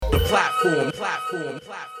The platform.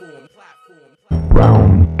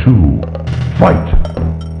 Round two, fight.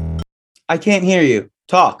 I can't hear you.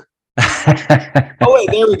 Talk. Oh, wait,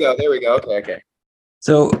 there we go. Okay.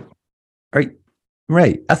 So, right.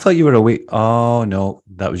 I thought you were away. Oh, no,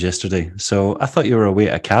 that was yesterday. So I thought you were away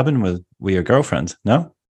at a cabin with your girlfriend.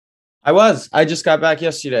 No? I just got back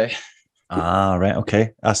yesterday. Ah, right.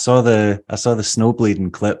 Okay. I saw the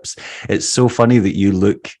snowblading clips. It's so funny that you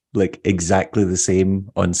look like exactly the same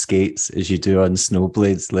on skates as you do on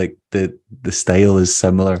snowblades. Like the style is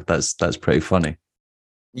similar. That's pretty funny.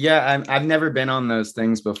 Yeah, I've never been on those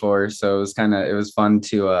things before, so it was fun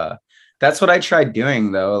to that's what I tried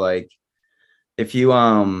doing though. Like if you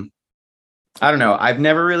I don't know, I've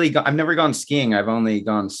never gone skiing. I've only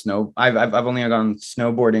gone I've only gone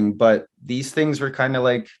snowboarding, but these things were kind of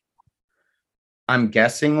like, I'm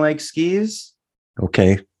guessing like skis.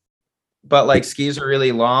 Okay. But like skis are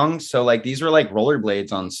really long, so like these were like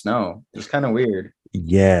rollerblades on snow. It was kind of weird.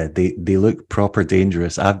 Yeah, they look proper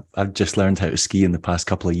dangerous. I've just learned how to ski in the past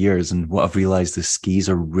couple of years, and what I've realized is skis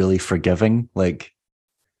are really forgiving. Like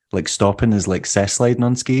stopping is like cess sliding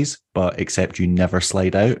on skis, but except you never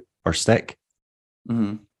slide out or stick.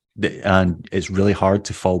 Mm-hmm. And it's really hard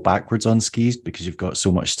to fall backwards on skis because you've got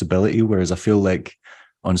so much stability. Whereas I feel like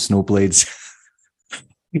on snowblades,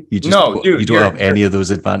 you don't have any of those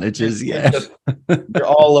advantages. Yeah, you're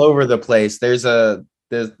all over the place. There's the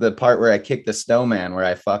part where I kick the snowman where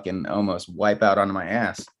I fucking almost wipe out onto my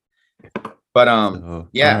ass. But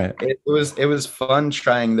yeah, right. It was fun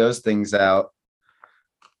trying those things out.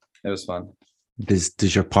 It was fun.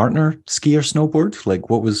 Does your partner ski or snowboard? Like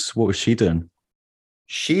what was she doing?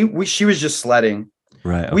 She was just sledding.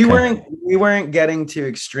 Right. Okay. We weren't getting too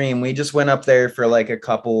extreme. We just went up there for like a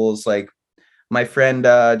couple's, like my friend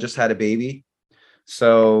just had a baby.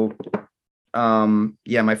 So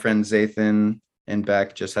yeah, my friend Zathan and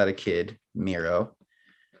Beck just had a kid, Miro.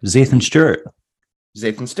 Zathan Stewart.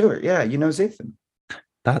 Yeah, you know Zathan.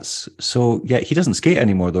 That's so yeah, he doesn't skate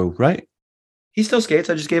anymore though, right? He still skates.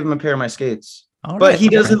 I just gave him a pair of my skates. All but right, he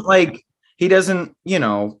doesn't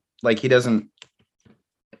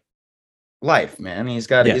life, man. He's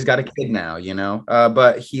got a kid now,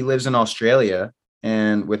 but he lives in Australia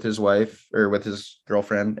and with his wife or with his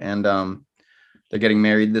girlfriend, and they're getting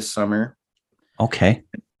married this summer. Okay.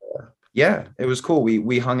 Yeah, it was cool.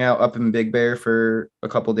 We hung out up in Big Bear for a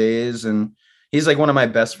couple days, and he's like one of my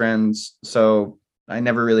best friends, so I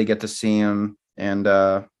never really get to see him, and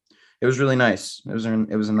it was really nice. It was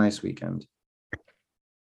a nice weekend.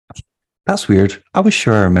 That's weird. I was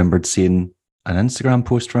sure I remembered seeing an Instagram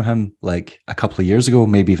post from him like a couple of years ago,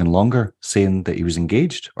 maybe even longer, saying that he was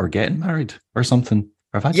engaged or getting married or something.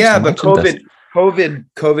 Or but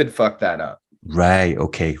COVID fucked that up. Right.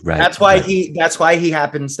 Okay. Right. That's why he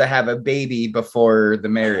happens to have a baby before the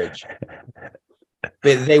marriage.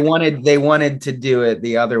 But they wanted to do it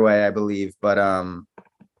the other way, I believe, but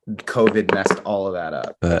COVID messed all of that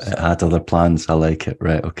up. But it had other plans. I like it.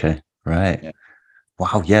 Right. Okay. Right. Yeah.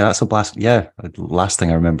 Wow. Yeah, that's a blast. Yeah. The last thing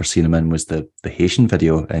I remember seeing him in was the Haitian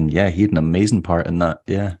video. And yeah, he had an amazing part in that.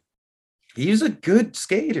 Yeah. He's a good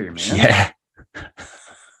skater, man. Yeah.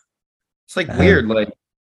 It's like weird. Like,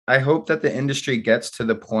 I hope that the industry gets to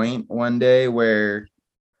the point one day where,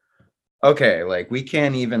 okay, like we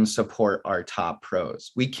can't even support our top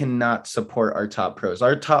pros. We cannot support our top pros.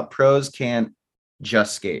 Our top pros can't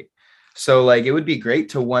just skate. So like, it would be great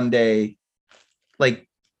to one day, like,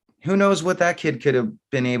 who knows what that kid could have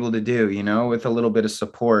been able to do, with a little bit of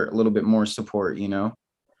support, a little bit more support, It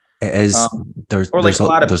is. There's a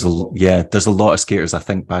lot of skaters. I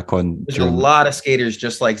think back on. There's a lot of skaters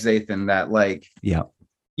just like Zathan that like. Yeah.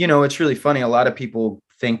 It's really funny. A lot of people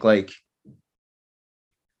think like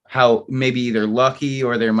how maybe either lucky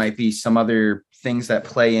or there might be some other things that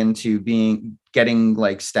play into getting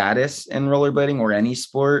like status in rollerblading or any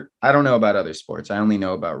sport. I don't know about other sports. I only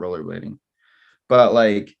know about rollerblading, but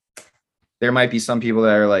like there might be some people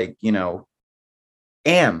that are like,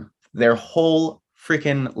 their whole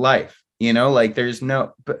freaking life, like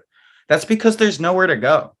but that's because there's nowhere to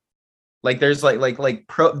go. Like there's like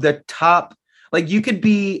the top, like you could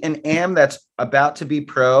be an AM that's about to be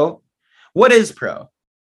pro. What is pro?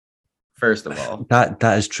 First of all,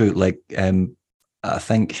 that is true. Like, I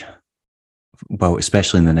think, well,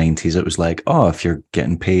 especially in the 90s, it was like, oh, if you're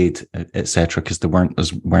getting paid, etc., because there weren't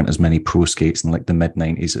as many pro skates in like the mid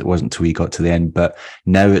 90s. It wasn't till we got to the end, but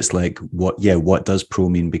now it's like, what does pro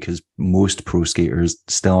mean? Because most pro skaters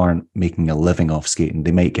still aren't making a living off skating.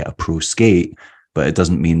 They might get a pro skate, but it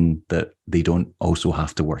doesn't mean that they don't also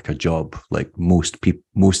have to work a job. Like most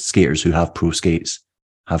skaters who have pro skates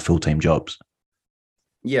have full-time jobs.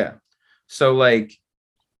 Yeah. So like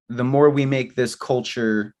the more we make this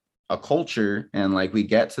culture a culture, and like we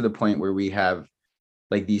get to the point where we have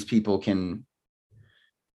like these people can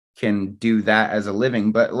do that as a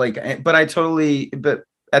living, but but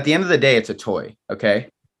at the end of the day, it's a toy. Okay.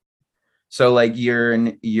 So like you're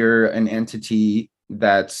an entity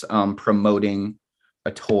that's promoting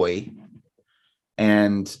a toy,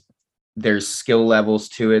 and there's skill levels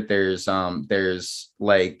to it. There's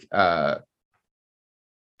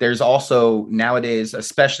also nowadays,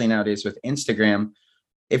 especially nowadays with Instagram,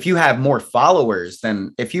 if you have more followers,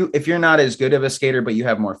 then if you're not as good of a skater, but you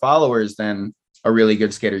have more followers than a really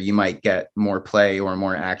good skater, you might get more play or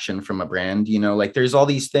more action from a brand, you know, like there's all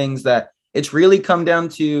these things that it's really come down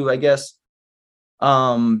to, I guess,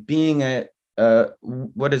 being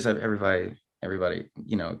what is it? Everybody,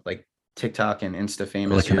 you know, like TikTok and Insta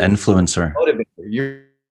famous, like an influencer. You're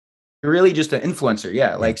really just an influencer.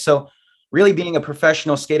 Yeah. Like, so really being a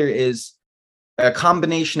professional skater is a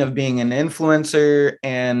combination of being an influencer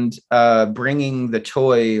and bringing the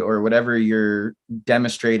toy or whatever you're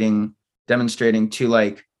demonstrating to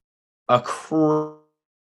like a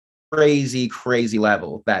crazy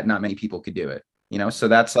level that not many people could do it, you know? So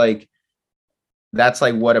that's like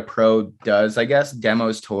what a pro does, I guess,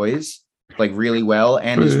 demos toys like really well,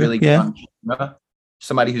 and is really good on camera.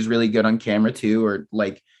 Somebody who's really good on camera too, or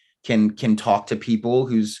like can talk to people,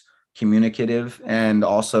 who's communicative and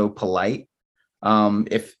also polite.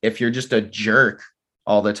 If you're just a jerk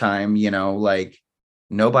all the time, you know, like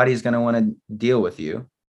nobody's going to want to deal with you.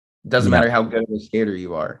 Doesn't matter how good of a skater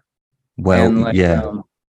you are. Well, and like,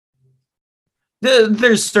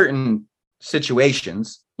 there's certain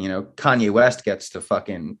situations, you know, Kanye West gets to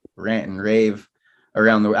fucking rant and rave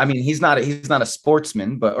around the, I mean, he's not a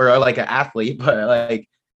sportsman, but, or like an athlete, but like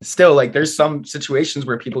still, like there's some situations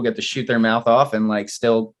where people get to shoot their mouth off and like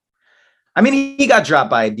still, I mean, he got dropped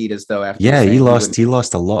by Adidas though. After he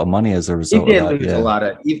lost a lot of money as a result. He did lose a lot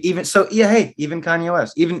of, even so. Yeah, hey, even Kanye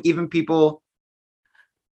West, even people,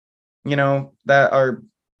 you know, that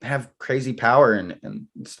have crazy power and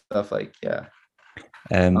stuff like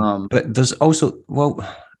But there's also, well,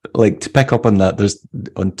 like to pick up on that, there's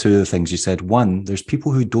on two of the things you said. One, there's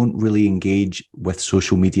people who don't really engage with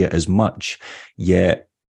social media as much, yet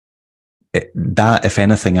that, if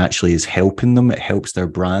anything, actually is helping them. It helps their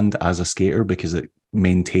brand as a skater because it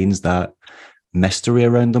maintains that mystery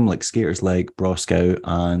around them. Like skaters like Broskow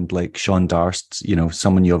and like Sean Darst, you know,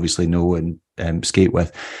 someone you obviously know and skate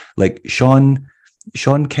with. Like Sean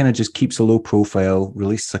kind of just keeps a low profile,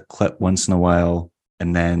 releases a clip once in a while,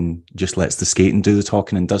 and then just lets the skating do the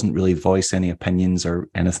talking and doesn't really voice any opinions or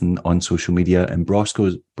anything on social media. And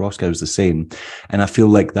Broskow is the same. And I feel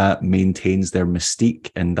like that maintains their mystique,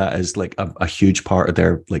 and that is like a huge part of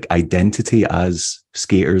their like identity as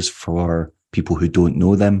skaters for people who don't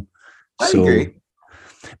know them. I agree.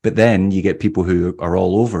 But then you get people who are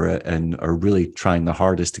all over it and are really trying the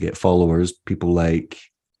hardest to get followers. People like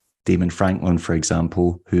Damon Franklin, for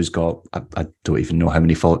example, who's got, I don't even know how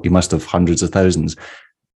many followers, he must have hundreds of thousands,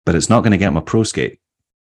 but it's not going to get him a pro skate.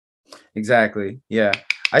 Exactly. Yeah.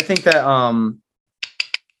 I think that,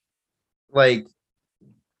 like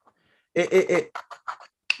the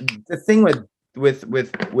thing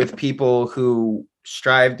with people who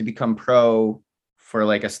strive to become pro for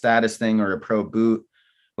like a status thing or a pro boot,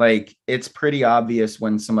 like it's pretty obvious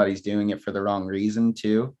when somebody's doing it for the wrong reason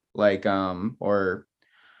too. Like,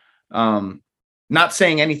 not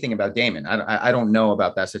saying anything about Damon. I don't know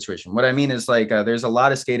about that situation. What I mean is like, there's a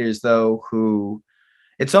lot of skaters though, who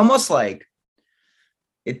it's almost like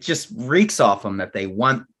it just reeks off them that they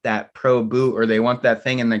want that pro boot or they want that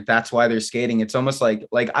thing. And like, that's why they're skating. It's almost like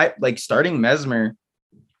starting Mesmer.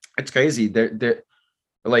 It's crazy. They're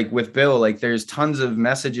like with Bill, like there's tons of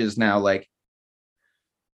messages now, like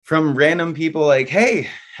from random people like, hey,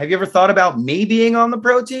 have you ever thought about me being on the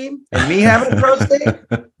pro team and me having a pro skate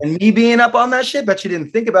and me being up on that shit? Bet you didn't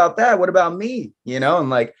think about that. What about me? You know, and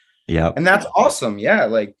like, yeah, and that's awesome. Yeah.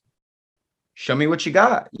 Like, show me what you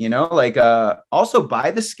got, you know, like, also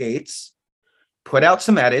buy the skates, put out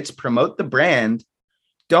some edits, promote the brand.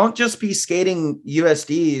 Don't just be skating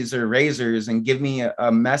USDs or razors and give me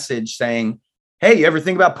a message saying, hey, you ever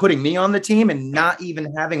think about putting me on the team and not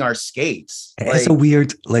even having our skates? It's a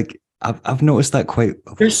weird, like, I've noticed that quite.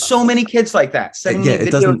 There's so many kids like that sending me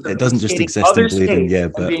videos. It doesn't just exist in Bleeding, yeah,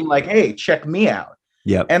 but being like, hey, check me out.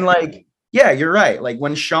 Yeah. And like, yeah, you're right. Like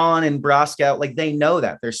when Sean and Broskow, like they know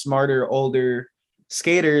that they're smarter, older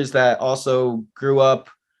skaters that also grew up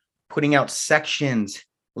putting out sections,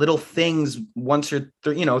 little things once or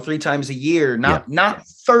 3 times a year, not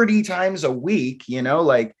 30 times a week, you know,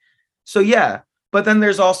 like, so yeah. But then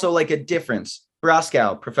there's also like a difference.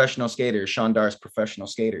 Broskow, professional skater. Sean Darst, professional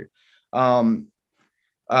skater. Air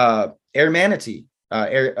Manatee,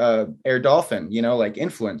 Air Dolphin, you know, like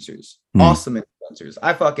influencers, awesome influencers.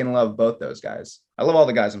 I fucking love both those guys. I love all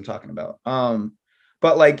the guys I'm talking about.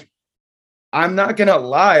 But like, I'm not gonna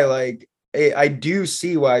lie, like I do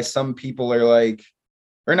see why some people are like,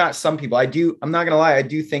 or not some people. I'm not gonna lie, I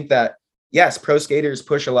do think that yes, pro skaters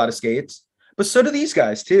push a lot of skates, but so do these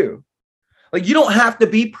guys too. Like you don't have to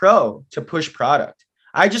be pro to push product.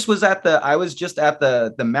 I was just at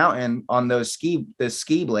the mountain on the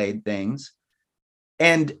ski blade things,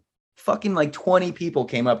 and fucking like 20 people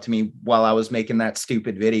came up to me while I was making that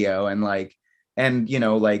stupid video, and you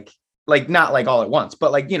know, like not like all at once,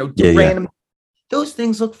 but like, you know, random. Those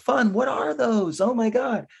things look fun. What are those? Oh my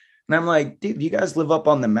God. And I'm like, dude, you guys live up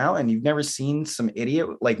on the mountain. You've never seen some idiot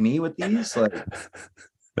like me with these? Like,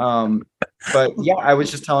 but yeah, I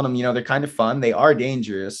was just telling them, you know, they're kind of fun. They are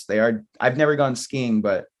dangerous. I've never gone skiing,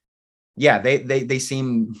 but yeah, they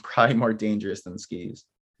seem probably more dangerous than skis.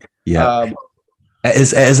 Yeah. It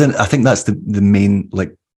isn't. I think that's the main,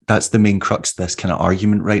 like, that's the main crux of this kind of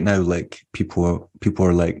argument right now. Like people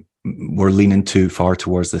are like, we're leaning too far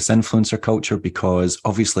towards this influencer culture, because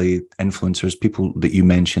obviously influencers, people that you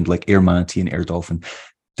mentioned, like Air Manatee and Air Dolphin,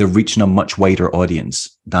 they're reaching a much wider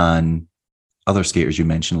audience than other skaters you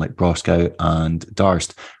mentioned, like Broskow and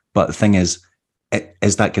Darst. But the thing is that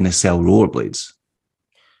going to sell rollerblades?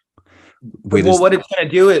 Well, what it's going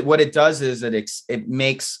to do, what it does is it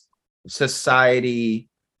makes society,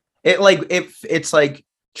 it's like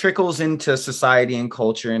trickles into society and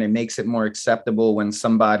culture, and it makes it more acceptable when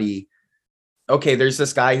somebody, okay, there's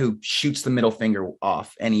this guy who shoots the middle finger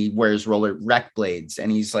off and he wears roller rec blades and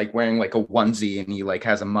he's like wearing like a onesie and he like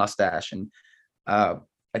has a mustache, and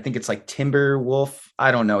I think it's like Timber Wolf.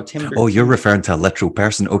 I don't know. Oh, you're referring to a literal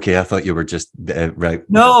person. Okay, I thought you were just right.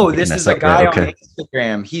 No, this is a guy on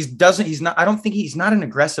Instagram. I don't think he's not an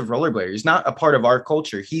aggressive rollerblader. He's not a part of our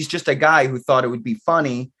culture. He's just a guy who thought it would be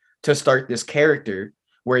funny to start this character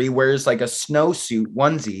where he wears like a snowsuit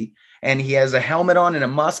onesie and he has a helmet on and a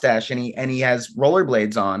mustache and he has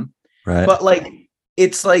rollerblades on. Right. But like,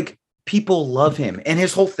 it's like people love him. And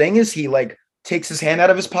his whole thing is he like takes his hand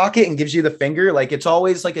out of his pocket and gives you the finger. Like it's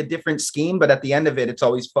always like a different scheme, but at the end of it, it's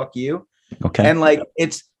always fuck you. Okay. And like,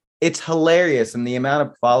 it's hilarious. And the amount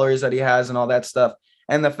of followers that he has and all that stuff.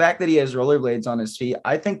 And the fact that he has rollerblades on his feet,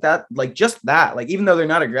 I think that like, just that, like, even though they're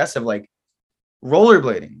not aggressive, like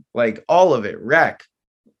rollerblading, like all of it, rec,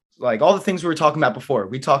 like all the things we were talking about before.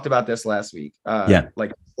 We talked about this last week.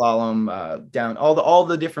 Like slalom, down, all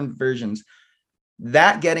the different versions.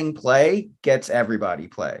 That getting play gets everybody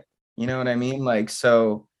play. You know what I mean? Like,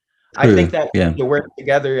 so I think that to work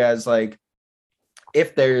together as like,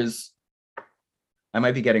 if there's, I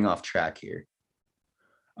might be getting off track here.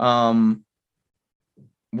 So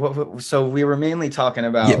we were mainly talking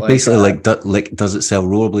about basically does it sell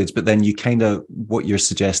rollerblades? But then you kind of, what you're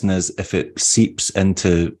suggesting is if it seeps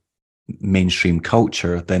into mainstream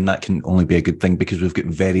culture, then that can only be a good thing, because we've got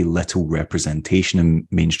very little representation in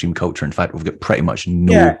mainstream culture. In fact, we've got pretty much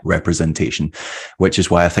no representation, which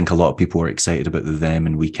is why I think a lot of people were excited about the Them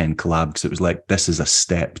and Weekend collab, because it was like, this is a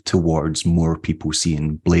step towards more people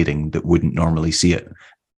seeing blading that wouldn't normally see it.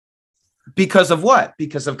 Because of what?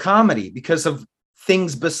 Because of comedy, because of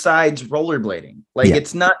things besides rollerblading. Like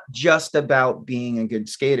it's not just about being a good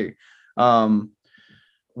skater.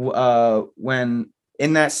 When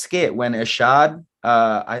in that skit, when Ishad,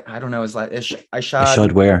 I don't know, is like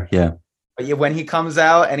Ishad Ware, yeah. When he comes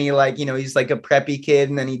out and he like, you know, he's like a preppy kid,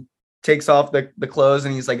 and then he takes off the clothes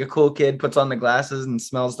and he's like a cool kid, puts on the glasses and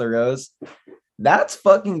smells the rose. That's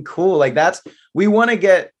fucking cool. Like we want to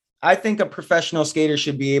get, I think a professional skater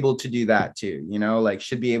should be able to do that too, you know, like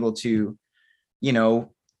should be able to, you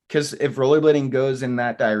know, because if rollerblading goes in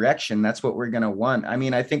that direction, that's what we're going to want. I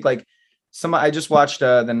mean, I think like I just watched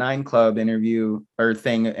the 9 Club interview or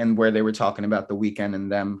thing, and where they were talking about the Weekend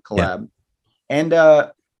and Them collab. And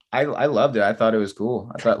I loved it. I thought it was cool.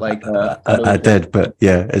 I thought like I did, but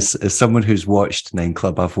yeah, as someone who's watched 9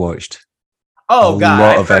 Club, I've watched a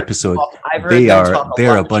lot of episodes.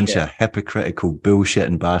 They're a bunch of hypocritical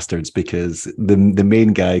bullshitting bastards, because the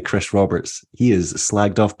main guy, Chris Roberts, he is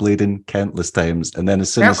slagged off blading countless times, and then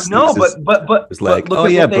as soon as it's like, oh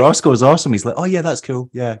yeah, Broskow is awesome, he's like, oh yeah, that's cool,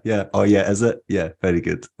 yeah, oh yeah, is it? Yeah, very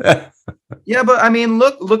good. Yeah, but I mean,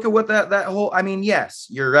 look at what that whole, I mean, yes,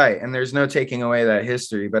 you're right, and there's no taking away that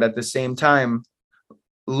history, but at the same time,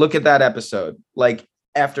 look at that episode, like,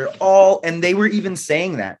 after all, and they were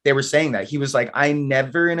saying that he was like, I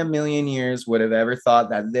never in a million years would have ever thought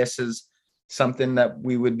that this is something that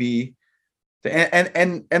we would be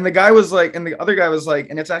And the guy was like, and the other guy was like,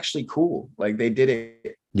 and it's actually cool. Like they did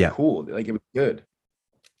it Yeah. cool. Like it was good.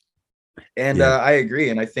 And Yeah. I agree.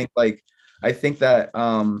 And I think that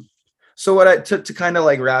so what I to kind of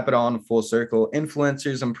like wrap it on full circle,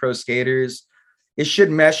 influencers and pro skaters, it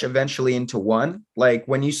should mesh eventually into one. Like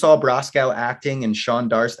when you saw Broskow acting and Sean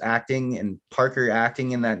Darst acting and Parker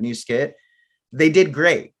acting in that new skit, they did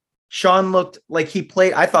great. Sean looked like he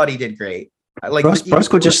played, I thought he did great. Like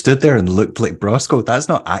Brosco just stood there and looked like Brosco. That's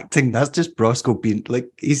not acting. That's just Brosco being like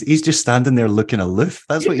he's just standing there looking aloof.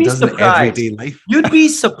 That's what he does in everyday life. You'd be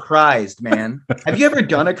surprised, man. Have you ever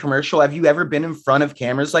done a commercial? Have you ever been in front of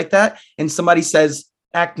cameras like that and somebody says,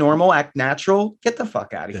 act normal, act natural? Get the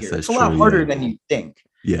fuck out of here. It's a lot harder than you think.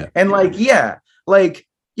 Yeah. And Broskow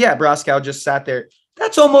just sat there.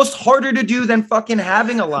 That's almost harder to do than fucking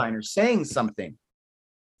having a line or saying something.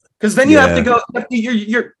 Because then you have to go,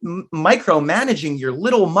 you're micromanaging your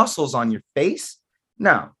little muscles on your face.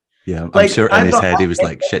 No. Yeah, I'm sure in his head he was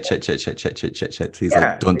like, shit. He's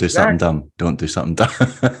like, don't do something dumb. Don't do something dumb.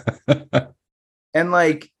 And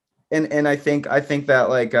I think that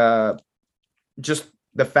like just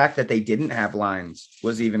the fact that they didn't have lines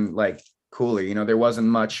was even like cooler. You know, there wasn't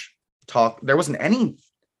much talk. There wasn't any.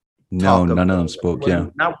 No, none of them spoke. Yeah.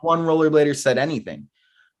 Not one rollerblader said anything.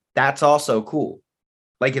 That's also cool.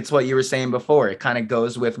 Like it's what you were saying before. It kind of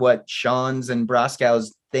goes with what Sean's and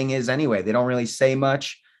Broskow's thing is anyway. They don't really say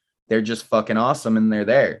much. They're just fucking awesome and they're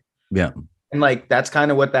there. Yeah. And like that's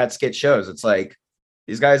kind of what that skit shows. It's like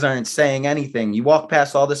these guys aren't saying anything. You walk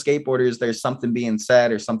past all the skateboarders, there's something being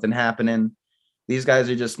said or something happening. These guys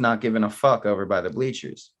are just not giving a fuck over by the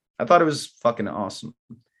bleachers. I thought it was fucking awesome.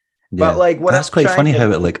 Yeah. But like what that's quite funny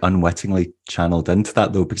how it like unwittingly channeled into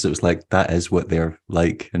that though, because it was like that is what they're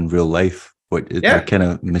like in real life. They're kind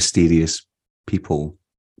of mysterious people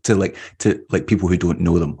to people who don't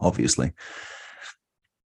know them, obviously.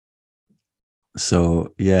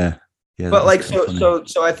 So yeah. But like so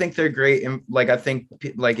I think they're great, and like I think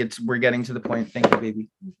like we're getting to the point. Thank you, baby.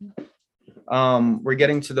 We're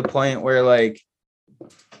getting to the point where like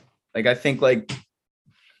I think like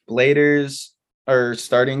bladers are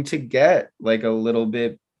starting to get like a little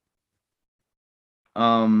bit,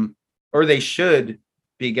 or they should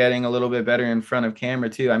be getting a little bit better in front of camera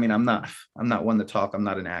too. I mean, I'm not one to talk. I'm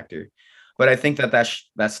not an actor, but I think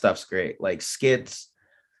that stuff's great. Like skits,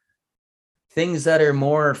 things that are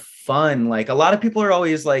more fun. Like a lot of people are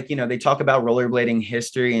always like, you know, they talk about rollerblading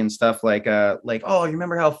history and stuff like, oh, you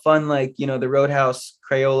remember how fun, like, you know, the Roadhouse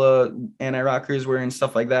Crayola anti-rockers were and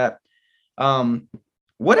stuff like that.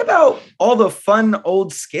 What about all the fun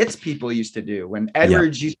old skits people used to do when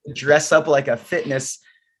Edwards used to dress up like a fitness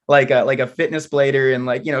like a fitness blader and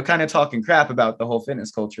like, you know, kind of talking crap about the whole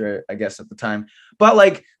fitness culture, I guess, at the time. But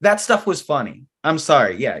like that stuff was funny. I'm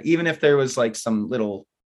sorry. Yeah. Even if there was like some little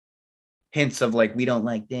hints of like, we don't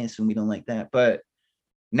like this and we don't like that. But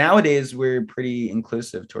nowadays we're pretty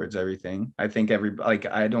inclusive towards everything. I think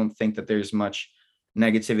I don't think that there's much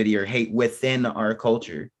negativity or hate within our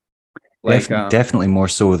culture. Like definitely more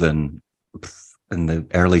so than in the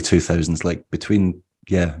early 2000s, like between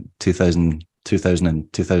 2000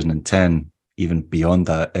 and 2010, even beyond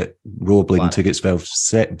that, rollerblading took itself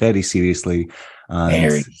very seriously.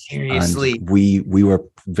 Very seriously. And we were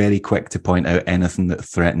very quick to point out anything that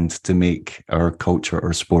threatened to make our culture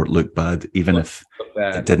or sport look bad, even if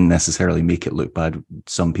it didn't necessarily make it look bad.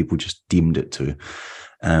 Some people just deemed it to.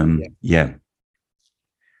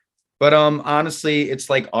 But honestly,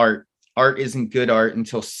 it's like art. Art isn't good art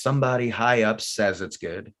until somebody high up says it's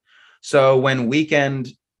good. So when Weeknd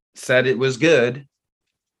said it was good,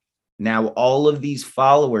 now all of these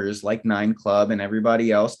followers like Nine Club and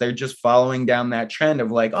everybody else, they're just following down that trend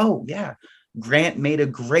of like, oh yeah, Grant made a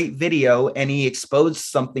great video and he exposed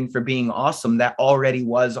something for being awesome that already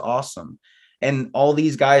was awesome. And all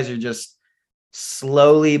these guys are just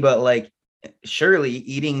slowly but like surely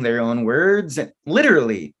eating their own words. And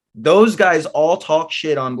literally those guys all talk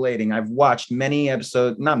shit on blading. I've watched many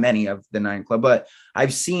episodes, not many of the Nine Club, but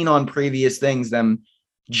I've seen on previous things them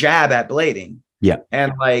jab at blading. Yeah.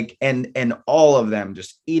 And like, and all of them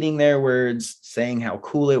just eating their words, saying how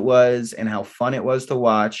cool it was and how fun it was to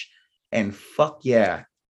watch. And fuck yeah,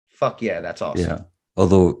 that's awesome. Yeah.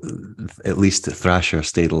 Although at least Thrasher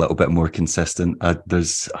stayed a little bit more consistent. I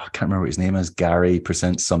can't remember what his name is. Gary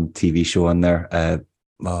presents some TV show on there.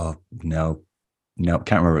 No,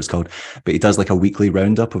 can't remember what it's called, but he does like a weekly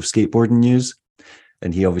roundup of skateboarding news.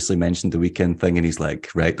 And he obviously mentioned the Weeknd thing, and he's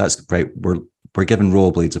like, right, that's right. We're giving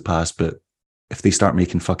rollerblades a pass, but if they start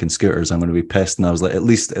making fucking scooters, I'm going to be pissed. And I was like, at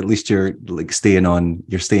least you're like staying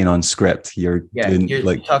on script. You're doing, you're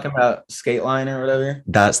like, talking about Skateline or whatever.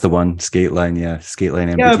 that's the one, Skateline, yeah,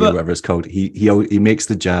 Skateline MBD, Yeah, but- or whatever it's called. He makes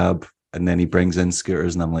the jab, and then he brings in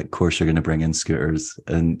scooters, and I'm like, of course you're going to bring in scooters,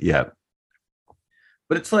 and yeah.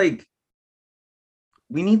 But it's like,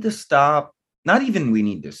 we need to stop. Not even we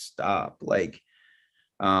need to stop, like,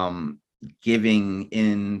 giving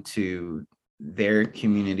into their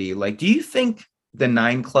community. Like, do you think the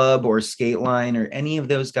 9 Club or Skateline or any of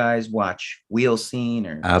those guys watch Wheel Scene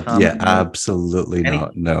or Tom Yeah, and absolutely Any-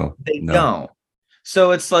 not. No, They no. don't.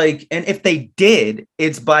 So it's like, and if they did,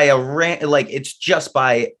 it's by it's just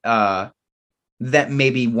by that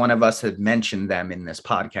maybe one of us had mentioned them in this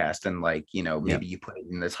podcast, and like, you know, maybe you put it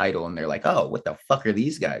in the title and they're like, oh, what the fuck are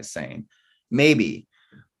these guys saying? Maybe.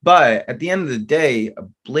 But at the end of the day,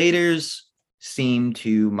 bladers seem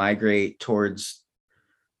to migrate towards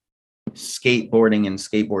skateboarding and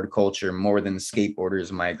skateboard culture more than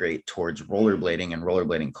skateboarders migrate towards rollerblading and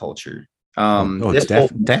rollerblading culture.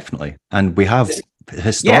 Definitely. And we have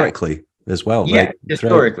historically as well. Yeah, like,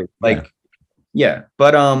 historically, like, yeah.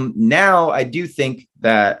 But now I do think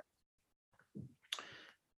that,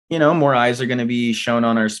 you know, more eyes are going to be shown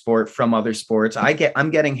on our sport from other sports.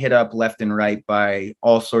 I'm getting hit up left and right by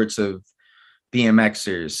all sorts of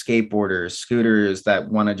BMXers, skateboarders, scooters that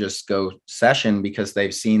want to just go session because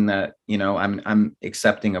they've seen that, you know, I'm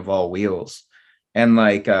accepting of all wheels. And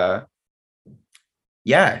like,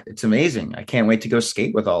 yeah, it's amazing. I can't wait to go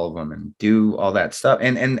skate with all of them and do all that stuff.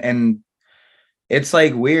 And it's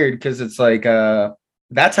like weird because it's like,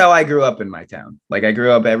 that's how I grew up in my town. Like, I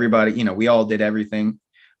grew up, everybody, you know, we all did everything.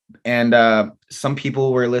 And some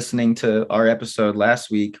people were listening to our episode last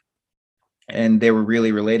week and they were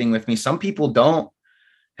really relating with me. Some people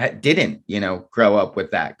didn't, you know, grow up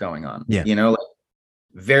with that going on. Yeah. You know, like,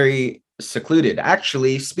 very secluded.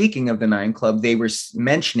 Actually, speaking of the 9 Club, they were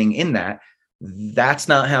mentioning in that's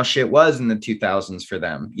not how shit was in the 2000s for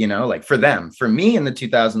them, you know, like for them. For me in the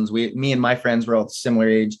 2000s, me and my friends were all similar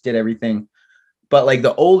age, did everything. But like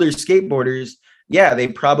the older skateboarders, yeah, they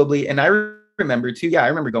probably, and I remember too, yeah, I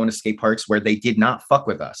remember going to skate parks where they did not fuck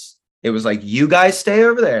with us. It was like, you guys stay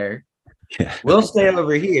over there, we'll stay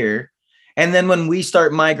over here. And then when we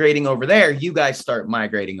start migrating over there, you guys start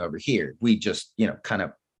migrating over here. We just, you know, kind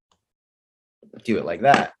of do it like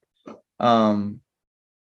that.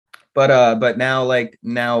 But now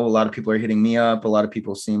a lot of people are hitting me up. A lot of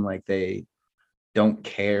people seem like they don't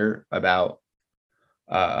care about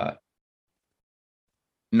not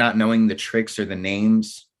knowing the tricks or the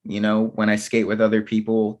names. You know, when I skate with other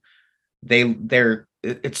people,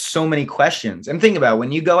 it's so many questions. And think about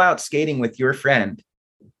when you go out skating with your friend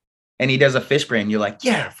and he does a fish brain, you're like,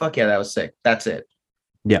 yeah, fuck yeah, that was sick. That's it.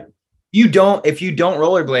 Yeah. If you don't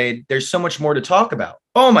rollerblade, there's so much more to talk about.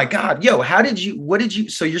 Oh my God, yo,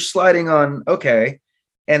 so you're sliding on, okay.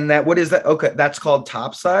 And what is that? Okay, that's called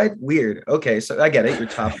topside. Weird. Okay, so I get it. You're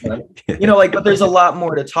topside. You know, like, but there's a lot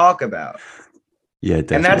more to talk about. Yeah,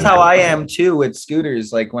 definitely. And that's how I am too with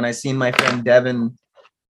scooters. Like when I seen my friend Devin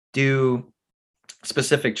do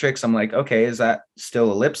specific tricks, I'm like, okay, is that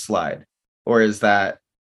still a lip slide? Or is that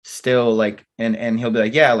still like, and he'll be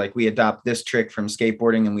like, yeah, like we adopt this trick from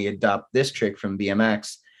skateboarding and we adopt this trick from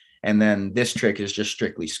BMX. And then this trick is just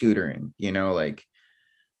strictly scootering, you know, like,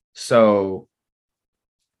 so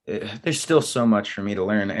there's still so much for me to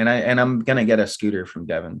learn. And I'm going to get a scooter from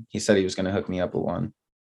Devin. He said he was going to hook me up with one.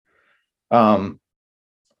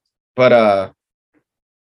 But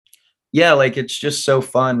yeah, like, it's just so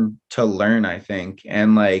fun to learn, I think.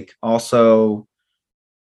 And like, also,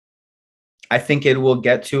 I think it will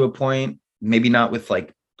get to a point, maybe not with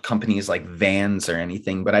like companies like Vans or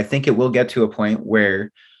anything, but I think it will get to a point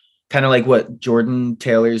where, kind of like what Jordan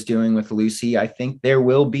Taylor's doing with Lucy, I think there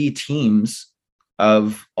will be teams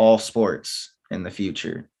of all sports in the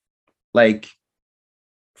future, like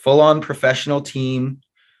full on professional team,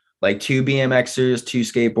 like 2 BMXers, 2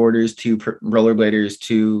 skateboarders, 2 rollerbladers,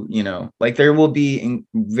 2, you know, like there will be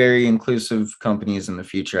very inclusive companies in the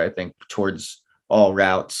future, I think, towards all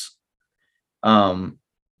routes. At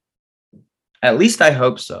least I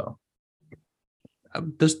hope so.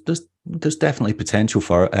 There's definitely potential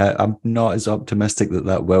for it. I'm not as optimistic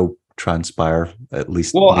that will transpire, at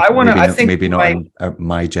least. Well, maybe not in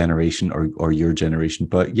my generation or your generation,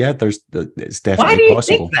 but yeah, it's definitely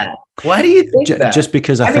possible. Why do you think that? Just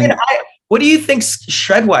because I think. What do you think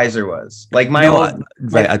Shredwiser was like?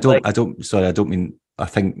 I don't mean I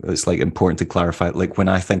think it's like important to clarify. Like when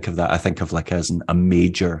I think of that, I think of like as a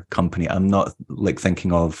major company. I'm not like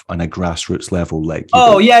thinking of on a grassroots level. Like,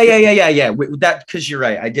 Oh yeah. That because you're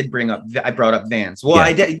right. I brought up Vans. Well, Yeah.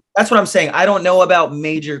 I did. That's what I'm saying. I don't know about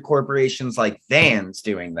major corporations like Vans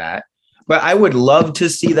doing that, but I would love to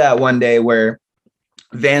see that one day where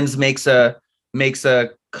Vans makes a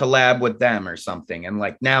collab with them or something, and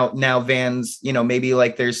like now Vans, maybe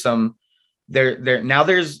like there's some there now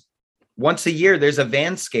there's once a year there's a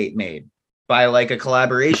Van skate made by like a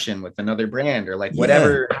collaboration with another brand or like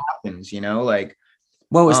whatever happens, like.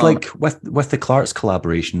 Well, it's like with the Clarks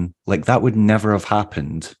collaboration, like that would never have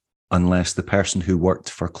happened unless the person who worked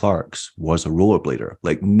for Clarks was a rollerblader.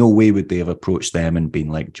 Like no way would they have approached them and been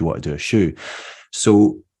like, "Do you want to do a shoe?"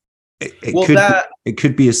 So it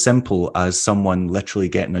could be as simple as someone literally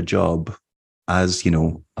getting a job as,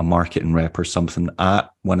 a marketing rep or something at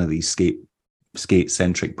one of these skate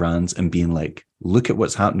centric brands and being like, look at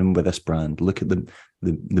what's happening with this brand. Look at the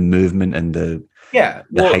movement and the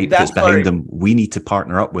hype that's behind them. We need to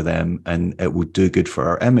partner up with them and it will do good for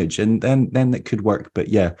our image. And then it could work. But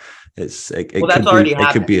yeah,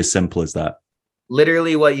 it could be as simple as that.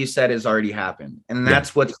 Literally what you said has already happened. And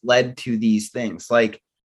that's what's led to these things. Like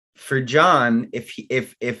for John,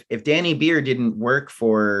 if Danny Beer didn't work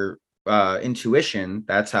for Intuition,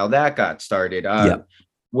 that's how that got started.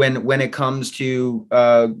 When it comes to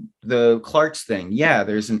the Clarks thing,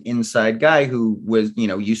 there's an inside guy who was,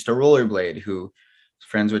 used to rollerblade, who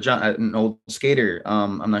friends with John, an old skater.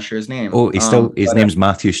 I'm not sure his name. Oh, his name's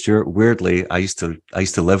Matthew Stewart. Weirdly, I used to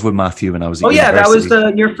live with Matthew when I was at university. That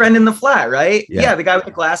was your friend in the flat, right? Yeah, the guy with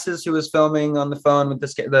the glasses who was filming on the phone with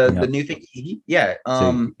the new thing.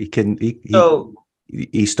 So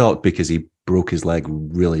he stopped because he broke his leg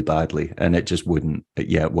really badly, and it just wouldn't.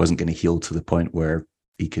 It wasn't going to heal to the point where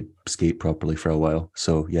he could skate properly for a while.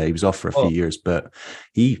 So yeah, he was off for a few years, but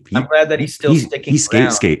I'm glad that he's still sticking. He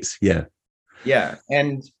skates. Yeah. Yeah.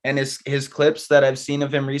 And his clips that I've seen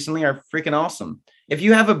of him recently are freaking awesome. If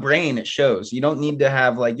you have a brain, it shows. You don't need to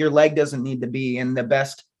have like your leg doesn't need to be in the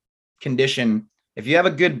best condition. If you have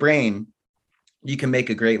a good brain, you can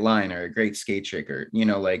make a great line or a great skate trick or,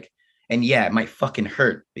 and it might fucking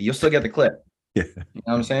hurt, but you'll still get the clip. Yeah. You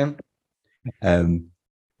know what I'm saying?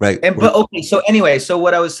 Right. So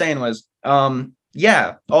what I was saying was,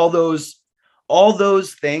 all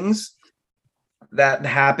those things that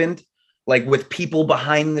happened, like with people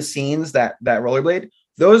behind the scenes that rollerblade,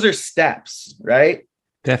 those are steps, right?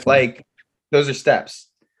 Definitely. Like those are steps.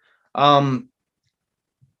 And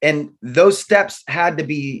those steps had to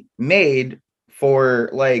be made for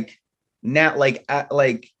like now,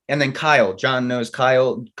 and then John knows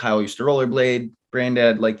Kyle used to rollerblade,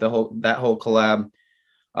 Brandad, like that whole collab.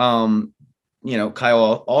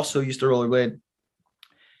 Kyle also used to rollerblade.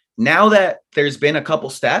 Now that there's been a couple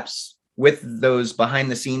steps with those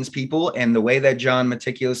behind the scenes people and the way that John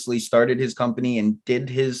meticulously started his company and did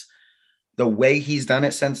the way he's done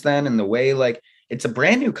it since then, and the way like it's a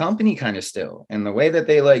brand new company kind of still, and the way that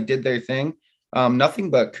they like did their thing,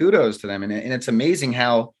 nothing but kudos to them. And it's amazing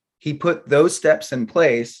how he put those steps in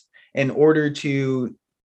place in order to,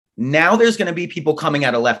 now there's going to be people coming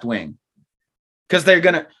out of left wing. Because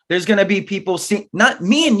there's gonna be people see, not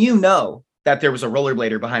me and you know that there was a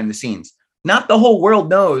rollerblader behind the scenes. Not the whole world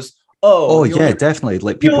knows. Oh yeah, definitely.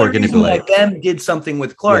 Like people are gonna be like, them did something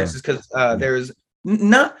with Clarks is because there's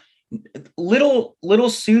not little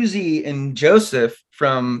Susie and Joseph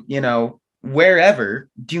from wherever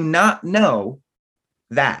do not know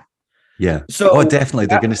that. Yeah. So definitely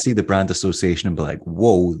they're going to see the brand association and be like,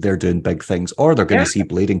 whoa, they're doing big things. Or they're going to see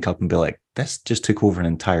Blading Cup and be like, this just took over an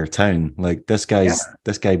entire town. Like this guy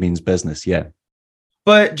means business. Yeah.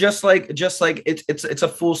 But just like it's a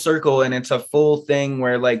full circle, and it's a full thing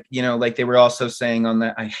where like they were also saying on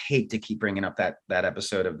that, I hate to keep bringing up that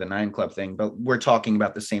episode of the 9 Club thing, but we're talking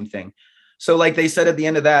about the same thing. So like they said at the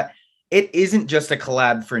end of that, it isn't just a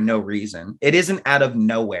collab for no reason. It isn't out of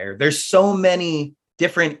nowhere. There's so many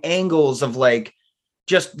different angles of like,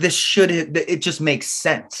 it just makes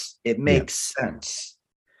sense. It makes sense.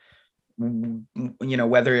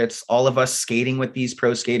 Whether it's all of us skating with these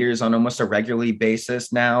pro skaters on almost a regularly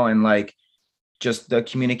basis now, and like just the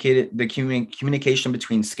communication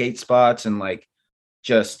between skate spots, and like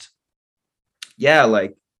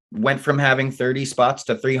like went from having 30 spots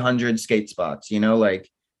to 300 skate spots, like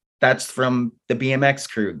that's from the BMX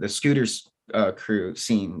crew, the scooters crew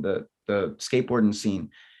scene, the skateboarding scene.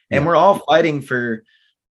 And we're all fighting for,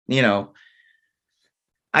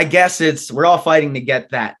 I guess we're all fighting to get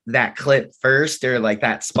that clip first, or like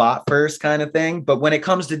that spot first kind of thing. But when it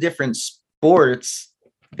comes to different sports,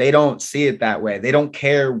 they don't see it that way. They don't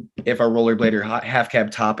care if a rollerblader half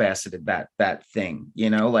cab top assed that thing, you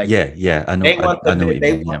know, like Yeah. I know. they want I know what you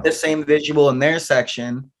they mean. want Yeah. the same visual in their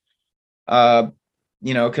section,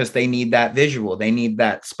 you know, because they need that visual, they need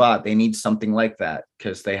that spot, they need something like that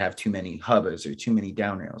because they have too many hubbas or too many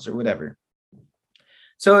down rails or whatever.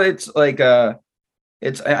 So it's like I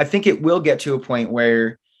think it will get to a point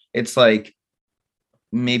where it's like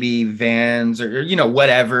maybe Vans or you know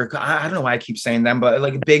whatever. I don't know why I keep saying them, but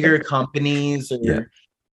like bigger companies or Yeah.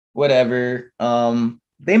 whatever,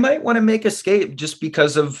 they might want to make a skate just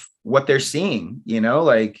because of what they're seeing, you know,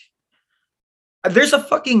 like there's a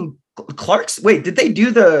fucking Clark's. Wait, did they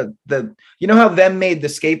do the you know how them made the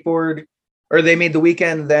skateboard, or they made the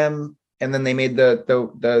Weekend them and then they made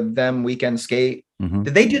the them Weekend skate? Mhm.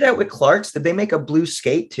 Did they do that with Clark's? Did they make a blue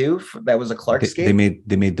skate too? That was a Clark skate.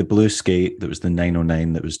 They made the blue skate that was the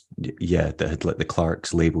 909 that was that had like the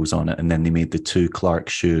Clark's labels on it, and then they made the two Clark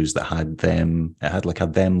shoes that had them. It had like a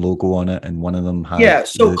them logo on it, and one of them had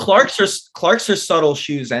So Clark's are subtle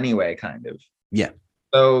shoes anyway, kind of. Yeah.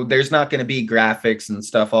 So there's not going to be graphics and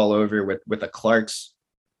stuff all over with a Clark's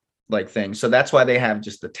like thing. So that's why they have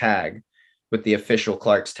just the tag with the official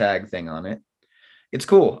Clark's tag thing on it. It's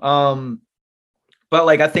cool. But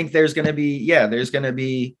like I think there's going to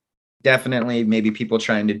be definitely maybe people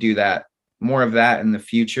trying to do that, more of that in the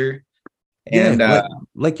future. And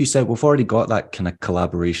like you said, we've already got that kind of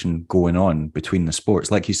collaboration going on between the sports.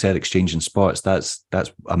 Like you said, exchanging spots, that's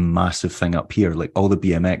a massive thing up here. Like all the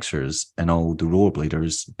BMXers and all the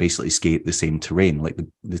rollerbladers basically skate the same terrain. Like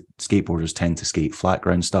the skateboarders tend to skate flat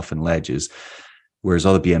ground stuff and ledges, whereas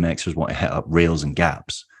all the BMXers want to hit up rails and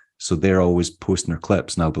gaps. So they're always posting their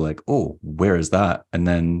clips, and I'll be like, oh, where is that? And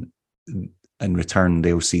then in return,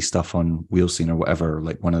 they'll see stuff on Wheelscene or whatever,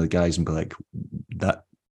 like one of the guys, and be like, that,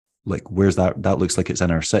 like, where's that? That looks like it's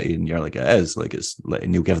in our city. And you're like, it is. Like, it's like,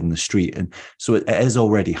 and you'll give them the street. And so it is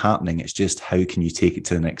already happening. It's just how can you take it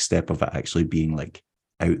to the next step of it actually being like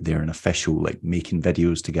out there and official, like making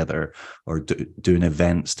videos together or doing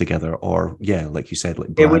events together, or like you said, like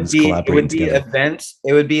brands collaborating together.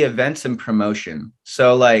 It would be events and promotion.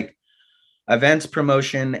 So like events,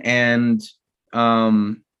 promotion, and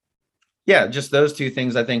just those two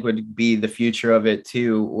things I think would be the future of it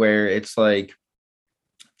too, where it's like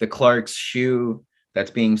the Clark's shoe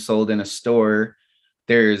that's being sold in a store,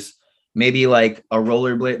 there's maybe like a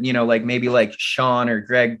rollerblade, you know, like maybe like Sean or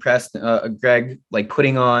Greg Preston, Greg, like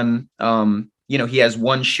putting on, you know, he has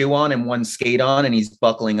one shoe on and one skate on and he's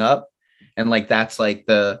buckling up. And like, that's like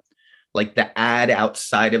the ad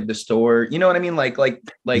outside of the store. You know what I mean? Like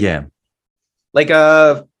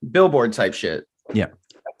a billboard type shit. Yeah.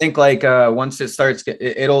 I think like once it starts,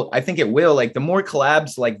 I think it will, like the more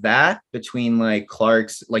collabs like that between like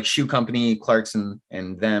Clark's, like shoe company, Clark's and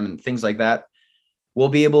them and things like that, we'll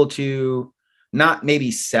be able to not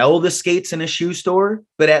maybe sell the skates in a shoe store,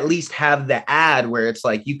 but at least have the ad where it's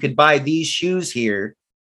like, you could buy these shoes here.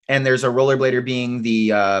 And there's a rollerblader being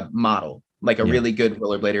the model, like a really good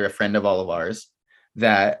rollerblader, a friend of all of ours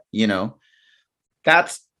that, you know,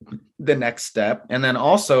 that's the next step. And then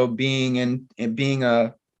also being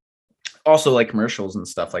also like commercials and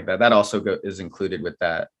stuff like that. That also is included with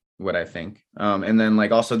that, what I think. And then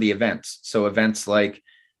like also the events. So events like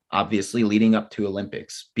obviously leading up to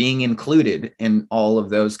Olympics being included in all of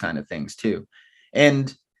those kind of things too.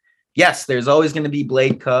 And yes, there's always going to be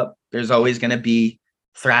Blade Cup. There's always going to be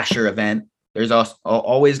Thrasher event. There's also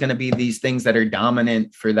always going to be these things that are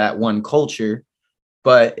dominant for that one culture.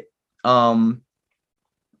 But I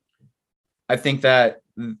think that,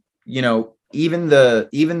 you know, even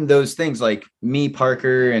those things like me,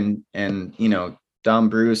 Parker, and you know, Dom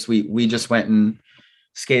Bruce, we just went and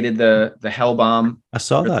skated the Hell Bomb. I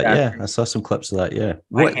saw that. Yeah, I saw some clips of that. Yeah.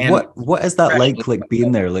 What is that like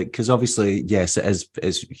being there? Like, because obviously, yes,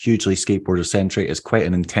 it's hugely skateboarder centric. It's quite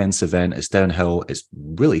an intense event. It's downhill. It's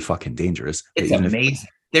really fucking dangerous. It's amazing.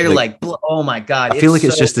 They're like, oh my God. I feel like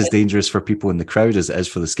it's just as dangerous for people in the crowd as it is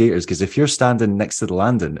for the skaters. Because if you're standing next to the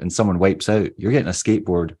landing and someone wipes out, you're getting a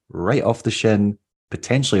skateboard right off the shin,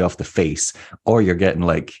 potentially off the face, or you're getting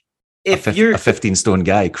like a 15-stone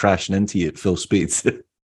guy crashing into you at full speed.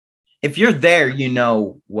 If you're there, you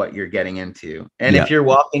know what you're getting into. And if you're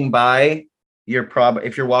walking by,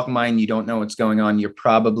 if you're walking by and you don't know what's going on, you're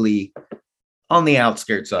probably on the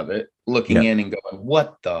outskirts of it, looking in and going,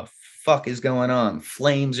 what the fuck is going on?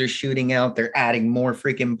 Flames are shooting out. They're adding more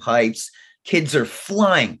freaking pipes. Kids are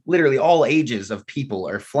flying. Literally all ages of people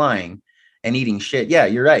are flying and eating shit. Yeah,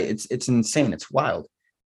 you're right. It's insane. It's wild.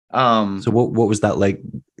 So what was that like?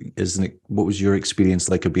 What was your experience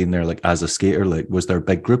like of being there, like as a skater? Like, was there a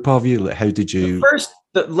big group of you? Like, how did you?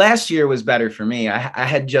 the last year was better for me. I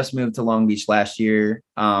had just moved to Long Beach last year.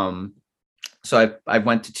 So I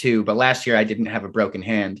went to two, but last year I didn't have a broken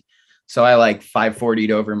hand. So I like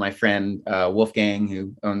 540'd over my friend Wolfgang,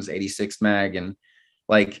 who owns 86 Mag, and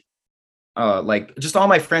like just all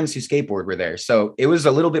my friends who skateboard were there. So it was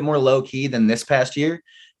a little bit more low key than this past year.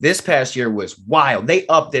 This past year was wild. They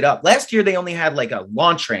upped it up. Last year they only had like a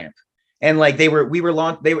launch ramp, and like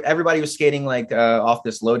everybody was skating like off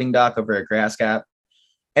this loading dock over at Grass Gap.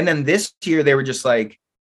 And then this year they were just like,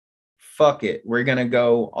 fuck it, we're gonna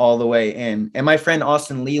go all the way in. And my friend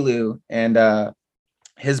Austin Lilu and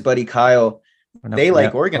his buddy Kyle, they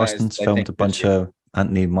like organized. Austin's filmed a bunch of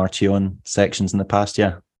Anthony Marchione sections in the past,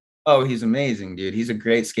 yeah. Oh, he's amazing, dude. He's a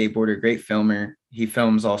great skateboarder, great filmer. He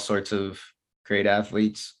films all sorts of great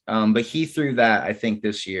athletes. But he threw that, I think,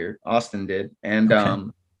 this year. Austin did. And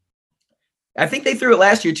I think they threw it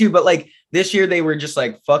last year too, but like this year they were just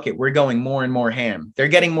like, fuck it, we're going more and more ham. They're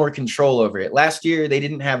getting more control over it. Last year they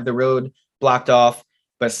didn't have the road blocked off,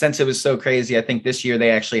 but since it was so crazy, I think this year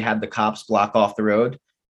they actually had the cops block off the road.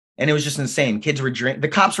 And it was just insane. Kids were drinking. The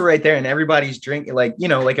cops were right there, and everybody's drinking, like, you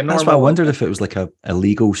know, like a normal. That's why I wondered if it was like a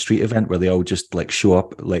illegal street event where they all just like show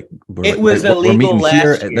up. Like, it was illegal. We're meeting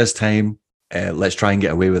here at this time. Let's try and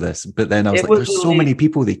get away with this. But then I was like, there's so many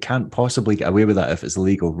people, they can't possibly get away with that if it's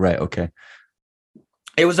illegal. Right? Okay.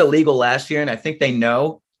 It was illegal last year, and I think they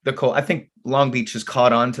know I think Long Beach has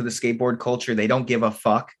caught on to the skateboard culture. They don't give a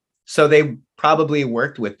fuck. So they probably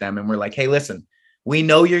worked with them and were like, hey, listen, we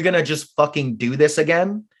know you're gonna just fucking do this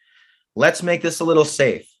again. Let's make this a little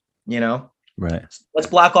safe, you know? Right. Let's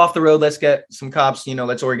block off the road. Let's get some cops, you know,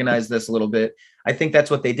 let's organize this a little bit. I think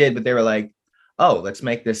that's what they did, but they were like, oh, let's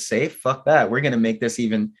make this safe. Fuck that. We're going to make this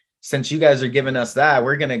even, since you guys are giving us that,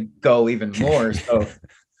 we're going to go even more. So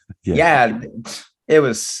yeah, it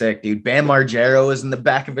was sick, dude. Bam Margera was in the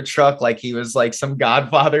back of a truck. Like he was like some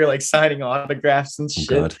godfather, like signing autographs and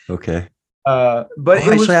shit. Oh God. Okay. But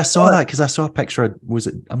actually, I saw that because I saw a picture of,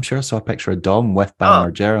 I'm sure I saw a picture of Dom with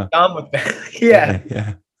Bam Margera. Dom with Bam,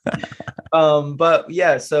 yeah. But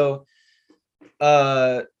yeah, so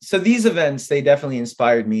these events, they definitely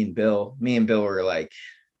inspired me and Bill. Me and Bill were like,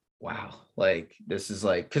 wow, like this is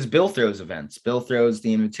like, because Bill throws events. Bill throws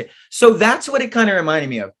the invitation. So that's what it kind of reminded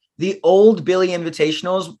me of. The old Billy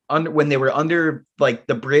Invitationals when they were under like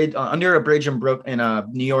the bridge, under a bridge in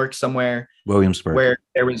New York somewhere, Williamsburg, where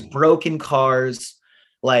there was broken cars,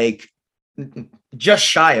 like just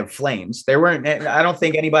shy of flames. There weren't. I don't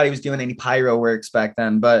think anybody was doing any pyro works back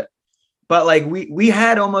then, but like we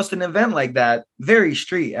had almost an event like that, very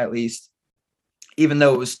street at least, even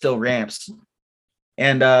though it was still ramps.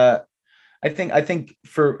 And I think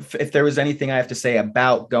for if there was anything I have to say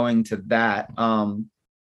about going to that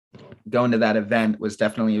event was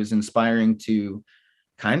definitely, it was inspiring to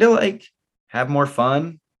kind of like have more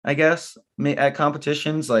fun, I guess, at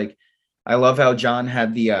competitions. Like I love how John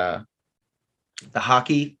had the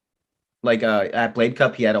hockey, like at Blade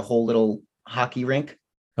Cup, he had a whole little hockey rink.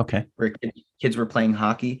 Okay. Where kids were playing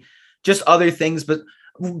hockey, just other things, but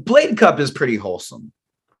Blade Cup is pretty wholesome,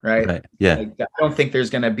 right? Yeah. Like, I don't think there's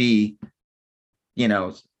going to be, you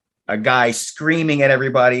know, a guy screaming at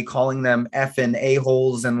everybody, calling them effing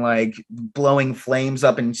a-holes and like blowing flames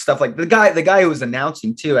up and stuff. Like the guy who was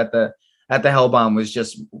announcing too at the Hellbomb was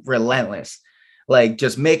just relentless, like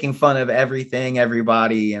just making fun of everything,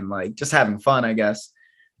 everybody, and like just having fun, I guess.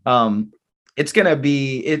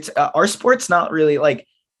 It's our sport's not really like,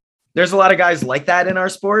 there's a lot of guys like that in our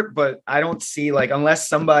sport, but I don't see like, unless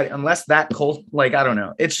that cult, like, I don't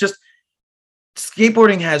know. It's just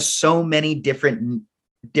skateboarding has so many different,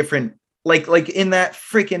 like in that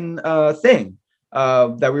freaking thing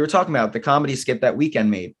that we were talking about, the comedy skit that Weekend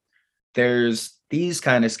made. There's these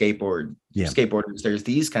kind of skateboarders. There's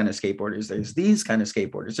these kind of skateboarders. There's these kind of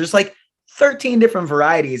skateboarders. There's like 13 different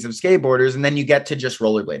varieties of skateboarders. And then you get to just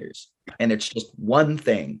rollerbladers and it's just one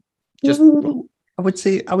thing. Just I would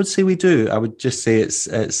say we do. I would just say it's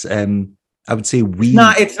I would say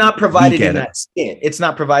it's not provided in that skit. It's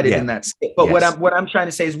not provided in that skit. But what I'm trying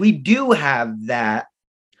to say is we do have that,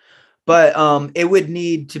 but it would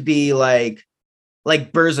need to be like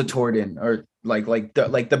Berza Torden or like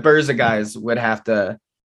the Berza guys would have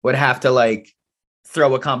to like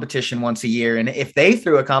throw a competition once a year. And if they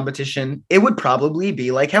threw a competition, it would probably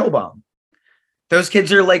be like Hellbomb. Those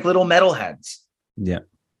kids are like little metalheads. Yeah.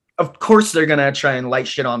 Of course they're gonna try and light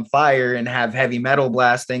shit on fire and have heavy metal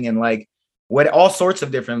blasting and like all sorts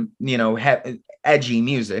of different, you know, edgy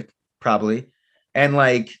music probably. And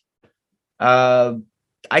like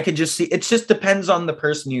I could just see, it just depends on the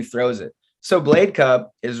person who throws it. So Blade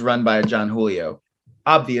Cup is run by John Julio.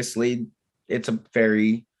 Obviously, it's a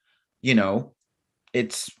very, you know,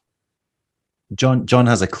 it's John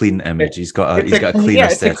has a clean image. He's got a clean yeah,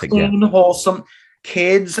 aesthetic. it's a clean, wholesome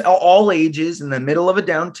kids, all ages in the middle of a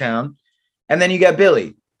downtown. And then you got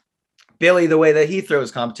Billy, the way that he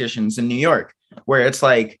throws competitions in New York, where it's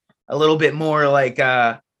like a little bit more like,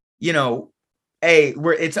 where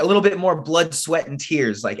it's a little bit more blood, sweat, and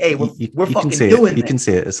tears. Like, hey, we're fucking doing it. You can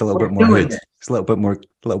say it. It's a little bit more hood. It's a little bit more, a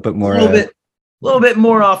little bit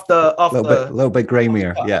more off the little bit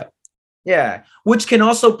grimier. Yeah. Yeah. Which can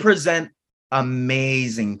also present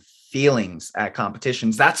amazing feelings at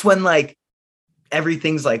competitions. That's when like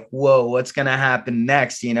everything's like, whoa, what's going to happen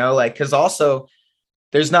next? Like, cause also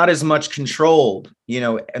there's not as much controlled,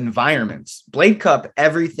 environments. Blade Cup,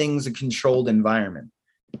 everything's a controlled environment.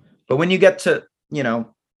 But when you get to,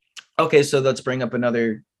 okay, so let's bring up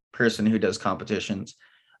another person who does competitions.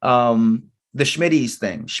 The Schmitty's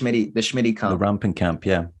thing, the Schmitty comp. The ramping camp,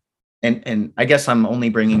 yeah. And I guess I'm only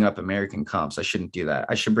bringing up American comps. I shouldn't do that.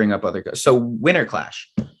 I should bring up other. So Winter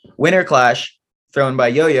Clash thrown by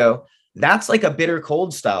Yo-Yo. That's like a bitter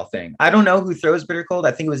cold style thing. I don't know who throws bitter cold.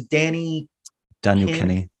 I think it was Daniel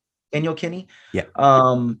Kinney. Yeah.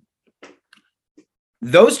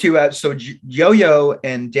 Those two, so Yo-Yo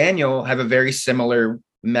and Daniel have a very similar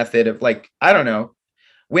method of like, I don't know.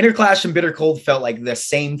 Winter Clash and bitter cold felt like the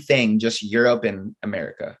same thing, just Europe and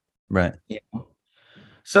America. Right.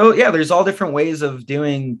 So yeah, there's all different ways of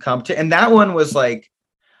doing competition. And that one was like,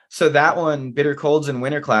 so that one, bitter colds and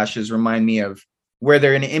winter clashes remind me of where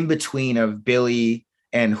they're an in-between of Billy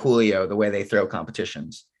and Julio, the way they throw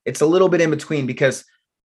competitions. It's a little bit in between because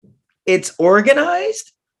it's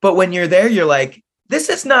organized, but when you're there, you're like, this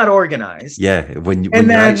is not organized. Yeah. When you're in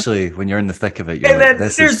the thick of it, you're like,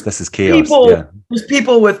 this is chaos. There's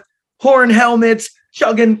people with horn helmets,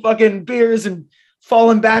 chugging fucking beers and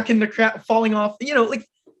falling back in the crowd, falling off, like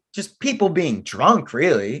just people being drunk,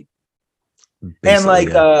 really. Basically, and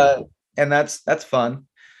like, and that's fun.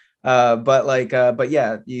 But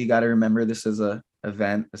yeah, you got to remember this is a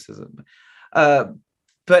event. But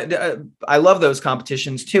I love those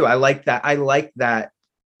competitions too. I like that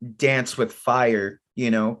dance with fire,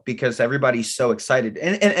 because everybody's so excited.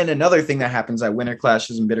 And another thing that happens at Winter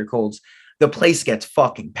Clashes and Bitter Colds, the place gets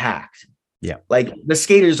fucking packed. Yeah. Like the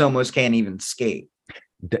skaters almost can't even skate.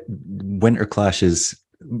 Winter Clashes,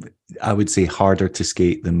 I would say, harder to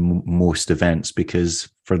skate than most events because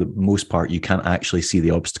for the most part, you can't actually see the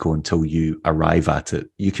obstacle until you arrive at it.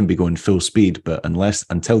 You can be going full speed, but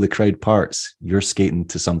until the crowd parts, you're skating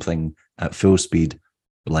to something at full speed,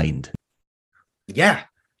 blind. Yeah.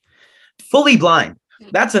 Fully blind.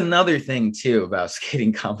 That's another thing too about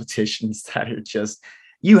skating competitions that are just,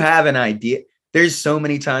 you have an idea. There's so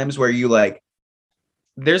many times where you like,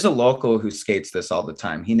 there's a local who skates this all the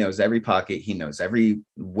time. He knows every pocket. He knows every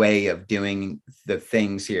way of doing the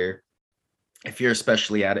things here.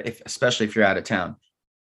 Especially if you're out of town,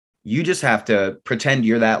 you just have to pretend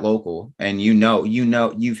you're that local and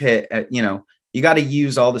you've hit, you got to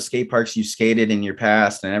use all the skate parks you skated in your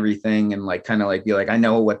past and everything. And like, kind of like, be like, I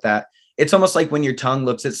know what that, it's almost like when your tongue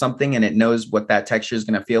looks at something and it knows what that texture is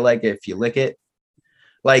going to feel like if you lick it.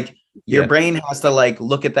 Like your brain has to like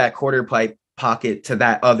look at that quarter pipe pocket to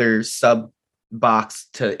that other sub box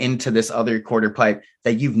into this other quarter pipe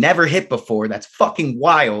that you've never hit before. That's fucking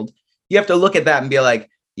wild. You have to look at that and be like,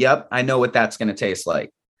 yep, I know what that's going to taste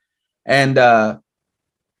like. And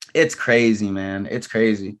it's crazy, man. It's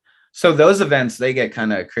crazy. So those events, they get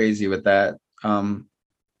kind of crazy with that.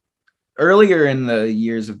 Earlier in the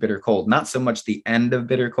years of Bitter Cold, not so much the end of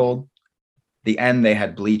Bitter Cold. The end, they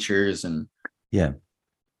had bleachers and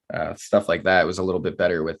stuff like that. It was a little bit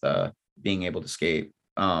better with being able to skate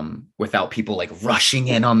without people like rushing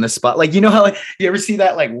in on the spot. Like, how like you ever see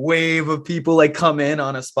that like wave of people like come in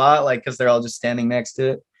on a spot, like because they're all just standing next to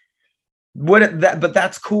it. But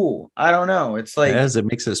that's cool. I don't know. It's like it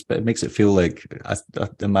makes it feel like I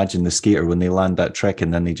imagine the skater when they land that trick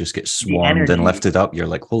and then they just get swarmed and lifted up. You're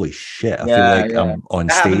like, holy shit! I feel like I'm on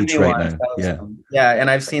stage right now. Yeah, and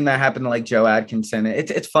I've seen that happen to like Joe Atkinson.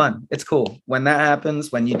 It's fun. It's cool when that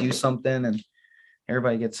happens. When you do something and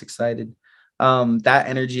everybody gets excited. That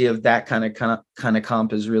energy of that kind of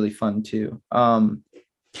comp is really fun too. But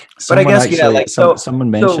I guess someone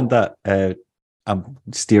mentioned that. I'm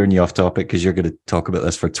steering you off topic because you're going to talk about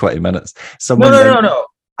this for 20 minutes. No.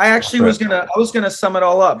 I actually was gonna sum it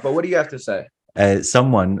all up. But what do you have to say?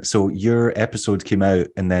 So your episode came out,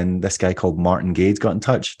 and then this guy called Martin Gade got in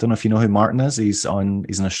touch. Don't know if you know who Martin is. He's in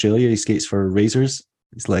Australia. He skates for Razors.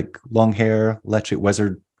 He's like long hair, electric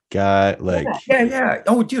wizard guy. Like yeah.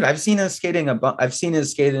 Oh, dude, I've seen his skating. I've seen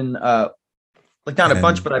his skating Like not a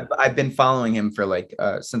bunch, but I've been following him for like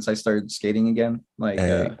since I started skating again. Like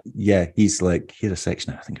yeah, he's like, he had a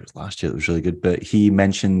section, I think it was last year, that was really good. But he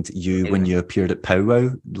mentioned you when you appeared at Powwow,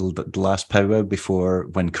 the last Powwow before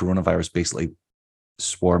when coronavirus basically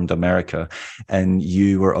swarmed America, and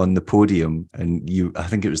you were on the podium, and I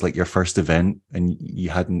think it was like your first event, and you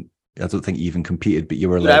hadn't, I don't think you even competed, but you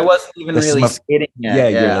were like, I wasn't even really skating yet. Yeah,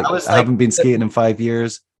 you're like, I haven't been skating in 5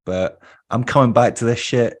 years, but I'm coming back to this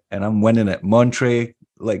shit and I'm winning it. Montre,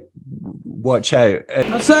 like, watch out.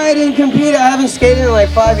 I'm sorry I didn't compete. I haven't skated in like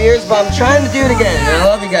 5 years, but I'm trying to do it again. I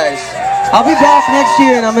love you guys. I'll be back next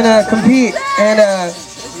year and I'm gonna compete. And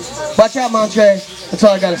watch out, Montre. That's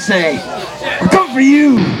all I gotta say. I'm coming for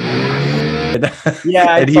you.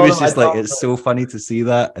 Yeah, and he was just like, it's so funny to see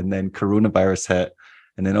that. And then coronavirus hit.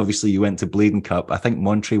 And then obviously you went to Bladen Cup. I think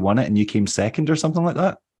Montre won it and you came second or something like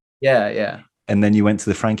that. Yeah. And then you went to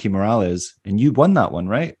the Frankie Morales and you won that one,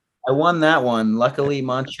 right? I won that one. Luckily,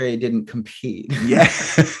 Montre didn't compete. Yeah.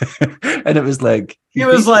 And it was like, he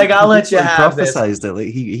was like, I'll let you have this. Prophesized it. Like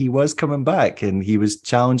he was coming back and he was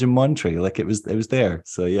challenging Montre. Like it was there.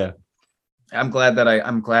 So yeah. I'm glad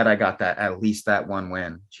I got that, at least that one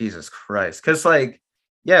win. Jesus Christ. Cause like,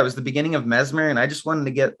 yeah, it was the beginning of Mesmer and I just want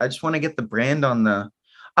to get the brand on the,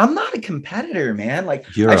 I'm not a competitor, man. Like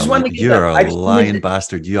you're a lying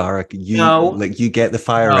bastard. Like you get the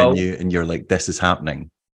fire in you and you're like, this is happening.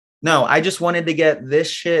 No, I just wanted to get this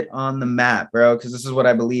shit on the map, bro, because this is what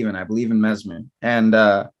I believe in. I believe in Mesmer. And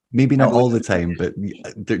maybe not all the time, but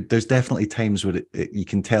there's definitely times where you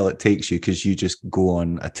can tell it takes you because you just go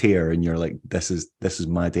on a tear and you're like, this is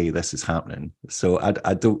my day, this is happening. So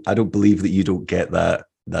I don't believe that you don't get that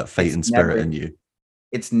fighting spirit in you.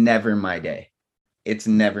 It's never my day. It's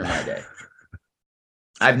never my day.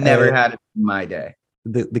 I've never had it in my day.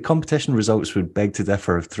 The competition results would beg to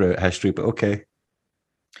differ throughout history, but okay.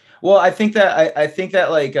 Well, I think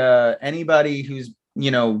that like anybody who's,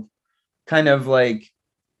 kind of like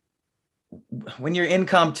when you're in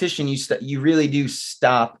competition, you really do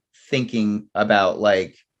stop thinking about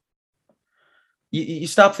like you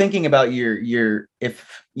stop thinking about your if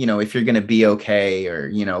you're gonna be okay,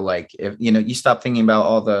 or like if you stop thinking about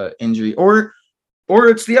all the injury, or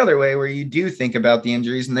it's the other way where you do think about the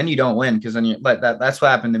injuries and then you don't win because then you like that's what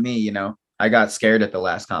happened to me. I got scared at the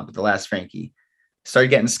last Frankie. Started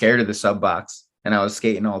getting scared of the sub box and I was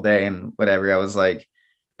skating all day and whatever. I was like,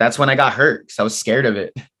 that's when I got hurt because I was scared of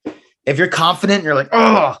it. If you're confident, you're like,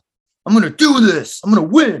 oh, I'm going to do this. I'm going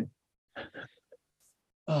to win.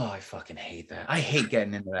 Oh, I fucking hate that. I hate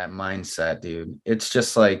getting into that mindset, dude. It's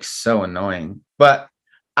just like so annoying, but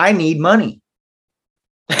I need money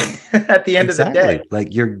at the end of the day.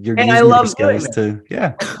 Like you're and using I love your skills to,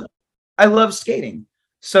 yeah. I love skating.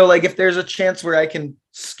 So like if there's a chance where I can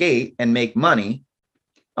skate and make money,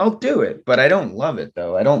 I'll do it, but I don't love it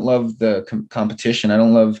though. I don't love the competition. I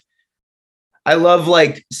love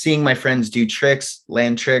like seeing my friends do tricks,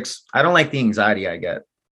 land tricks. I don't like the anxiety I get.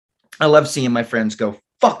 I love seeing my friends go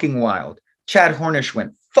fucking wild. Chad Hornish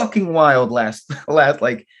went fucking wild last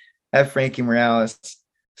like at Frankie Morales.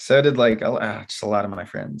 So did like just a lot of my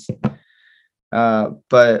friends.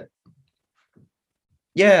 But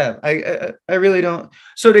yeah, I really don't.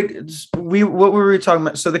 So what were we talking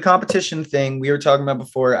about? So the competition thing we were talking about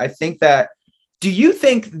before. I think that. Do you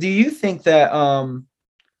think that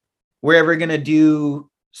we're ever gonna do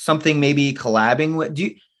something maybe collabing with?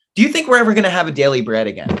 Do you think we're ever gonna have a Daily Bread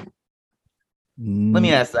again? Let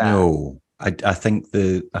me ask that. No, I think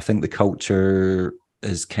the culture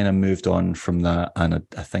has kind of moved on from that, and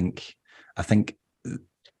I think.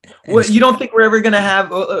 Well, you don't think we're ever going to have?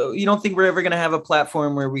 You don't think we're ever going to have a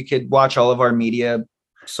platform where we could watch all of our media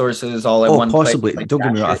sources all at one place? Possibly. Like, don't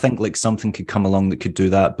get me wrong. I think like something could come along that could do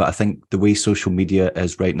that, but I think the way social media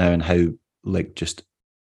is right now and how like just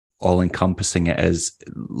all encompassing it is,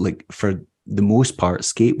 like for the most part,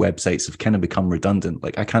 skate websites have kind of become redundant.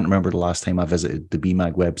 Like I can't remember the last time I visited the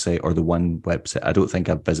BMAG website or the One website. I don't think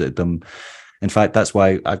I've visited them. In fact, that's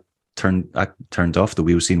why I turned off the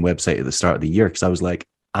Wheel Scene website at the start of the year, because I was like,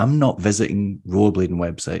 I'm not visiting rollerblading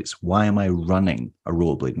websites. Why am I running a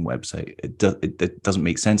rollerblading website? It doesn't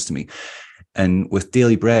make sense to me. And with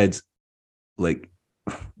Daily Bread, like,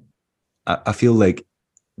 I feel like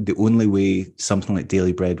the only way something like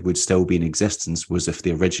Daily Bread would still be in existence was if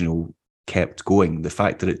the original kept going. The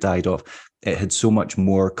fact that it died off, it had so much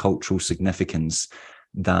more cultural significance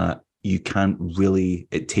that you can't really,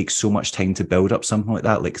 it takes so much time to build up something like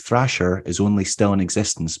that. Like Thrasher is only still in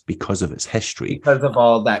existence because of its history. Because of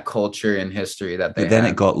all that culture and history that they But then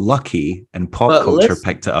had. it got lucky and pop culture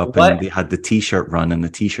picked it up and they had the t-shirt run and the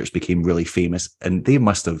t-shirts became really famous and they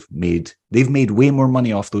must have made They've made way more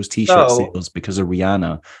money off those t-shirt So- sales because of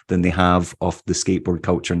Rihanna than they have off the skateboard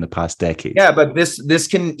culture in the past decade. Yeah, but this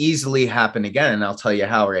can easily happen again, and I'll tell you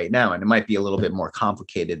how right now. And it might be a little bit more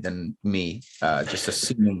complicated than me just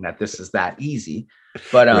assuming that this is that easy.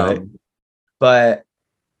 But Right. but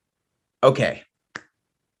okay.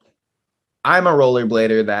 I'm a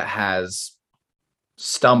rollerblader that has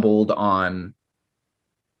stumbled on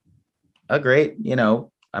a great,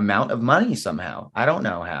 amount of money somehow. I don't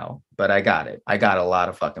know how, but I got it. I got a lot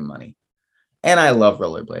of fucking money. And I love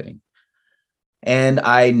rollerblading. And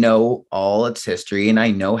I know all its history, and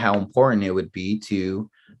I know how important it would be to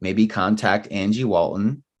maybe contact Angie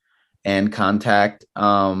Walton and contact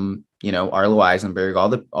Arlo Eisenberg,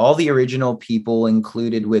 all the original people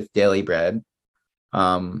included with Daily Bread,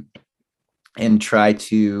 and try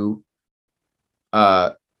to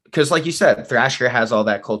because like you said, Thrasher has all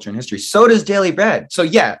that culture and history. So does Daily Bread. So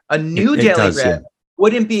yeah, a new It Daily does, Bread yeah.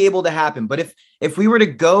 wouldn't be able to happen. But if we were to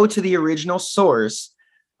go to the original source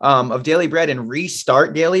of Daily Bread and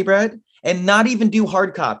restart Daily Bread and not even do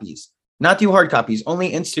hard copies, only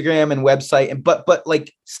Instagram and website, and but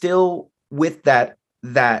like still with that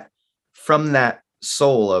from that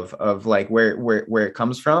soul of like where it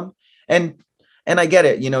comes from. And I get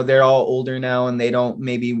it, they're all older now and they don't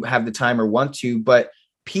maybe have the time or want to, but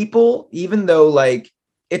people, even though like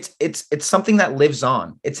it's something that lives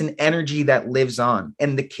on, it's an energy that lives on.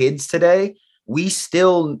 And the kids today, we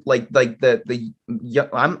still I'm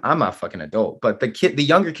a fucking adult, but the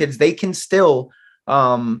younger kids, they can still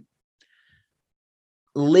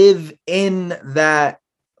live in that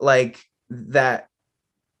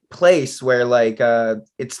place where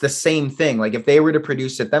it's the same thing. Like if they were to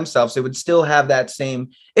produce it themselves, it would still have that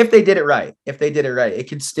same, if they did it right, it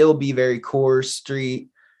could still be very core street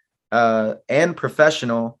and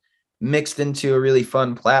professional mixed into a really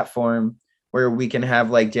fun platform where we can have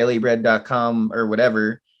like dailybread.com or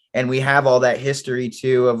whatever. And we have all that history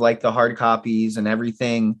too of like the hard copies and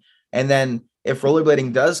everything. And then if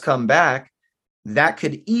rollerblading does come back, that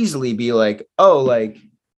could easily be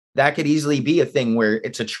that could easily be a thing where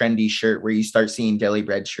it's a trendy shirt where you start seeing Daily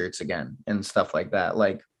Bread shirts again and stuff like that.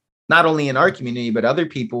 Like not only in our community, but other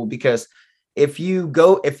people, because if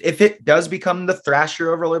it does become the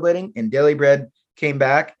Thrasher of rollerblading and Daily Bread came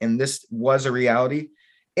back and this was a reality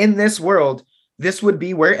in this world, this would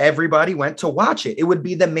be where everybody went to watch it. It would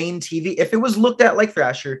be the main TV. If it was looked at like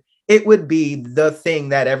Thrasher, it would be the thing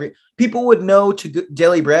that people would know to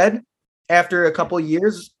Daily Bread after a couple of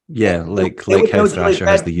years. Yeah, like how Thrasher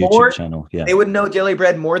has the YouTube channel. Yeah, they would know Daily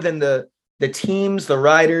Bread more than the teams, the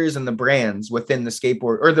riders, and the brands within the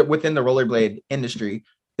skateboard or within the rollerblade industry.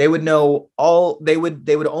 They would know all. They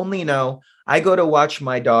would only know. I go to watch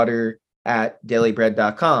my daughter at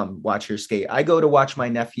dailybread.com, watch her skate. I go to watch my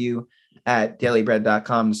nephew at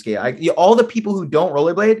dailybread.com skate. All the people who don't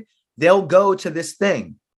rollerblade, they'll go to this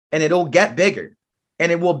thing, and it'll get bigger,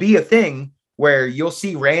 and it will be a thing where you'll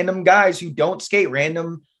see random guys who don't skate,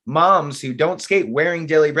 random moms who don't skate wearing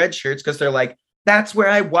Daily Bread shirts because they're like, that's where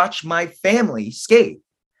I watch my family skate.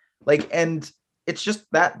 Like, and it's just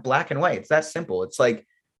that black and white. It's that simple. It's like,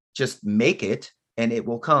 just make it and it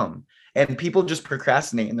will come. And people just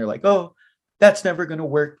procrastinate and they're like, oh, that's never going to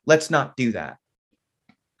work. Let's not do that.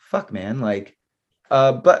 Fuck, man. Like,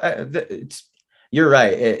 you're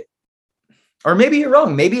right. Or maybe you're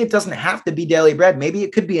wrong. Maybe it doesn't have to be Daily Bread. Maybe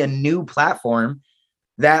it could be a new platform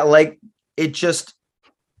that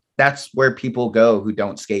that's where people go who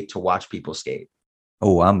don't skate to watch people skate.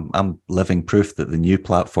 Oh, I'm living proof that the new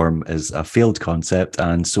platform is a failed concept,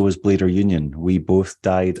 and so is Blader Union. We both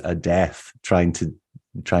died a death trying to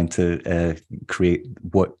create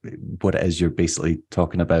what it is you're basically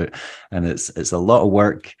talking about, and it's a lot of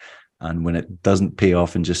work. And when it doesn't pay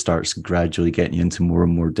off and just starts gradually getting you into more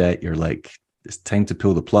and more debt, you're like, it's time to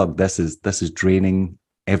pull the plug. This is draining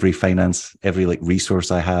every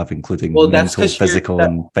resource I have, including mental, physical,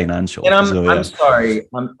 and financial. And I'm sorry,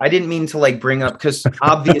 I didn't mean to bring up, because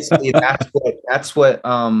obviously that's what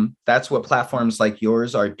platforms like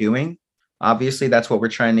yours are doing. Obviously, that's what we're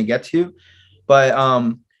trying to get to. But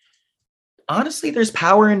honestly, there's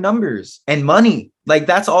power in numbers and money. Like,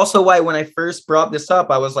 that's also why when I first brought this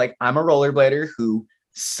up, I was like, I'm a rollerblader who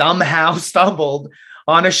somehow stumbled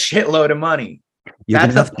on a shitload of money. You're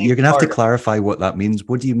gonna have to clarify what that means.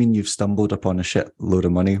 What do you mean you've stumbled upon a shitload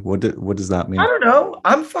of money? What does that mean? I don't know.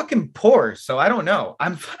 I'm fucking poor, so I don't know.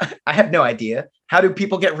 I have no idea. How do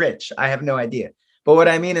people get rich? I have no idea. But what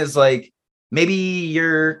I mean is, like, maybe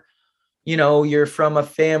you're you're from a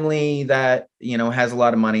family that, has a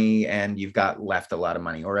lot of money and you've got left a lot of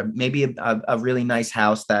money, or maybe a really nice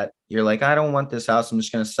house that you're like, I don't want this house. I'm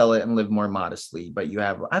just going to sell it and live more modestly. But you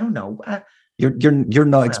have, I don't know. You're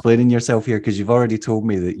not explaining yourself here, because you've already told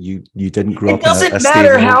me that you didn't grow It up in a doesn't stable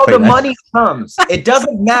matter how the quite- money comes. It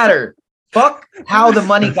doesn't matter. Fuck how the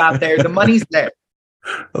money got there. The money's there.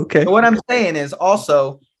 Okay. So what I'm saying is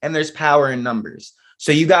also, and there's power in numbers.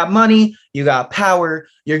 So you got money, you got power,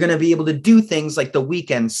 you're going to be able to do things like the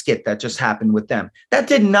Weekend skit that just happened with them. That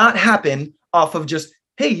did not happen off of just,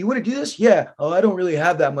 hey, you want to do this? Yeah. Oh, I don't really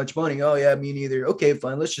have that much money. Oh yeah, me neither. Okay,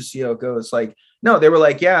 fine. Let's just see how it goes. Like, no, they were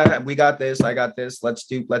like, yeah, we got this. I got this. Let's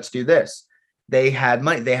do this. They had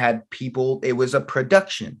money. They had people. It was a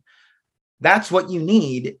production. That's what you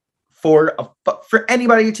need for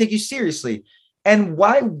anybody to take you seriously. And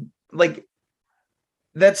why, like,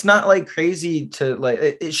 that's not like crazy to like,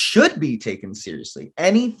 it should be taken seriously.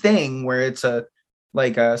 Anything where it's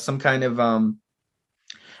some kind of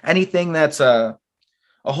anything that's a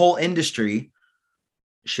whole industry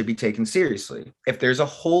should be taken seriously. If there's a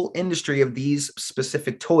whole industry of these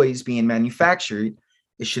specific toys being manufactured,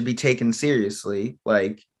 it should be taken seriously,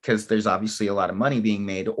 like, because there's obviously a lot of money being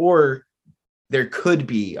made, or there could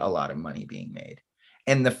be a lot of money being made.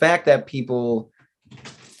 And the fact that people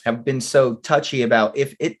have been so touchy about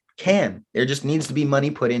if it can, there just needs to be money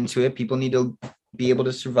put into it. People need to be able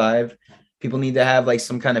to survive. People need to have like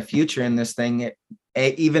some kind of future in this thing,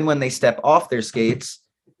 even when they step off their skates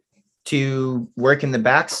to work in the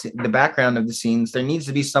background of the scenes. There needs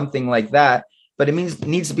to be something like that, but it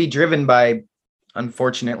needs to be driven by,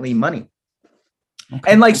 unfortunately, money.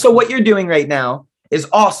 Okay. And like, so what you're doing right now is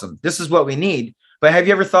awesome. This is what we need. But have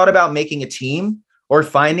you ever thought about making a team or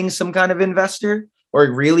finding some kind of investor, or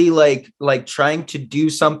really like trying to do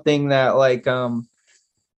something that like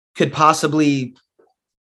could possibly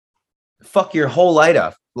fuck your whole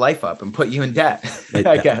life up and put you in debt?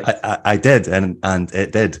 I guess. I did, and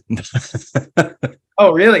it did.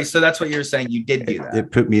 Oh, really? So that's what you're saying. You did do that.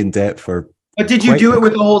 It put me in debt for. But did you do it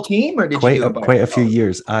with the whole team, or did you do it by quite a few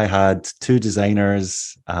years? I had 2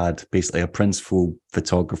 designers. I had basically a principal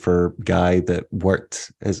photographer guy that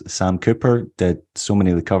worked as Sam Cooper, did so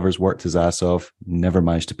many of the covers, worked his ass off, never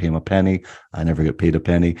managed to pay him a penny. I never got paid a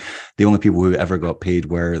penny. The only people who ever got paid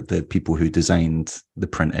were the people who designed the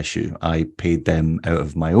print issue. I paid them out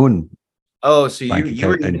of my own. Oh, so you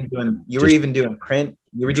were even doing print.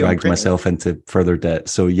 You were dragged myself into further debt.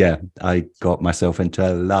 So yeah, I got myself into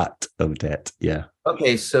a lot of debt. Yeah.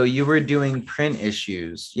 Okay, so you were doing print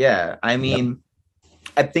issues. Yeah, I mean, yep.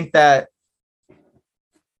 I think that,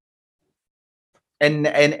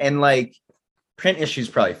 and like, print issues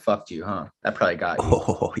probably fucked you, huh? That probably got you.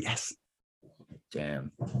 Oh yes.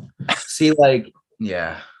 Damn. See, like,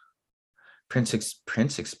 yeah, print's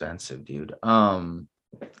expensive, dude.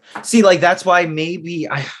 See, like, that's why maybe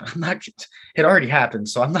I'm not, it already happened,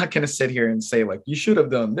 so I'm not going to sit here and say like, you should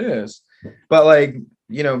have done this, but like,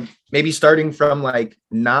 maybe starting from like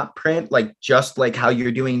not print, like just like how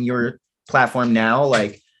you're doing your platform now,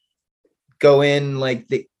 like go in like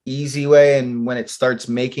the easy way. And when it starts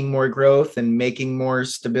making more growth and making more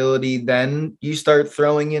stability, then you start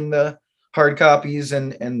throwing in the hard copies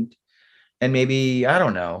and maybe, I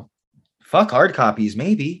don't know, fuck hard copies,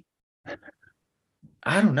 maybe.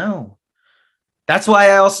 I don't know. That's why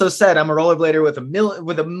I also said I'm a rollerblader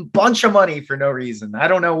with a bunch of money for no reason. I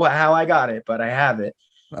don't know how I got it, but I have it.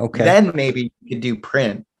 Okay. Then maybe you could do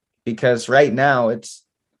print, because right now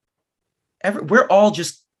we're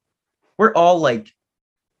all like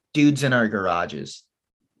dudes in our garages.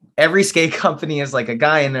 Every skate company is like a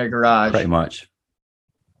guy in their garage.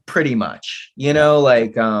 Pretty much,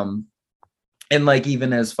 like, and like,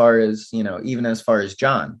 even as far as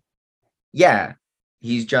John, yeah.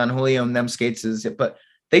 He's John Julio and them skates but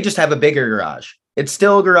they just have a bigger garage. It's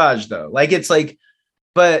still a garage though. Like, it's like,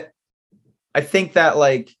 but I think that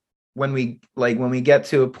like when we get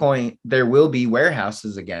to a point, there will be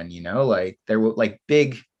warehouses again, like there will like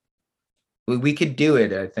big, we could do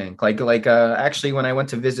it. I think like actually when I went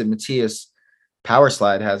to visit Matthias, Power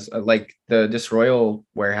Slide has like the Disroyal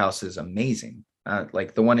warehouse is amazing.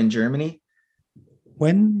 Like the one in Germany.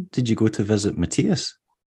 When did you go to visit Matthias?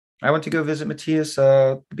 I went to go visit Matthias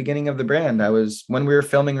the beginning of the brand. I was when we were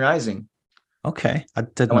filming Rising. Okay. I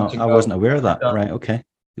wasn't aware of that. Right. Okay.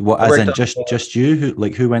 What, as in just you?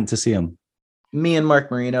 Who went to see him? Me and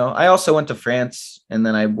Mark Marino. I also went to France, and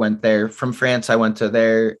then I went there. From France, I went to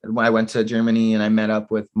there. I went to Germany, and I met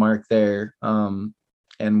up with Mark there. And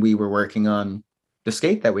we were working on the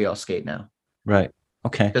skate that we all skate now. Right.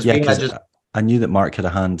 Okay. Yeah, because I knew that Mark had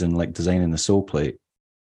a hand in like designing the sole plate.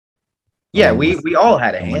 Yeah, along we with we all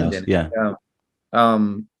had a someone hand else. in it. Yeah.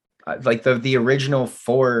 Like the original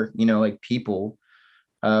four, like people,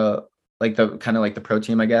 like the kind of like the pro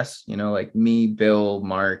team, I guess, like me, Bill,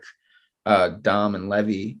 Mark, Dom, and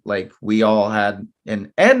Levy. Like we all had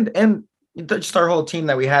and just our whole team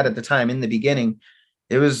that we had at the time in the beginning.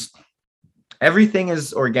 It was everything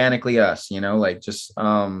is organically us, like just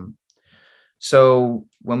so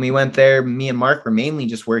when we went there, me and Mark were mainly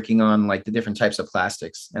just working on like the different types of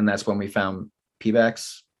plastics, and that's when we found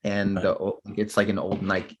Pebax and it's like an old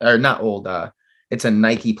Nike, or not old, it's a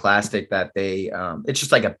Nike plastic that they it's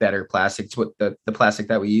just like a better plastic. It's what the plastic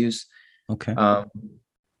that we use. Okay.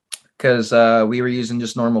 Because we were using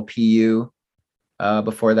just normal PU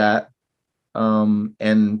before that.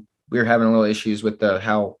 And we were having a little issues with the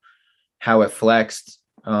how it flexed.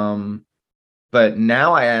 But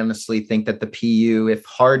now I honestly think that the PU, if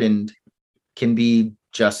hardened, can be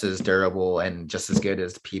just as durable and just as good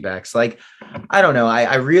as the Pebax. Like, I don't know.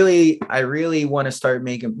 I really want to start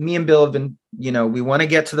making, me and Bill have been, we want to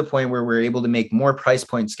get to the point where we're able to make more price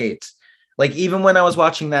point skates. Like even when I was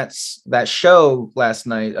watching that show last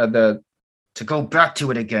night, to go back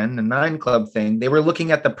to it again, the 9 Club thing, they were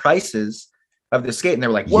looking at the prices of the skate and they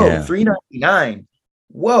were like, whoa, Yeah. $399.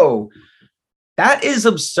 Whoa. That is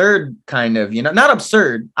absurd, kind of, not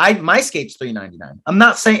absurd. My skate's $399. I'm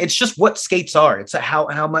not saying, it's just what skates are. It's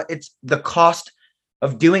how much, it's the cost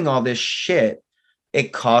of doing all this shit.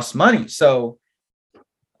 It costs money. So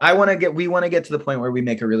we want to get to the point where we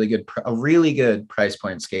make a really good price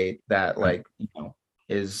point skate that like,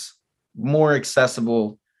 is more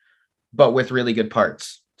accessible, but with really good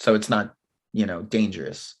parts. So it's not,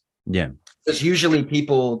 dangerous. Yeah. Because usually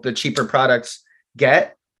the cheaper products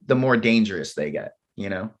the more dangerous they get,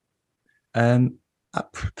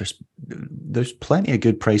 There's plenty of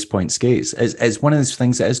good price point skates. It's one of those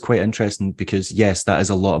things that is quite interesting because yes, that is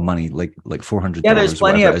a lot of money, like $400. Yeah, there's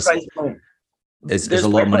plenty of price point. It's a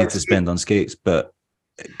lot of money to spend on skates, but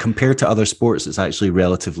compared to other sports, it's actually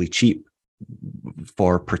relatively cheap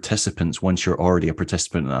for participants once you're already a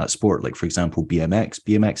participant in that sport. Like for example,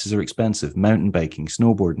 BMXs are expensive, mountain biking,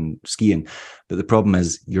 snowboarding, skiing. But the problem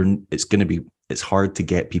is it's hard to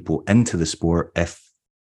get people into the sport if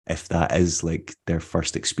that is like their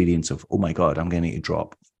first experience of, oh my God, I'm going to need to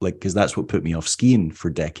drop. Like, because that's what put me off skiing for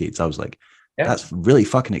decades. I was like, that's really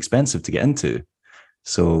fucking expensive to get into.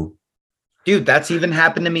 So, dude, that's even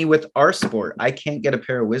happened to me with our sport. I can't get a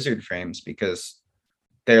pair of Wizard frames because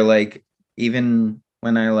they're like, even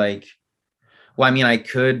when I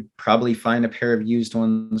could probably find a pair of used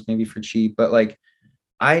ones maybe for cheap, but like,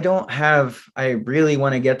 I really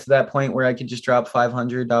want to get to that point where I could just drop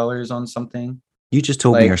 $500 on something. You just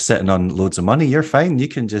told me you're sitting on loads of money. You're fine. You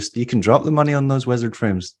can drop the money on those Wizard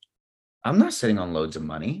frames. I'm not sitting on loads of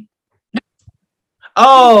money. When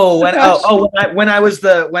I was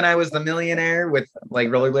the millionaire with like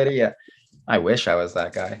rollerblader. Yeah. I wish I was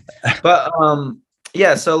that guy. But,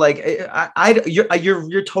 yeah. So like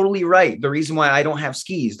you're totally right. The reason why I don't have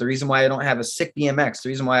skis, the reason why I don't have a sick BMX, the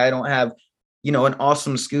reason why I don't have, an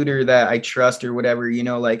awesome scooter that I trust or whatever,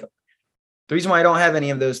 like the reason why I don't have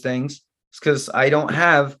any of those things is because I don't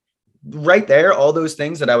have right there all those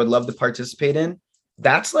things that I would love to participate in.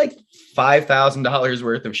 That's like $5,000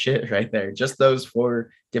 worth of shit right there. Just those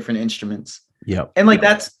 4 different instruments. Yeah. And like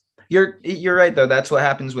you're right though. That's what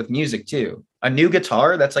happens with music too. A new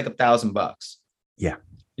guitar, that's like $1,000. Yeah.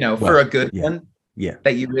 For a good one. Yeah.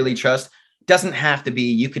 That you really trust. Doesn't have to be,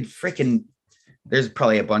 you could there's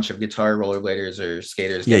probably a bunch of guitar rollerbladers or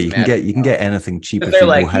skaters. Yeah, you can get anything cheap if they're you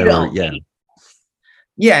like, know how.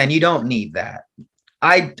 Yeah, and you don't need that.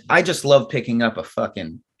 I just love picking up a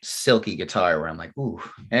fucking silky guitar where I'm like, ooh,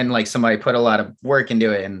 and like somebody put a lot of work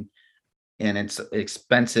into it and it's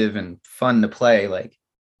expensive and fun to play. Like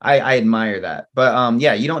I admire that. But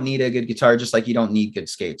yeah, you don't need a good guitar, just like you don't need good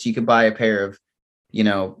skates. You could buy a pair of,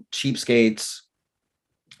 cheap skates,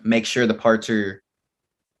 make sure the parts are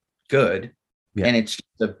good. Yeah. And it's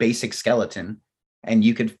the basic skeleton and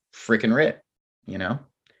you could freaking rip,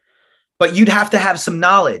 but you'd have to have some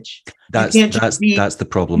knowledge. That's the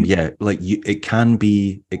problem. Yeah. Like it can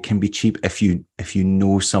be cheap if you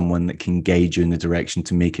know someone that can guide you in the direction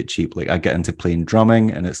to make it cheap. Like I get into playing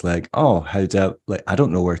drumming and it's like, oh, I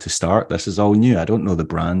don't know where to start. This is all new. I don't know the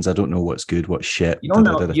brands. I don't know what's good, what's shit. You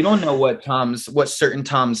don't know what certain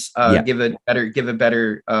toms give a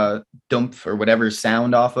better dump or whatever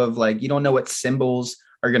sound off of. Like you don't know what cymbals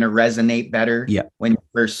are going to resonate better when you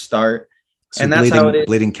first start. So and that's how it is.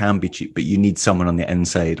 Blading can be cheap, but you need someone on the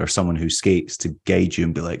inside or someone who skates to guide you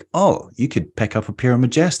and be like, oh, you could pick up a pair of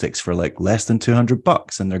Majestics for like less than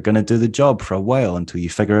 $200 and they're going to do the job for a while until you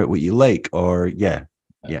figure out what you like. Or yeah.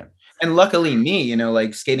 and luckily me, you know,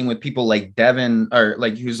 like skating with people like Devin, or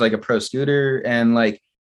like who's like a pro scooter, and like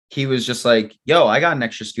he was just like, yo, I got an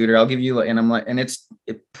extra scooter, I'll give you, and I'm like, and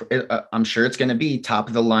I'm sure it's going to be top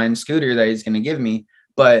of the line scooter that he's going to give me.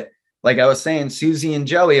 But like I was saying, Susie and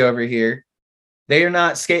Joey over here, they are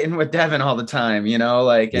not skating with Devin all the time, you know,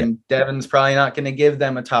 like, and Devin's probably not going to give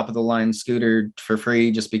them a top of the line scooter for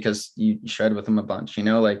free just because you shred with him a bunch, you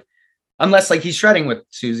know, like, unless like he's shredding with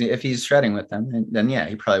Susie. If he's shredding with them, then yeah,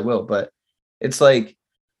 he probably will. But it's like,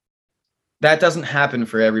 that doesn't happen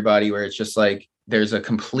for everybody, where it's just like, there's a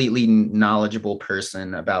completely knowledgeable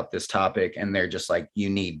person about this topic and they're just like, you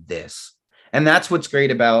need this. And that's what's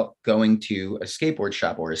great about going to a skateboard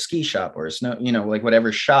shop or a ski shop or a snow, you know, like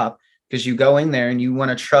whatever shop, because you go in there and you want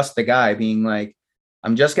to trust the guy being like,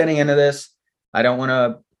 I'm just getting into this. I don't want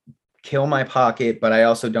to kill my pocket, but I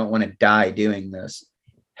also don't want to die doing this.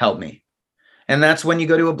 Help me. And that's when you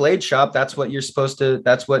go to a blade shop. That's what you're supposed to,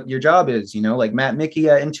 that's what your job is, you know, like Matt Mickey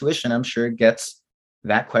at Intuition, I'm sure gets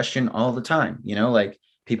that question all the time, you know, like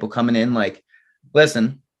people coming in like,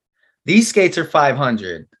 listen, these skates are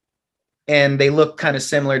 500 and they look kind of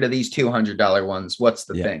similar to these $200 ones. What's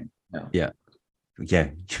the thing? No. Yeah.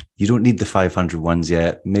 You don't need the 500 ones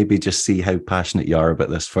yet. Maybe just see how passionate you are about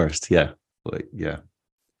this first. Yeah. Like, yeah.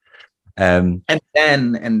 And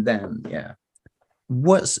then, yeah.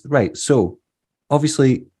 What's right. So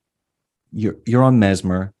obviously you're on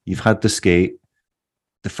Mesmer. You've had the skate.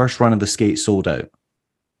 The first run of the skate sold out.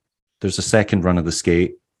 There's a second run of the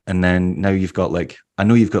skate. And then now you've got like, I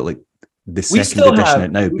know you've got like the second edition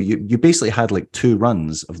out now, but you basically had like 2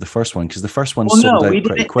 runs of the first one, because the first one sold out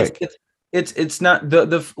pretty quick. It's not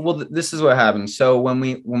well, this is what happened. So when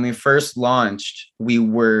we first launched, we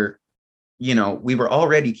were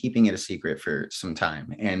already keeping it a secret for some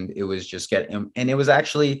time, and it was just and it was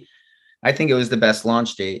actually, I think it was the best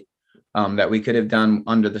launch date that we could have done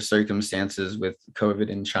under the circumstances with COVID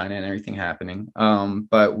in China and everything happening.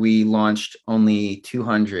 But we launched only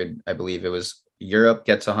 200, I believe. It was Europe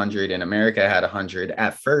gets 100 and America had 100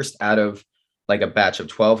 at first out of like a batch of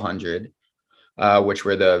 1,200, which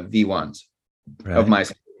were the V1s of my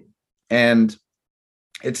skate. And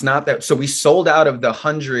it's not that, so we sold out of the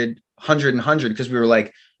 100 because we were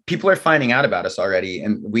like, people are finding out about us already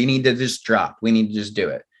and we need to just drop. We need to just do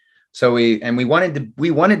it. So we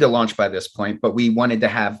wanted to launch by this point, but we wanted to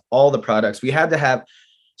have all the products. We had to have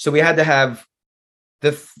the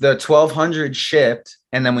 1,200 shipped,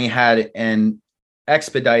 and then we had an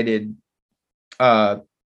expedited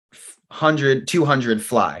 200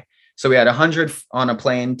 fly. So we had 100 on a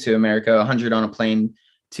plane to America, 100 on a plane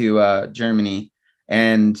to Germany,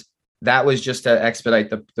 and that was just to expedite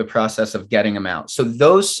the process of getting them out. So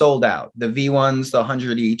those sold out. The V1s, the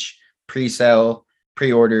 100 each, pre-sale,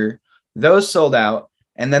 pre-order, those sold out.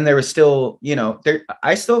 And then there was still, we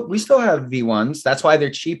still have V1s. That's why they're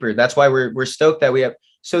cheaper. That's why we're stoked that we have.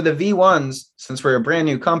 So the V1s, since we're a brand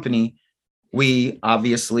new company, we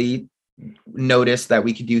obviously noticed that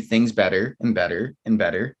we could do things better and better and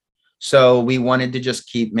better. So we wanted to just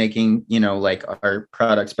keep making, like our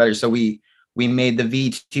products better. So we made the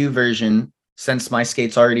V2 version, since my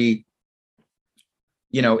skate's already,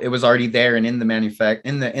 it was already there and in the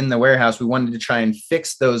in the warehouse. We wanted to try and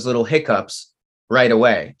fix those little hiccups right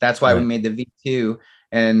away. That's why we made the V2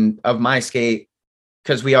 and of my skate,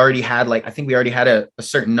 because we already had I think we already had a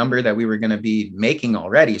certain number that we were going to be making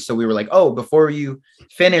already. So we were like, oh, before you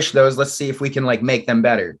finish those, let's see if we can make them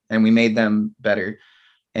better. And we made them better,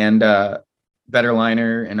 and better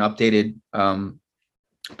liner and updated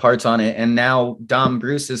parts on it. And now Dom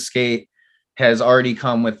Bruce's skate has already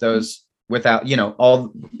come with those without,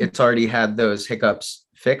 it's already had those hiccups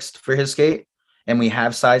fixed for his skate. And we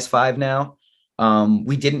have size 5 now.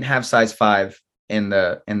 We didn't have size 5 in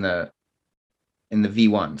the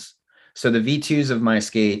V1s. So the V2s of my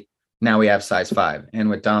skate, now we have size 5. And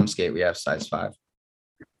with Dom's skate, we have size 5.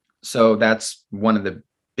 So that's one of the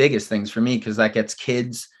biggest things for me, because that gets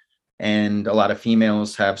kids, and a lot of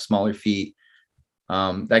females have smaller feet.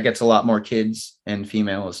 That gets a lot more kids and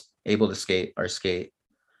females able to skate our skate.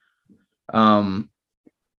 So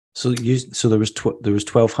there was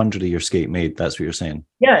 1,200 of your skate made. That's what you're saying.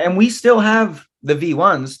 Yeah, and we still have the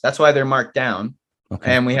V1s. That's why they're marked down.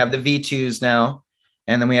 Okay. And we have the V2s now,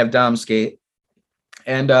 and then we have Dom's skate,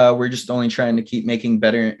 and we're just only trying to keep making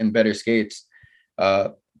better and better skates.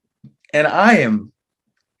 And I'm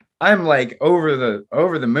like over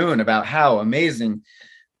the moon about how amazing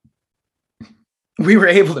we were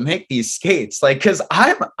able to make these skates. Because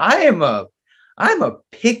I am a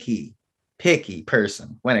picky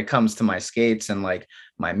person when it comes to my skates and my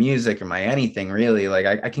music or my anything really.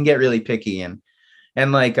 I can get really picky and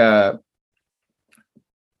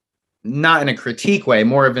not in a critique way,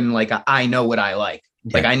 more of in like I know what I like.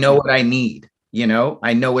 Like I know what I need, you know,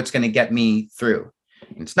 I know what's going to get me through.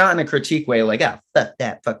 It's not in a critique way, like, ah, fuck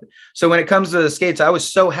that, fuck that. So when it comes to the skates, I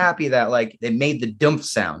was so happy that like it made the dump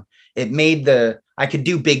sound. It made I could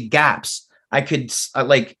do big gaps. I could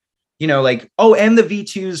like, you know, like, oh, and the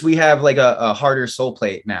V2s, we have like a harder sole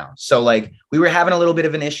plate now. So like we were having a little bit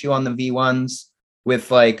of an issue on the V1s with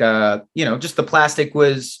like, you know, just the plastic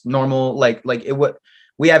was normal. Like it would,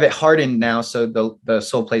 we have it hardened now. So the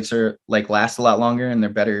sole plates are like last a lot longer and they're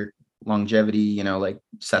better longevity, you know, like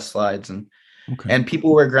cess slides and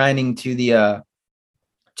people were grinding to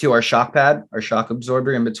our shock pad, our shock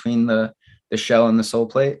absorber in between the shell and the sole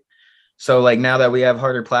plate. So like now that we have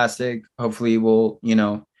harder plastic, hopefully we'll, you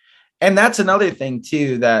know, and that's another thing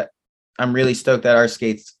too, that I'm really stoked that our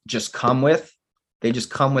skates just come with. They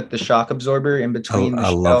just come with the shock absorber in between. I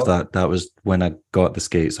love that. That was when I got the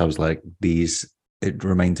skates. I was like, it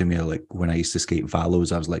reminded me of like when I used to skate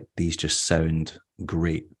Valos. I was like, these just sound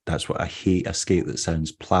great. That's what I hate, a skate that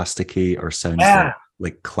sounds plasticky or sounds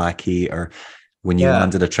like clacky, or when you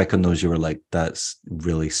landed a trick on those, you were like, that's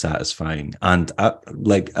really satisfying. And I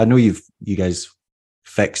know you guys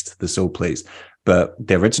fixed the sole plates, but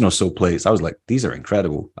the original sole plates, I was like, these are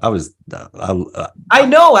incredible. I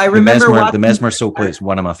know. I remember the Mesmer sole plates,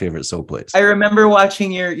 one of my favorite sole plates. I remember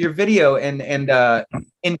watching your video, and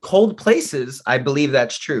in cold places, I believe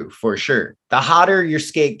that's true for sure. The hotter your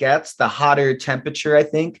skate gets, the hotter temperature, I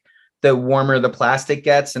think, the warmer the plastic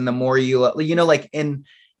gets, and the more you know, like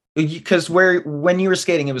because when you were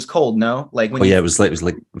skating, it was cold, no? Like when it was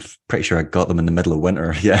like pretty sure I got them in the middle of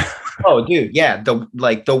winter. Yeah. Oh, dude, yeah.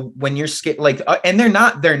 When you're skating, like, and they're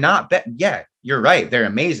not yeah, you're right. They're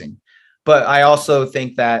amazing. But I also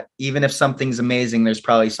think that even if something's amazing, there's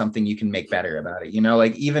probably something you can make better about it. You know,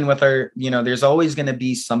 like even with our, you know, there's always going to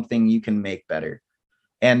be something you can make better.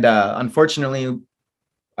 And unfortunately,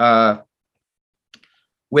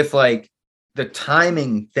 with like the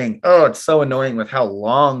timing thing, oh, it's so annoying with how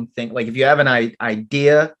long like if you have an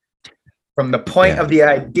idea from the point of the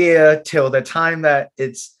idea till the time that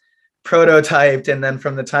it's prototyped, and then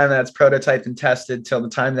from the time that it's prototyped and tested till the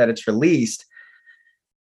time that it's released,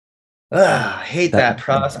 I hate that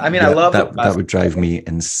process. I mean, I love that. That would drive me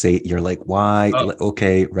insane. You're like, why?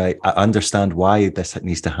 Okay, right. I understand why this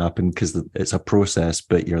needs to happen because it's a process,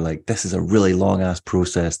 but you're like, this is a really long ass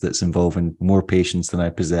process that's involving more patience than I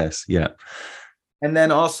possess. Yeah. And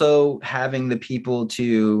then also having the people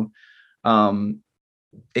to be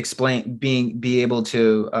able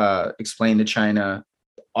to explain to China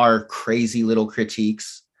our crazy little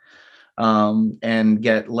critiques and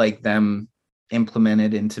get like them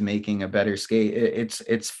implemented into making a better skate.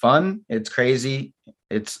 It's fun, it's crazy,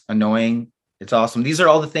 it's annoying, it's awesome. These are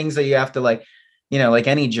all the things that you have to, like, you know, like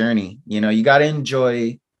any journey, you know, you got to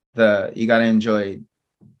enjoy the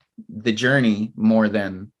journey more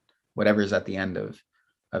than whatever's at the end of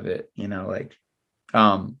it, you know, like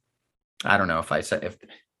I don't know if I said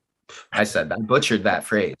that, I butchered that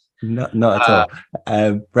phrase. Not at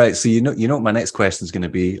all. Right, so you know what my next question is going to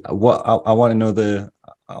be. What I want to know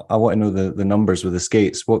the numbers with the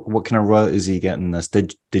skates. What kind of royalties are you getting this?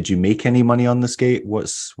 Did you make any money on the skate?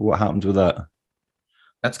 What happened with that?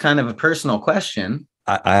 That's kind of a personal question.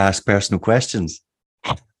 I ask personal questions.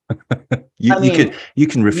 You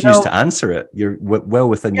can refuse to answer it. You're well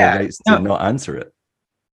within your rights to not answer it.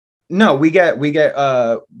 No, we get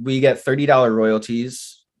 $30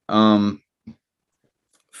 royalties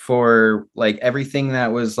for like everything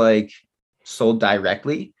that was like sold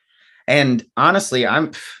directly. And honestly,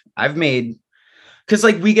 I've made, because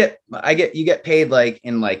like you get paid like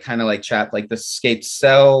in like kind of like chat, like the skates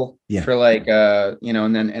sell for like you know,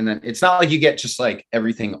 and then it's not like you get just like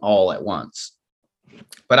everything all at once.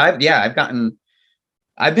 But I've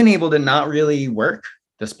been able to not really work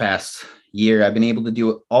this past year. I've been able to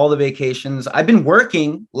do all the vacations. I've been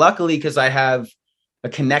working, luckily, because I have a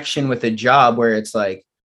connection with a job where it's like,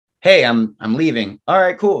 hey, I'm leaving. All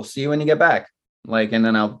right, cool. See you when you get back. Like, and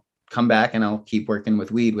then I'll come back and I'll keep working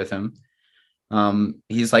with weed with him.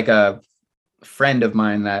 He's like a friend of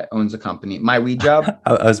mine that owns a company. My weed job.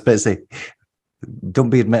 I was about to say,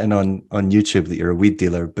 don't be admitting on YouTube that you're a weed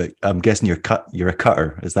dealer, but I'm guessing you're a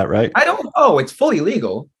cutter. Is that right? It's fully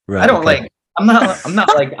legal. Right, I don't like, I'm not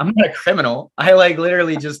a criminal. I like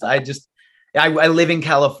literally I live in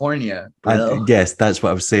California. Yes, that's what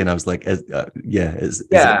I was saying. I was like, I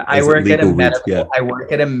work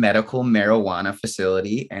at a medical marijuana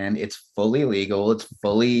facility, and it's fully legal. It's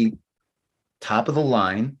fully top of the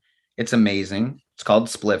line. It's amazing. It's called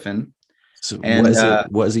Spliffin. So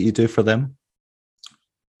what is it you do for them?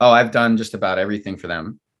 Oh, I've done just about everything for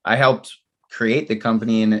them. I helped create the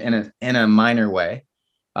company in a minor way.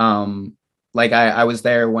 Like I was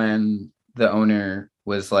there when the owner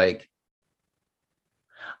was like,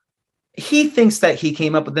 he thinks that he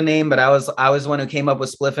came up with the name, but I was the one who came up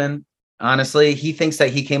with Spliffin. Honestly, he thinks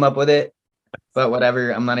that he came up with it, but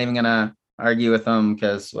whatever. I'm not even gonna argue with him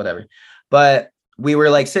because whatever. But we were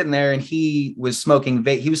like sitting there, and he was smoking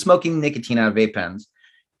vape. He was smoking nicotine out of vape pens,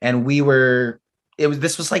 and we were.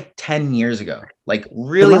 This was like 10 years ago, like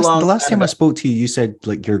really long. The last time I spoke to you, you said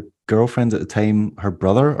like your girlfriend at the time, her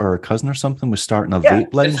brother or her cousin or something was starting a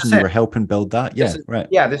vape lounge, and you were helping build that. Yeah, right.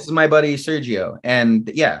 Yeah, this is my buddy Sergio,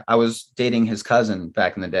 and yeah, I was dating his cousin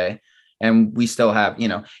back in the day, and we still have. You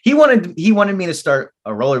know, he wanted me to start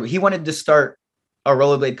a roller. He wanted to start a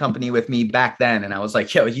rollerblade company with me back then, and I was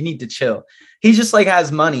like, yo, you need to chill. He just like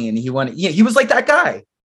has money, and he was like that guy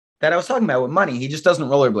that I was talking about with money. He just doesn't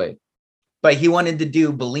rollerblade. But he wanted to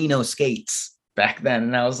do Bellino skates back then.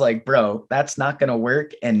 And I was like, bro, that's not going to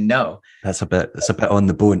work. And no. That's a bit on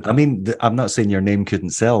the bone. I mean, I'm not saying your name couldn't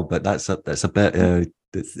sell, but that's a bit,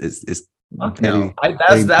 it's no.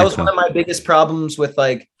 That was one of my biggest problems with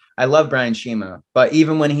like, I love Brian Shima, but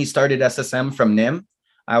even when he started SSM from NIM,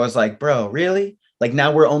 I was like, bro, really? Like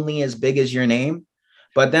now we're only as big as your name.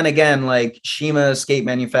 But then again, like Shima skate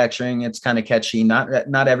manufacturing, it's kind of catchy.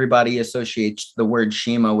 Not everybody associates the word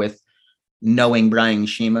Shima with knowing Brian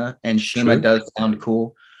Shima, and Shima True. does sound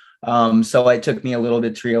cool. So it took me a little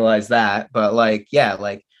bit to realize that, but like, yeah,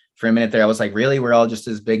 like for a minute there, I was like, really, we're all just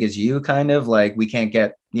as big as you, kind of like, we can't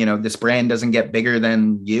get, this brand doesn't get bigger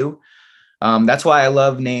than you. That's why I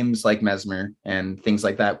love names like Mesmer and things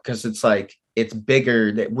like that, because it's like, it's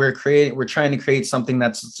bigger, that we're trying to create something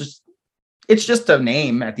that's just a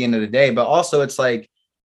name at the end of the day, but also it's like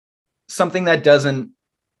something that doesn't,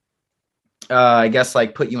 I guess,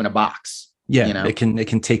 like put you in a box. Yeah, it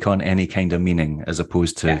can take on any kind of meaning, as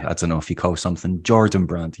opposed to, I don't know, if you call something Jordan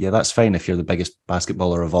Brand. Yeah, that's fine if you're the biggest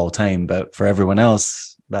basketballer of all time, but for everyone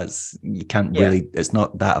else, you can't really, it's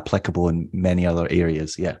not that applicable in many other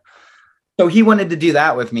areas. Yeah. So he wanted to do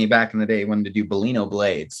that with me back in the day. He wanted to do Bellino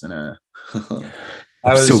blades, and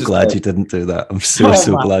I'm so glad you didn't do that. I'm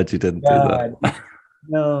so glad you didn't do that.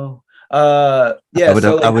 No. Yeah,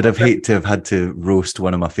 I would have hated to have had to roast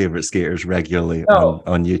one of my favorite skaters regularly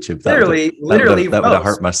on YouTube. That would have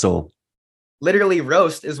hurt my soul. Literally,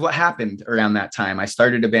 roast is what happened around that time. I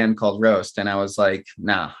started a band called Roast, and I was like,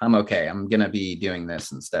 nah, I'm okay. I'm gonna be doing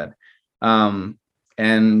this instead. And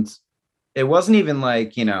it wasn't even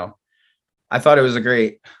like, I thought it was a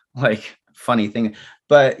great, like, funny thing.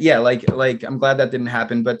 But yeah, like I'm glad that didn't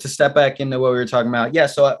happen. But to step back into what we were talking about, yeah.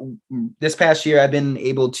 So this past year, I've been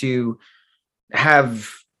able to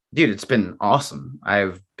it's been awesome.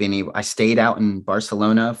 I stayed out in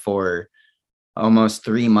Barcelona for almost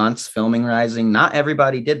 3 months filming Rising. Not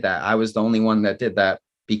everybody did that. I was the only one that did that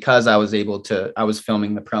because I was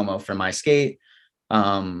filming the promo for my skate.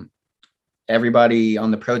 Everybody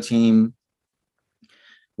on the pro team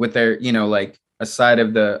with their, like aside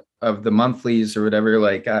of the monthlies or whatever,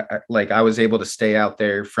 I was able to stay out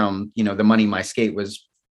there from, the money my skate was,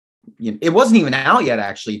 it wasn't even out yet,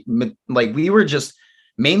 actually. Like we were just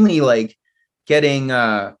mainly like getting,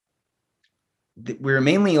 we were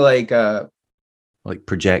mainly like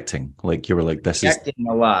projecting, like you were like, this is projecting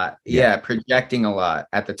a lot. Yeah, projecting a lot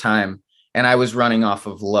at the time. And I was running off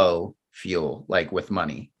of low fuel, like with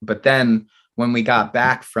money. But then when I got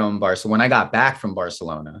back from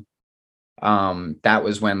Barcelona, that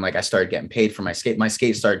was when like I started getting paid for my skate. My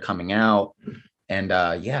skate started coming out, and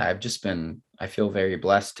I feel very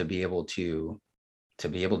blessed to be able to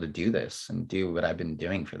do this and do what I've been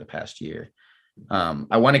doing for the past year.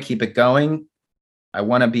 I want to keep it going. I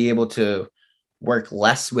want to be able to work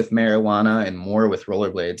less with marijuana and more with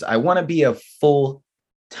rollerblades. I want to be a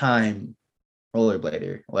full-time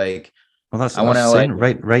rollerblader. Like, well, that's I want to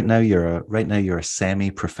like right now you're a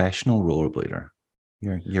semi-professional rollerblader.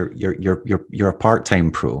 You're a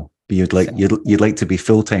part-time pro, but you'd like to be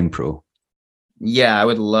full-time pro. Yeah, I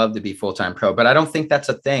would love to be full-time pro, but I don't think that's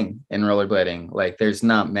a thing in rollerblading. Like there's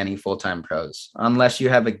not many full-time pros unless you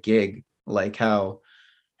have a gig, like how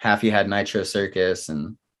Half You had Nitro Circus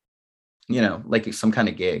and like some kind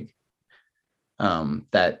of gig.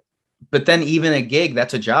 But then even a gig,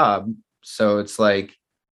 that's a job. So it's like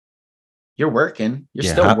you're working. You're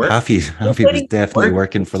still working. Halfie was definitely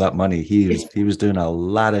working for that money. He was doing a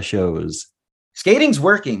lot of shows. Skating's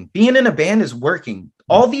working. Being in a band is working.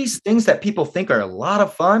 All these things that people think are a lot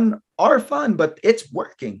of fun are fun, but it's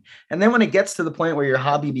working. And then when it gets to the point where your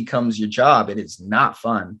hobby becomes your job, it is not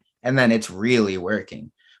fun. And then it's really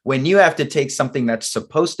working. When you have to take something that's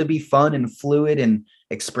supposed to be fun and fluid and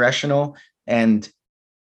expressional, and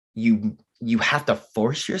you you have to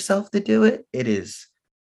force yourself to do it. It is,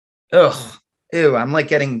 ugh, ew. I'm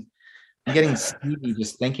getting sleepy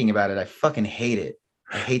just thinking about it. I fucking hate it.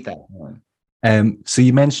 I hate that one. So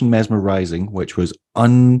you mentioned Mesmerizing, which was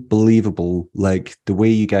unbelievable. Like the way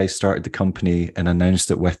you guys started the company and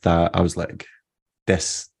announced it with that, I was like, that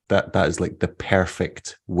is like the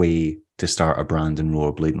perfect way to start a brand in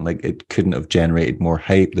rollerblading. Like it couldn't have generated more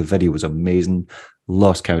hype. The video was amazing.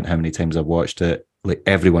 Lost count how many times I've watched it. Like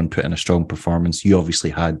everyone put in a strong performance. You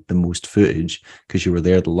obviously had the most footage because you were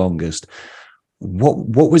there the longest. What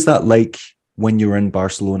was that like when you were in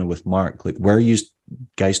Barcelona with Mark? Like, were you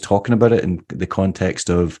guys talking about it in the context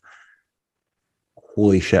of,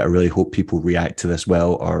 holy shit, I really hope people react to this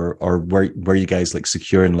well, or were you guys like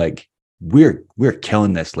securing like, we're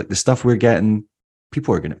killing this, like the stuff we're getting,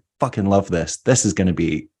 people are gonna fucking love this. This is gonna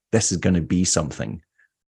be something.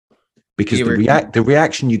 Because the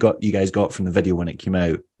reaction you guys got from the video when it came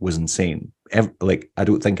out was insane. Like I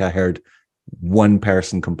don't think I heard one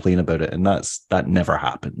person complain about it, and that never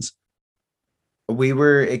happens. We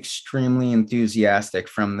were extremely enthusiastic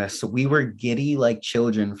from this. We were giddy like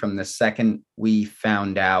children from the second we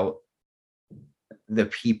found out the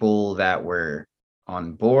people that were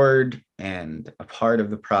on board and a part of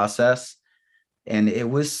the process. And it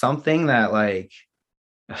was something that like,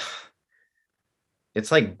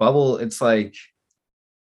 it's like bubble. It's like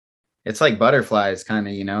butterflies kind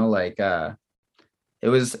of, like, it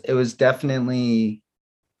was definitely,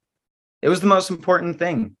 it was the most important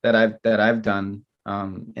thing that I've done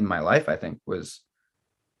in my life, I think, was,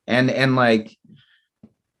 and like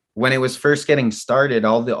when it was first getting started,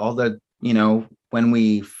 all the when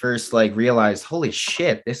we first like realized, holy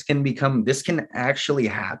shit, this can actually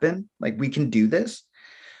happen, like we can do this.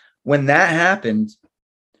 When that happened,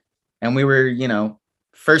 and we were,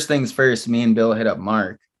 first things first, me and Bill hit up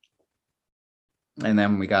Mark, and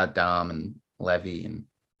then we got Dom and Levy and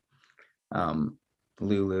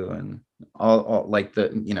Lulu and all like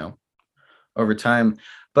the, over time.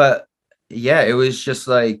 But yeah, it was just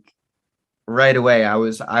like right away I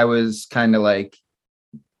was kind of like,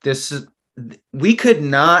 we could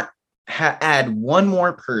not add one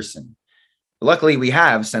more person. Luckily we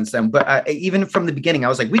have since then, but even from the beginning I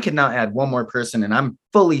was like, we could not add one more person, and I'm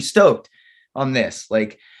fully stoked on this.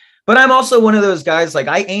 Like, but I'm also one of those guys, like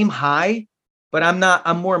I aim high, but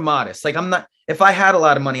I'm more modest. Like I'm not, if I had a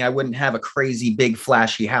lot of money, I wouldn't have a crazy big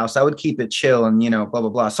flashy house. I would keep it chill and, blah, blah,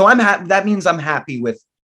 blah. So I'm happy. That means I'm happy with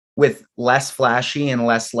less flashy and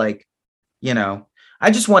less like, I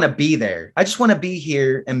just want to be there. I just want to be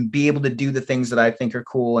here and be able to do the things that I think are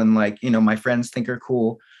cool. And like, my friends think are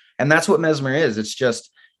cool. And that's what Mesmer is. It's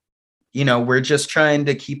just, we're just trying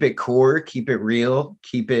to keep it core, keep it real,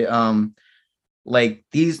 keep it, like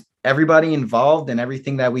everybody involved and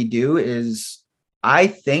everything that we do is, I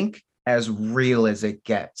think, as real as it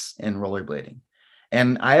gets in rollerblading.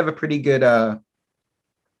 And I have a pretty good, I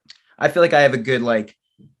feel like I have a good, like,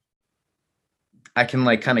 I can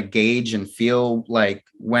like kind of gauge and feel like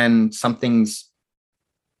when something's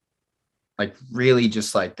like really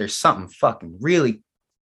just like, there's something fucking really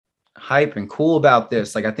hype and cool about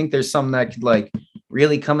this. Like, I think there's something that could like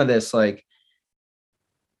really come of this. Like,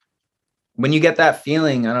 when you get that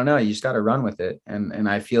feeling, I don't know, you just got to run with it. And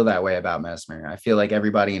I feel that way about Mesmer. I feel like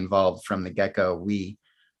everybody involved from the get-go, we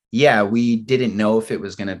didn't know if it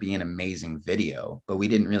was going to be an amazing video, but we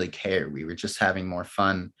didn't really care. We were just having more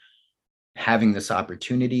fun, having this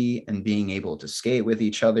opportunity and being able to skate with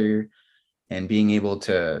each other and being able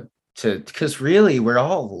to, because really we're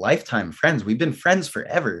all lifetime friends. We've been friends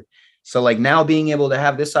forever. So like now being able to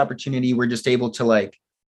have this opportunity, we're just able to like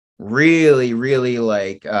really, really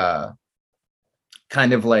like,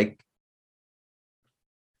 kind of like,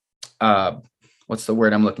 what's the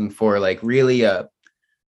word I'm looking for? Like really, I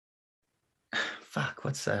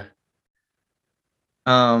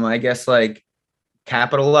guess like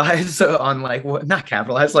capitalize on like what, not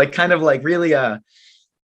capitalize, like kind of like really,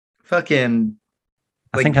 fucking,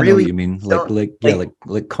 I like think I know really what you mean.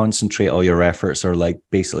 Like concentrate all your efforts, or like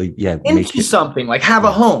basically, into something, like have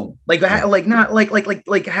a home, like like not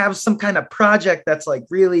like have some kind of project that's like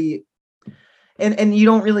really, and you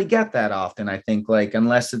don't really get that often, I think, like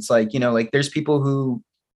unless it's like, like there's people who,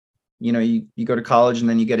 you go to college and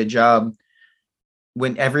then you get a job,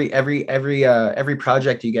 when every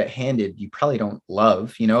project you get handed, you probably don't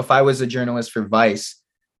love. If I was a journalist for Vice,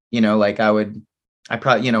 like I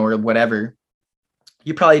probably, or whatever,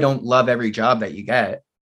 you probably don't love every job that you get,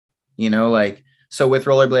 like, so with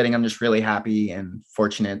rollerblading, I'm just really happy and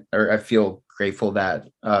fortunate, or I feel grateful that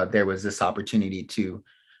there was this opportunity to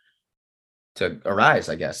arise,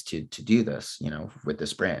 I guess, to do this, with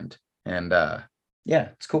this brand. And yeah,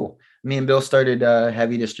 it's cool. Me and Bill started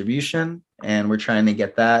heavy distribution, and we're trying to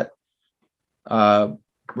get that.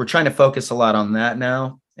 We're trying to focus a lot on that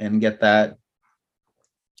now and get that.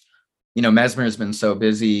 Mesmer has been so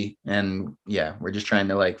busy, and yeah, we're just trying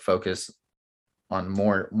to like focus on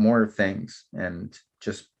more things, and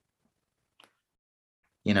just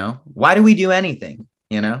why do we do anything?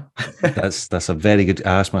 That's a very good.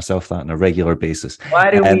 I ask myself that on a regular basis.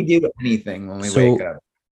 Why do we do anything when we wake up?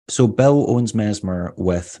 So Bill owns Mesmer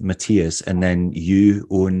with Matthias, and then you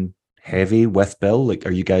own Heavy with Bill. Like,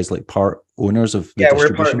 are you guys like part owners of the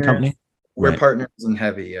distribution company? We're partners in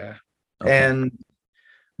Heavy, yeah. Okay. And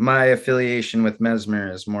my affiliation with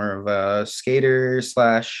Mesmer is more of a skater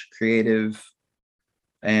 / creative,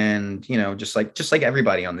 and just like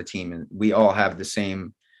everybody on the team, and we all have the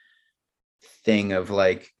same thing of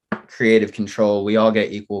like creative control. We all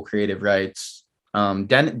get equal creative rights.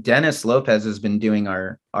 Dennis Lopez has been doing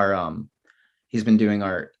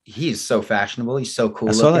he's so fashionable. He's so cool.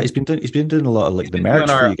 I saw that he's been doing a lot of like the merch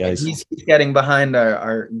for you guys. He's getting behind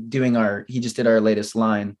he just did our latest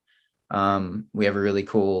line. We have a really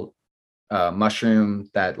cool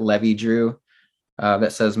mushroom that Levy drew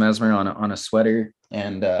that says Mesmer on a sweater.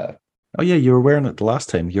 And oh yeah, you were wearing it the last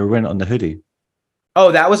time. You were wearing it on the hoodie.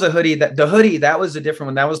 Oh, that was a hoodie. That was a different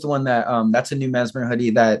one. That was the one that that's a new Mesmer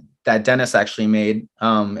hoodie that Dennis actually made.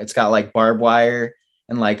 It's got like barbed wire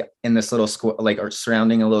and like in this little square, like, or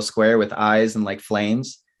surrounding a little square with eyes and like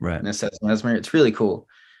flames. Right. And it says Mesmer. It's really cool.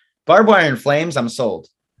 Barbed wire and flames. I'm sold.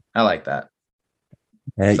 I like that.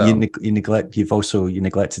 You neglected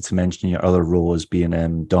to mention your other role as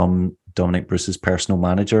being Dominic Bruce's personal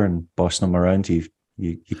manager and bossing him around. You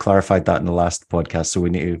clarified that in the last podcast, so we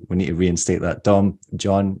need to reinstate that.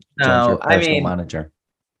 John's your personal manager.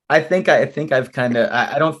 I think I've kind of.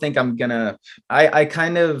 I don't think I'm gonna. I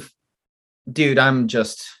kind of, dude.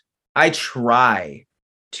 I try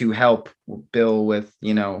to help Bill with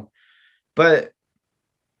but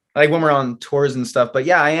like when we're on tours and stuff. But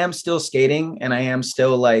yeah, I am still skating, and I am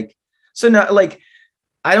still like, so not like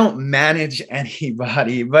I don't manage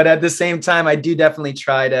anybody, but at the same time, I do definitely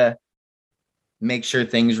try to make sure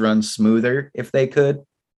things run smoother if they could.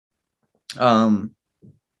 And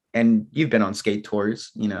you've been on skate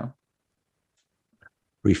tours,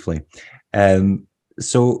 briefly.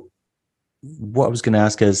 So what I was going to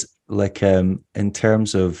ask is like, in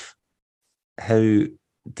terms of how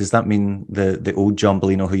does that mean the old John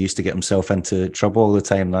Bellino who used to get himself into trouble all the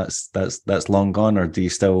time, that's long gone, or do you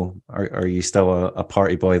still are you still a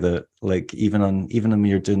party boy that like even when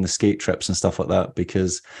you're doing the skate trips and stuff like that?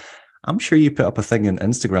 Because I'm sure you put up a thing on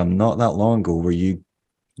Instagram not that long ago where you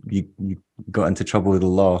got into trouble with the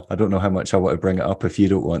law. I don't know how much I want to bring it up if you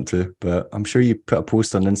don't want to, but I'm sure you put a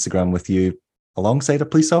post on Instagram with you alongside a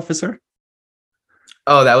police officer.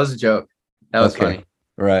 Oh, that was a joke. That was funny.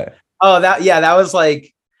 Right. Oh, that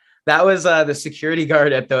was the security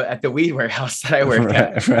guard at the weed warehouse that I work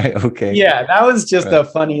at. Right. Okay. Yeah, that was just a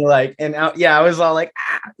funny I was all like,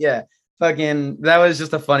 yeah, fucking. That was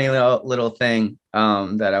just a funny little thing.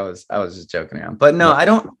 That I was just joking around. But no, I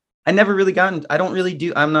don't. I never really gotten. I don't really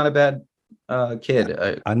do. I'm not a bad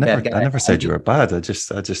kid. I never said you were bad. I just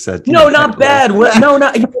said no, not bad. No,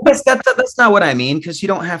 not. That's not what I mean. Because you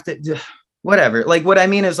don't have to. Whatever. Like what I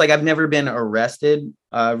mean is like I've never been arrested.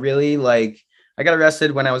 Really, like I got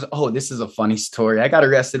arrested when I was. Oh, this is a funny story. I got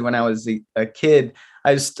arrested when I was a kid.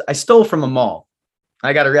 I stole from a mall.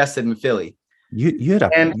 I got arrested in Philly. You've a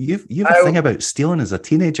thing about stealing as a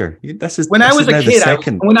teenager. When I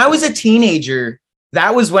was a teenager,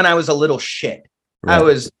 that was when I was a little shit. Right. I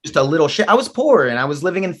was just a little shit. I was poor and I was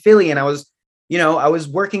living in Philly, and I was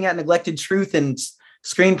working at Neglected Truth and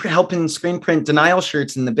helping screen print denial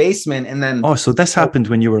shirts in the basement. And then so this happened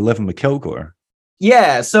when you were living with Kilgore.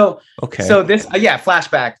 Yeah. So okay. So this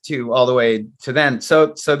flashback to all the way to then.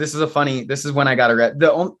 So this is when I got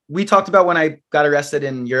arrested. We talked about when I got arrested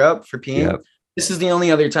in Europe for peeing. Yep. This is the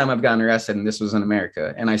only other time I've gotten arrested, and this was in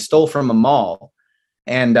America. And I stole from a mall.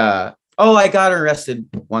 And I got arrested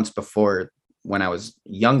once before when I was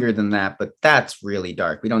younger than that, but that's really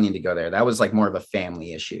dark. We don't need to go there. That was like more of a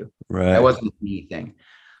family issue. Right. That wasn't anything.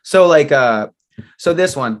 So like so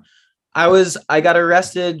this one, I got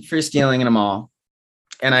arrested for stealing in a mall.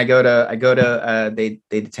 And I go to they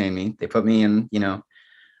detain me. They put me in, and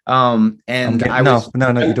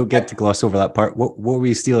no, you don't get to gloss over that part. What were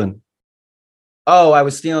you stealing? Oh, I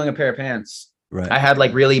was stealing a pair of pants. Right. I had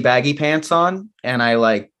like really baggy pants on, and I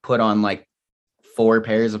like put on like 4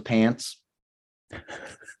 pairs of pants.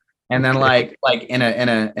 And then like in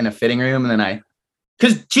a fitting room, and then I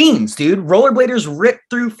Because jeans, dude, rollerbladers rip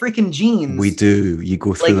through freaking jeans. We do. You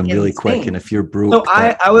go through Like, them really quick, insane. and if you're broke, So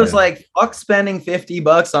I was yeah. like, fuck spending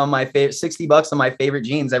 $50 on my favorite, $60 on my favorite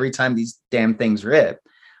jeans every time these damn things rip.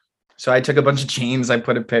 So I took a bunch of jeans, I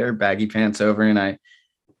put a pair of baggy pants over, and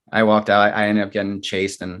I walked out. I ended up getting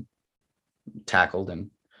chased and tackled, and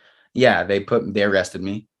yeah, they arrested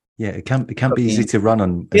me. Yeah, it can't be easy to run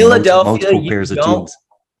on Philadelphia, multiple pairs of jeans.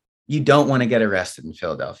 You don't want to get arrested in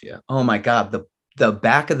Philadelphia. Oh my God. The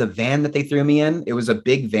back of the van that they threw me in, it was a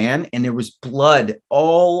big van and there was blood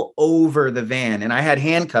all over the van. And I had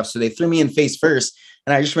handcuffs. So they threw me in face first.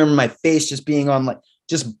 And I just remember my face just being on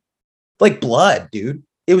like blood, dude.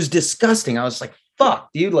 It was disgusting. I was like, fuck,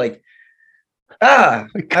 dude. Like, I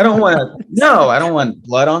don't want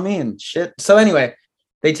blood on me and shit. So anyway,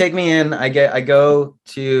 they take me in. They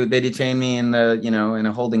detain me in in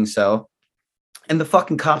a holding cell. And the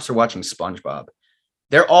fucking cops are watching SpongeBob.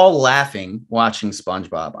 They're all laughing, watching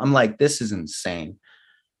SpongeBob. I'm like, this is insane.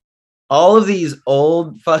 All of these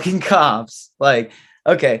old fucking cops, like,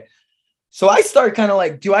 okay. So I start kind of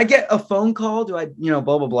like, do I get a phone call? Do I, blah,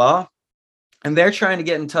 blah, blah. And they're trying to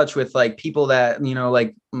get in touch with like people that,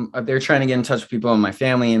 they're trying to get in touch with people in my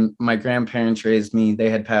family, and my grandparents raised me. They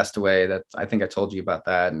had passed away. That I think I told you about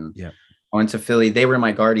that. And yeah, I went to Philly. They were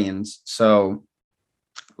my guardians. So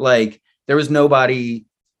like, there was nobody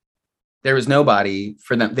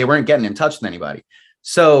for them. They weren't getting in touch with anybody.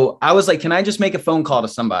 So I was like, can I just make a phone call to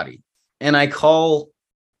somebody? And I called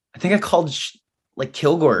like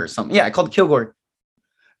Kilgore or something. Yeah, I called Kilgore.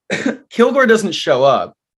 Kilgore doesn't show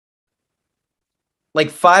up.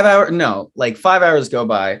 Like 5 hours go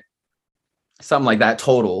by, something like that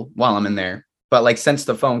total while I'm in there. But like, since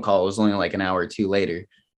the phone call, it was only like an hour or two later.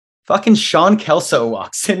 Fucking Sean Kelso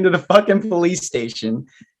walks into the fucking police station,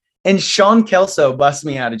 and Sean Kelso busts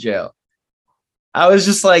me out of jail. I was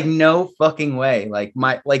just like, no fucking way. Like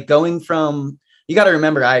going from, you got to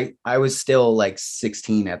remember, I was still like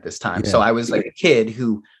 16 at this time. Yeah. So I was like a kid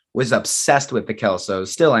who was obsessed with the Kelsos,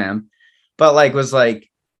 still am, but like, was like,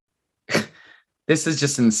 this is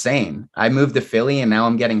just insane. I moved to Philly and now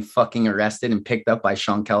I'm getting fucking arrested and picked up by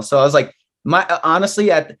Sean Kelso. I was like,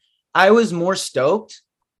 I was more stoked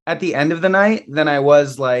at the end of the night than I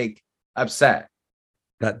was like upset.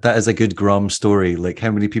 That is a good Grom story. Like,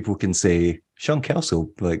 how many people can say Sean Kelso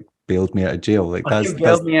like bailed me out of jail? Like that's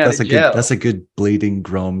a good blading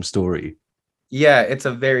Grom story. Yeah, it's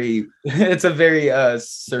a very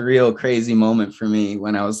surreal, crazy moment for me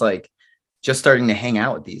when I was like just starting to hang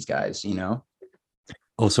out with these guys,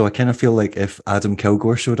 Also, I kind of feel like if Adam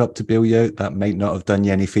Kilgore showed up to bail you out, that might not have done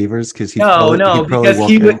you any favors, because he'd probably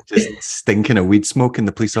walk in just stinking of weed smoke, and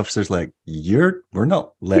the police officer's like, we're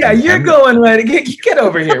not letting you're going right. Get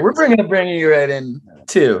over here. We're bringing you right in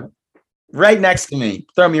too. Right next to me.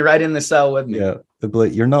 Throw me right in the cell with me. Yeah. They'd be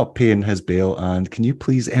like, you're not paying his bail, and can you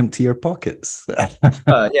please empty your pockets?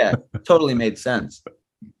 Yeah, totally made sense.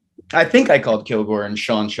 I think I called Kilgore and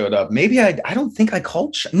Sean showed up. Maybe I don't think I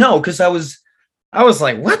called. No, because I was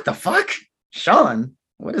like, what the fuck? Sean,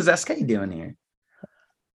 what is SK doing here?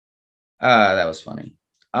 That was funny.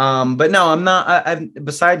 But no, I'm not.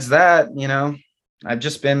 Besides that,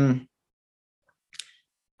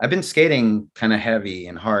 I've been skating kind of heavy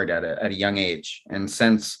and hard at a young age. And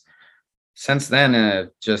since then,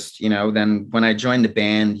 then when I joined the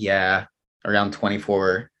band, around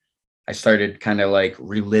 24, I started kind of like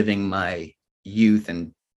reliving my youth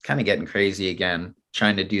and kind of getting crazy again,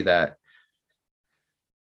 trying to do that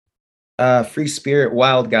free spirit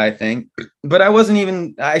wild guy thing. But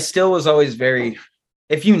I still was always very,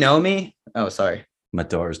 if you know me, oh, sorry. My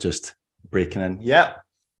daughter's just breaking in. Yeah.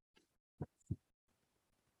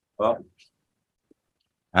 Well,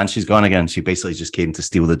 and she's gone again. She basically just came to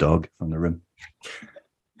steal the dog from the room.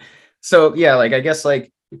 So yeah, like, I guess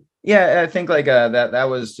like, yeah, I think like that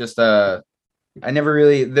was just I never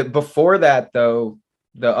really, before that though,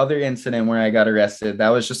 the other incident where I got arrested, that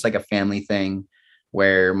was just like a family thing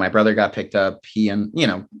where my brother got picked up. He and,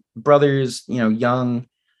 brothers, young,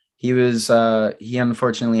 he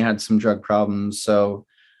unfortunately had some drug problems. So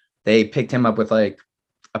they picked him up with like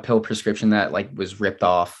a pill prescription that like was ripped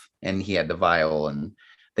off, and he had the vial, and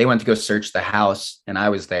they went to go search the house, and I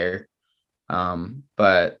was there.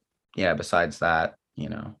 But yeah, besides that,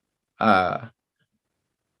 I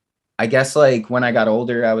guess like when I got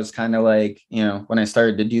older, I was kind of like, when I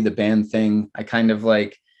started to do the band thing, I kind of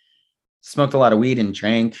like smoked a lot of weed and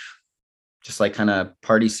drank, just like kind of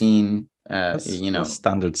party scene, that's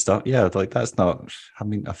standard stuff. Yeah, like that's not, I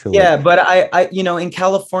mean, I feel like, but I in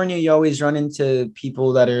California, you always run into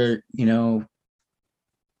people that are,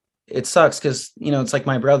 it sucks because, it's like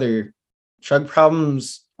my brother, drug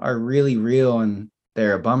problems are really real, and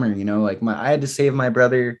they're a bummer, like I had to save my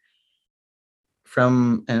brother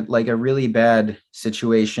from like a really bad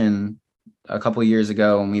situation a couple years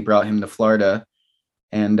ago when we brought him to Florida,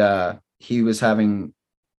 and he was having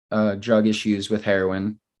drug issues with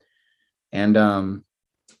heroin. And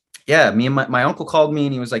yeah, me and my uncle called me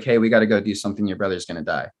and he was like, hey, we got to go do something. Your brother's going to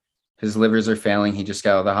die. His livers are failing. He just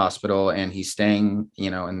got out of the hospital and he's staying,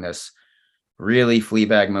 in this really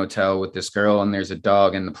Fleabag motel with this girl, and there's a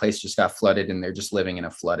dog, and the place just got flooded and they're just living in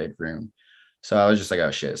a flooded room. So I was just like,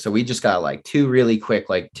 oh shit. So we just got like 2 really quick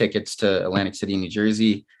like tickets to Atlantic City, New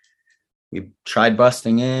Jersey. We tried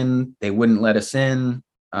busting in. They wouldn't let us in.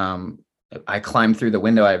 I climbed through the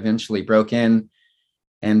window. I eventually broke in.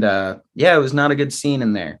 And yeah, it was not a good scene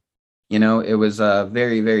in there. It was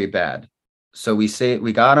very, very bad. So we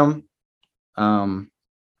got him,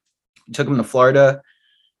 took him to Florida,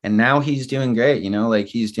 and now he's doing great. Like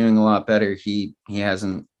he's doing a lot better. He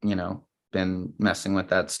hasn't, been messing with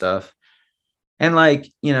that stuff. And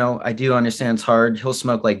like, I do understand it's hard. He'll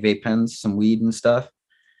smoke like vape pens, some weed and stuff.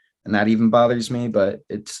 And that even bothers me, but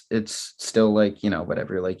it's still like,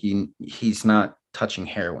 whatever, like he's not touching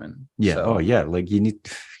heroin. Yeah. So, Oh yeah. Like you need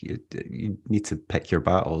to pick your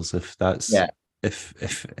battles. If that's, yeah. if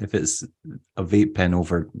it's a vape pen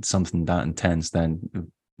over something that intense,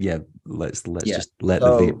 then yeah, let's just let the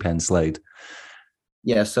vape pen slide.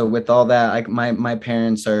 Yeah. So with all that, my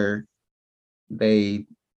parents they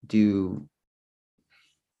do,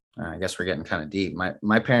 I guess we're getting kind of deep.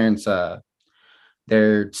 My parents,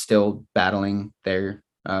 they're still battling their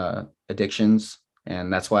addictions,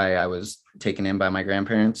 and that's why I was taken in by my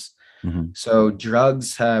grandparents. Mm-hmm. So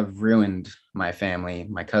drugs have ruined my family.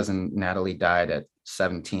 My cousin Natalie died at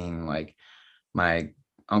 17. Like my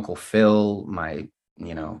uncle Phil,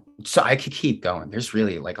 so I could keep going. There's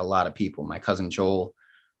really like a lot of people. My cousin Joel,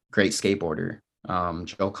 great skateboarder,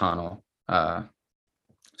 Joe Connell.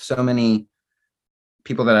 So many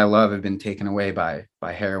people that I love have been taken away by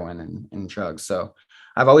heroin and drugs. So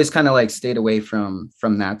I've always kind of like stayed away from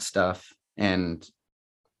that stuff. And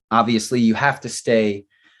obviously you have to stay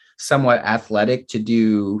somewhat athletic to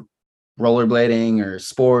do rollerblading or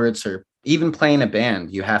sports or even playing a band.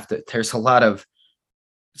 There's a lot of,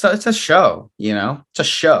 so it's a show, it's a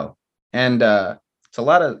show. And it's a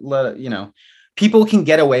lot of, people can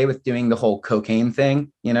get away with doing the whole cocaine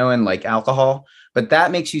thing, and like alcohol, but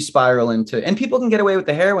that makes you spiral into, and people can get away with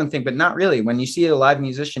the heroin thing, but not really. When you see a live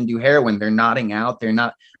musician do heroin, they're nodding out. They're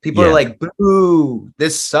not, people are like, boo,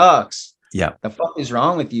 this sucks. Yeah. The fuck is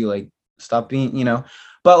wrong with you? Like, stop being,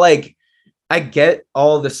 but like, I get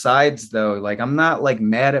all the sides though. Like, I'm not like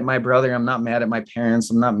mad at my brother. I'm not mad at my parents.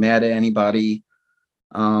 I'm not mad at anybody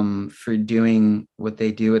for doing what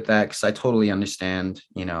they do with that. Cause I totally understand,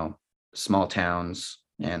 small towns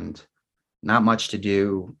and not much to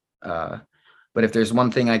do. But if there's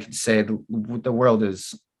one thing I could say, the world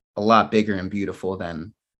is a lot bigger and beautiful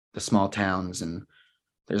than the small towns. And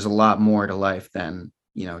there's a lot more to life than,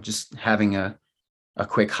 just having a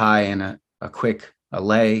quick high and a quick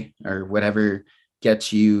lay or whatever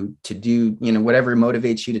gets you to do, whatever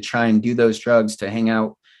motivates you to try and do those drugs, to hang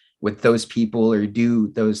out with those people or do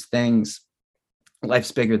those things.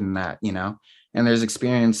 Life's bigger than that, and there's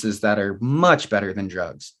experiences that are much better than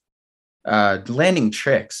drugs. Landing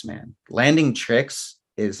tricks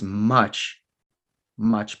is much,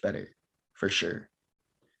 much better for sure.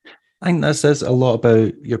 I think that says a lot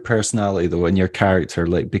about your personality though, and your character,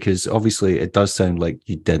 like, because obviously it does sound like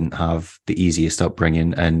you didn't have the easiest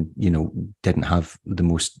upbringing and, didn't have the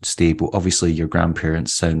most stable. Obviously your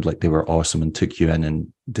grandparents sound like they were awesome and took you in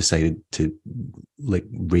and decided to like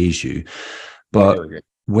raise you. But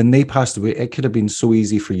when they passed away, it could have been so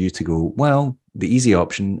easy for you to go, well, the easy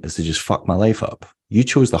option is to just fuck my life up. You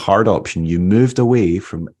chose the hard option. You moved away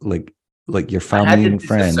from like your family and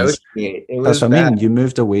friends. That's what I mean. You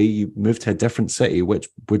moved away, you moved to a different city, which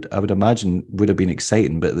I would imagine would have been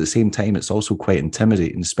exciting, but at the same time, it's also quite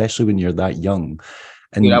intimidating, especially when you're that young.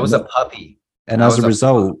 And dude, I was a puppy. And as a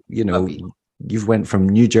result, you've went from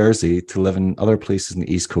New Jersey to living other places in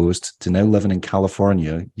the East Coast to now living in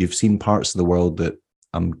California. You've seen parts of the world that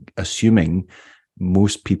I'm assuming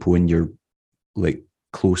most people in your like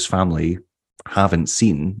close family haven't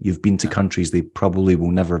seen. You've been to countries they probably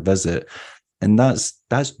will never visit, and that's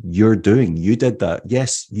your doing. You did that.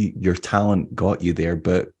 Yes, your talent got you there,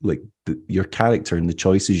 but like your character and the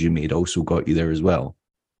choices you made also got you there as well.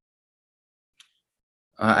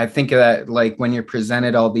 I think that like when you're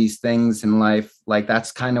presented all these things in life, like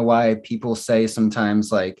that's kind of why people say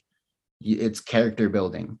sometimes like it's character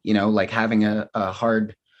building, like having a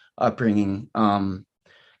hard upbringing.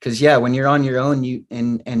 Because yeah, when you're on your own, you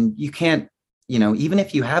can't, you know, even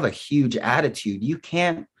if you have a huge attitude, you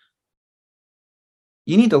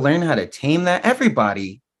need to learn how to tame that.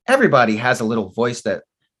 Everybody has a little voice that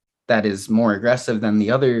is more aggressive than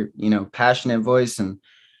the other, you know, passionate voice. And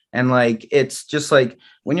like, it's just like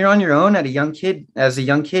when you're on your own as a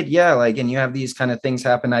young kid, yeah, like, and you have these kind of things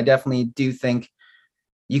happen, I definitely do think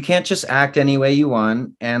you can't just act any way you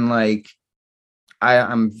want. And like,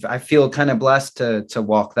 I feel kind of blessed to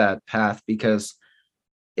walk that path, because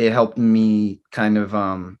it helped me kind of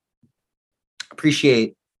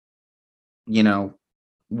appreciate, you know,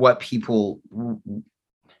 what people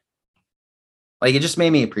like. It just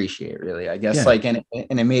made me appreciate, really, I guess. Yeah. Like, and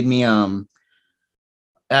it made me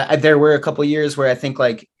there were a couple years where I think,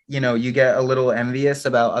 like, you know, you get a little envious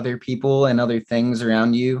about other people and other things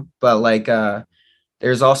around you, but like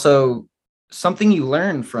there's also something you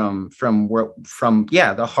learn from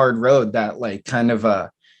the hard road, that like kind of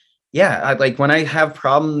I like, when I have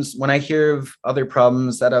problems, when I hear of other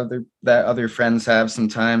problems that other friends have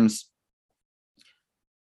sometimes,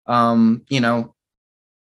 you know,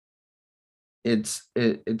 it's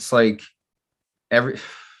like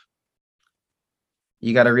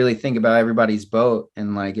you got to really think about everybody's boat,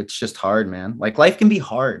 and like, it's just hard, man. Like, life can be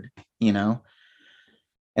hard, you know?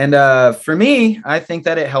 And for me, I think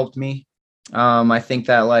that it helped me. I think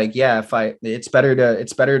that, like, yeah, it's better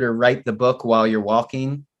to write the book while you're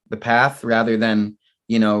walking the path, rather than,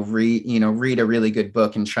 you know, read a really good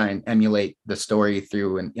book and try and emulate the story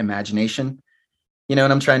through an imagination. You know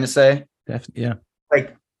what I'm trying to say? Definitely. Yeah.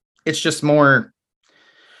 Like, it's just more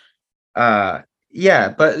yeah,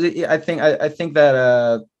 but I think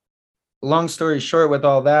that long story short, with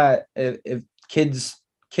all that, if kids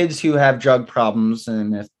who have drug problems,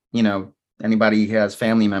 and if, you know, anybody who has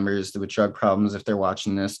family members with drug problems, if they're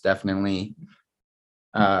watching this, definitely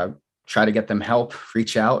try to get them help,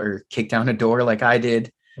 reach out, or kick down a door like I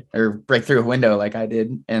did, or break through a window like I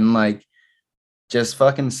did, and like, just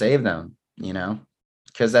fucking save them, you know,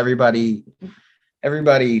 because everybody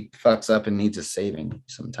fucks up and needs a saving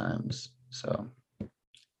sometimes. So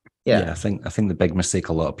yeah. I think the big mistake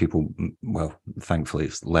a lot of people, well, thankfully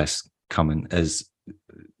it's less common, is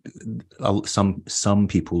some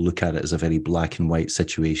people look at it as a very black and white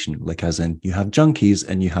situation, like, as in, you have junkies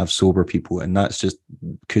and you have sober people, and that's just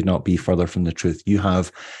could not be further from the truth. You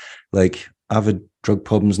have, like, I've had drug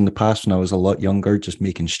problems in the past when I was a lot younger, just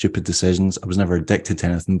making stupid decisions. I was never addicted to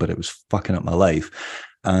anything, but it was fucking up my life.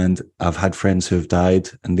 And I've had friends who have died,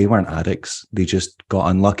 and they weren't addicts. They just got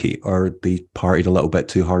unlucky, or they partied a little bit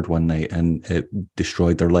too hard one night, and it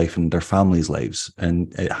destroyed their life and their family's lives.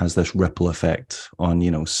 And it has this ripple effect on,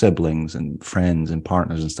 you know, siblings and friends and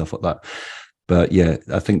partners and stuff like that. But yeah,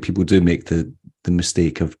 I think people do make the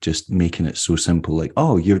mistake of just making it so simple, like,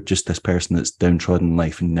 oh, you're just this person that's downtrodden in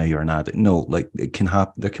life and now you're an addict. No, like, it can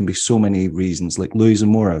happen. There can be so many reasons. Like Louis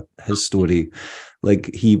Zamora, his story,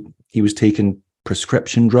 like, he was taking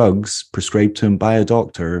prescription drugs prescribed to him by a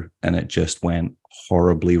doctor, and it just went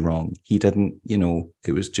horribly wrong. He didn't, you know,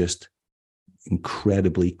 it was just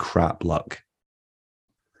incredibly crap luck.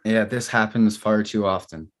 Yeah, this happens far too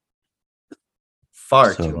often.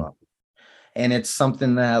 Far too often. And it's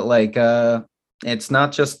something that, like, it's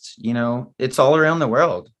not just, you know, it's all around the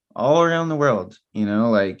world, you know,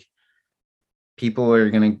 like, people are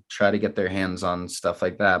going to try to get their hands on stuff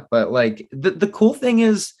like that. But like, the cool thing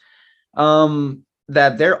is,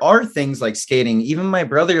 that there are things like skating. Even my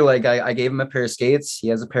brother, like, I gave him a pair of skates. He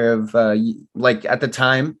has a pair of, like, at the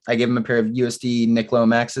time, I gave him a pair of USD Nick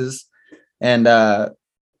Maxes, and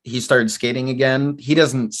he started skating again. He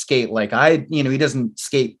doesn't skate like he doesn't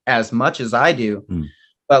skate as much as I do,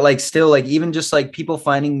 but like, still, like, even just like people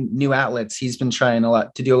finding new outlets, he's been trying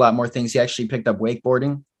to do a lot more things. He actually picked up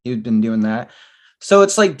wakeboarding. He's been doing that. So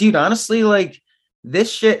it's like, dude, honestly, like,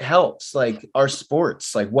 this shit helps. Like, our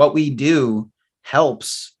sports, like, what we do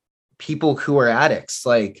helps people who are addicts.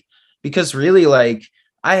 Like, because really, like,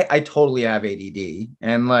 I totally have ADD,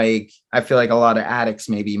 and like, I feel like a lot of addicts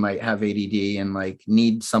maybe might have ADD and like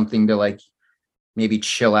need something to, like, maybe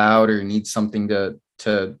chill out, or need something to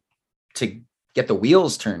get the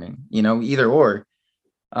wheels turning, you know, either or.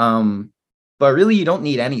 But really, you don't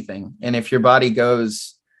need anything. And if your body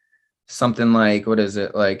goes something like, what is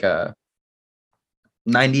it, like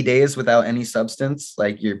 90 days without any substance,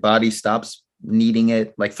 like, your body stops needing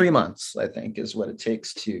it. Like 3 months, I think, is what it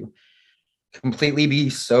takes to completely be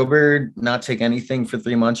sober, not take anything for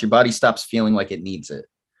 3 months. Your body stops feeling like it needs it.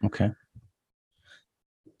 Okay.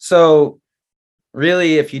 So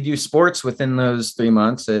really, if you do sports within those 3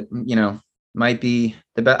 months, it, you know, might be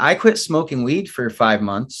the best. I quit smoking weed for 5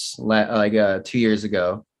 months, like 2 years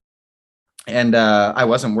ago. And I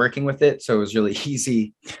wasn't working with it, so it was really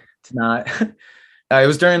easy to not. It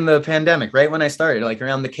was during the pandemic, right when I started, like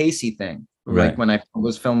around the Casey thing. Right. Like when I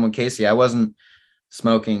was filming with Casey, I wasn't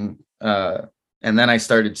smoking. And then I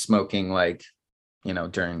started smoking, like,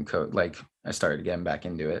 during COVID, like I started getting back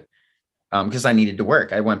into it because I needed to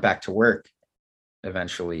work. I went back to work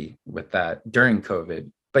eventually with that during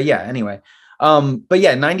COVID. But yeah, anyway. But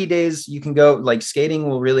yeah, 90 days you can go, like skating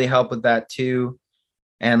will really help with that too.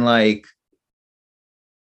 And like,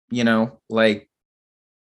 like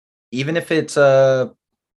even if it's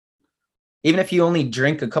even if you only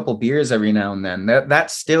drink a couple beers every now and then,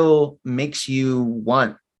 that still makes you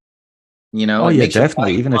want, Oh it yeah, makes your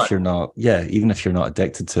definitely. body Even want. if you're not, even if you're not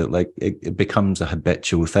addicted to it, like it becomes a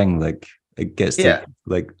habitual thing. Like it gets to Yeah.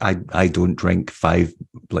 like I don't drink 7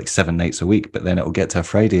 nights a week, but then it'll get to a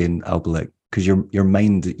Friday and I'll be like, because your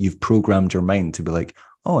mind, you've programmed your mind to be like,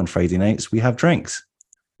 oh, on Friday nights we have drinks.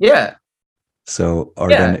 Yeah. So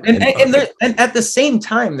Yeah. And at the same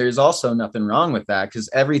time, there's also nothing wrong with that, because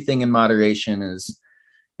everything in moderation is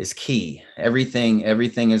key. Everything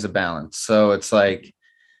is a balance. So it's like,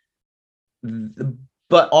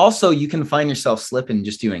 but also you can find yourself slipping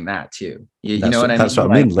just doing that too. You know what I mean? That's what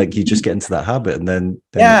I mean. Like you just get into that habit, and then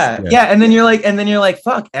yeah. And then you're like,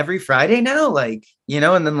 fuck, every Friday now, like,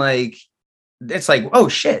 and then like it's like, oh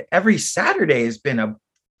shit, every Saturday has been a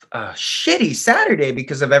shitty Saturday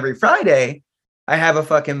because of every Friday I have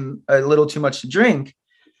a little too much to drink.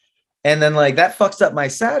 And then like that fucks up my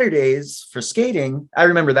Saturdays for skating. I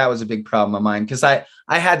remember that was a big problem of mine because I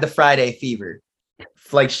had the Friday fever.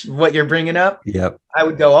 Like what you're bringing up. Yep. I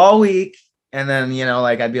would go all week, and then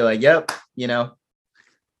like I'd be like, yep,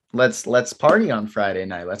 let's party on Friday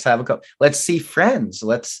night. Let's have a couple. Let's see friends.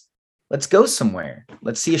 Let's go somewhere.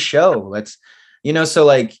 Let's see a show. Let's, so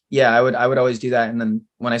like, yeah, I would always do that. And then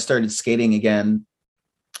when I started skating again,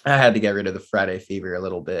 I had to get rid of the Friday fever a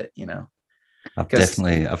little bit. I've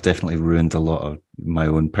definitely ruined a lot of my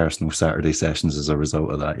own personal Saturday sessions as a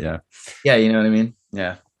result of that. Yeah. Yeah, you know what I mean.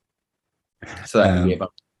 Yeah. So that would be a bummer.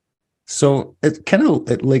 So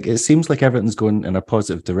it seems like everything's going in a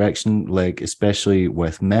positive direction, like especially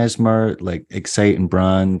with Mesmer, like exciting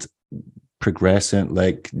brand, progressing.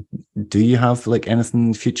 Like, do you have like anything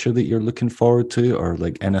in the future that you're looking forward to, or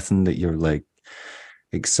like anything that you're like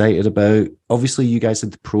excited about? Obviously, you guys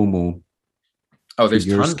had the promo. Oh, there's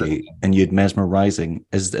your tons skate, and you had Mesmer Rising.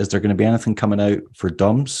 Is there going to be anything coming out for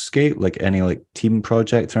Dom's skate, like any like team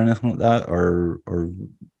project or anything like that, or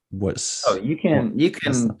what's? Oh, you can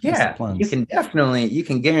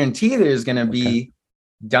guarantee there's going to be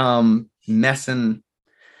Dom messing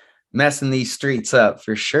these streets up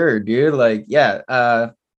for sure, dude. Like,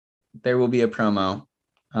 yeah, there will be a promo.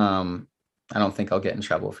 I don't think I'll get in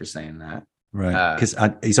trouble for saying that. Right, because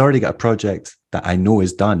he's already got a project that I know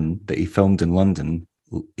is done that he filmed in London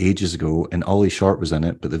ages ago, and Ollie Short was in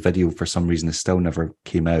it, but the video for some reason is still never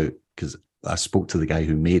came out because I spoke to the guy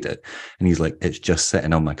who made it, and he's like, it's just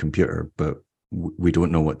sitting on my computer, but we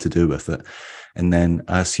don't know what to do with it. And then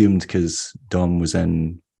I assumed because Dom was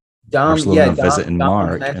in Barcelona visiting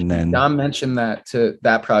Mark, and then Dom mentioned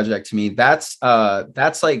that project to me. That's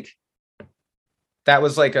like, that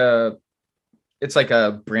was like it's like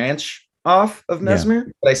a branch off of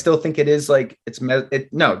Mesmer, but I still think it is like it's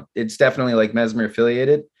definitely like Mesmer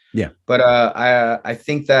affiliated. Yeah. But I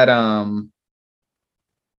think that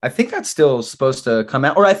I think that's still supposed to come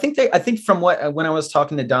out, or I think from when I was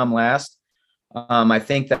talking to Dom last, I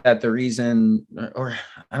think that the reason, or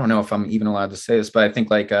I don't know if I'm even allowed to say this, but I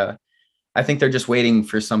think I think they're just waiting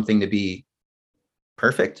for something to be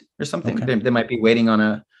perfect or something. Okay. They might be waiting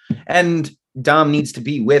on and Dom needs to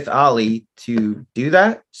be with Ollie to do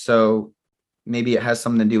that. So maybe it has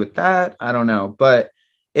something to do with that. I don't know. But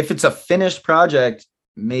if it's a finished project,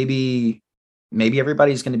 maybe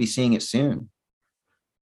everybody's going to be seeing it soon.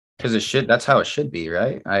 Because that's how it should be,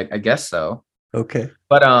 right? I guess so. Okay.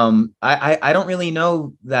 But I don't really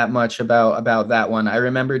know that much about that one. I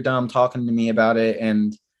remember Dom talking to me about it,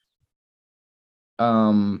 and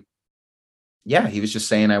yeah, he was just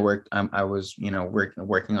saying I was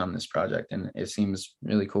working on this project, and it seems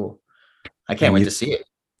really cool. I can't wait to see it.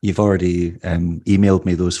 You've already emailed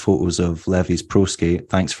me those photos of Levy's Pro Skate.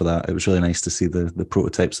 Thanks for that. It was really nice to see the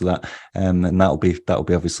prototypes of that. And that'll be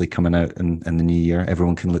obviously coming out in the new year.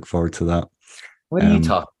 Everyone can look forward to that. What are you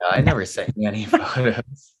talking about? I never sent you any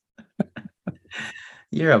photos.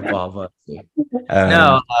 You're a ball buster.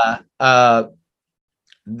 No,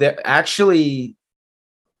 there actually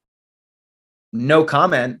no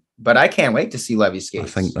comment. But I can't wait to see Levy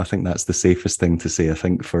skates. I think that's the safest thing to say. I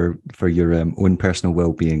think for your own personal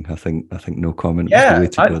well-being, I think no comment is the way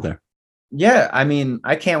to go there. Yeah, I mean,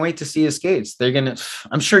 I can't wait to see his skates.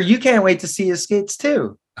 I'm sure you can't wait to see his skates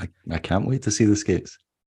too. I can't wait to see the skates.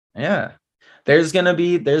 Yeah. There's gonna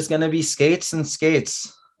be skates and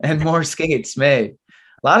skates and more skates made.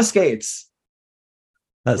 A lot of skates.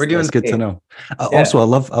 We're doing That's good to skates. know. Yeah. Also, I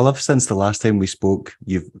love since the last time we spoke,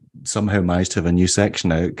 you've somehow managed to have a new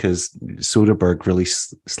section out because Soderbergh really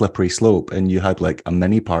slippery slope, and you had like a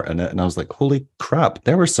mini part in it, and I was like, holy crap,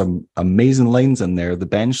 there were some amazing lines in there. The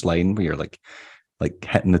bench line where you're like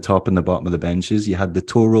hitting the top and the bottom of the benches. You had the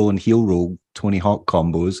toe roll and heel roll Tony Hawk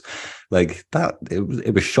combos, like that.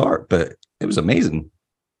 It was short, but it was amazing.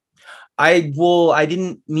 I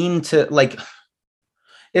didn't mean to like.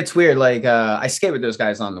 It's weird. Like I skate with those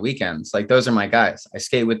guys on the weekends. Like those are my guys. I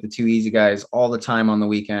skate with the Too Easy guys all the time on the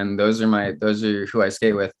weekend. Those are who I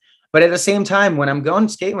skate with. But at the same time, when I'm going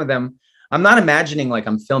skating with them, I'm not imagining like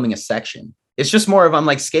I'm filming a section. It's just more of I'm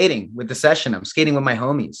like skating with the session. I'm skating with my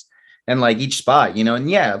homies and like each spot, you know. And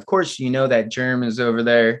yeah, of course, you know that Germ is over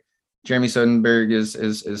there. Jeremy Soderbergh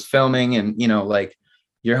is filming, and you know, like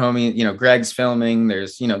your homie, you know, Greg's filming.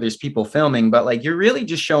 There's people filming, but like you're really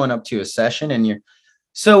just showing up to a session, and you're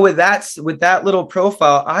so with that little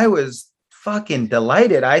profile, I was fucking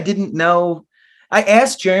delighted. I didn't know. I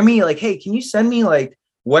asked Jeremy, like, hey, can you send me like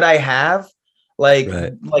what I have? Like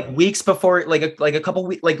Right. like weeks before, like a couple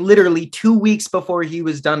weeks, like literally 2 weeks before he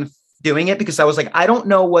was done doing it, because I was like, I don't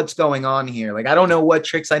know what's going on here. Like, I don't know what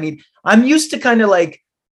tricks I need. I'm used to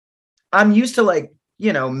like,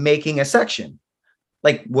 you know, making a section.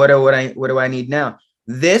 Like, what do I need now?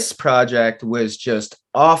 This project was just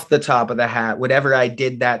off the top of the hat. Whatever I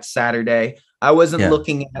did that Saturday, I wasn't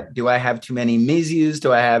looking at, do I have too many Mizus?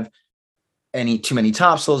 Do I have too many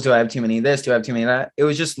topsoils? Do I have too many of this? Do I have too many of that? It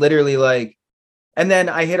was just literally like, and then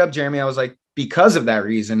I hit up Jeremy. I was like, because of that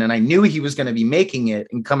reason, and I knew he was going to be making it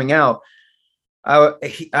and coming out. I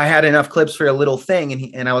had enough clips for a little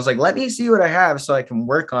thing, and I was like, let me see what I have so I can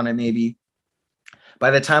work on it. Maybe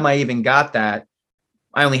by the time I even got that,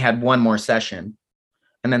 I only had one more session.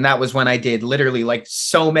 And then that was when I did literally like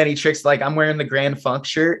so many tricks. Like I'm wearing the Grand Funk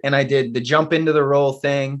shirt, and I did the jump into the roll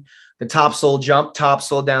thing, the topsoil jump,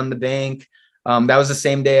 topsoil down the bank. That was the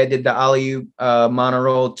same day I did the alley mono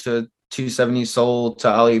roll to 270 soul to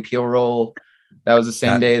alley heel roll. That was the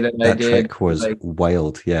same day that I did. That trick was like,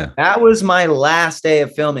 wild. Yeah. that was my last day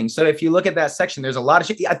of filming. So if you look at that section, there's a lot of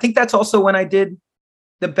shit. I think that's also when I did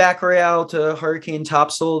the back rail to Hurricane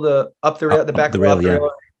topsoil, the up the rail, the back rail, yeah.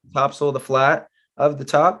 topsoil, the flat of the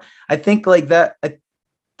top. I think like that. I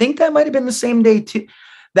think that might have been the same day too.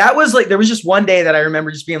 That was like, there was just one day that I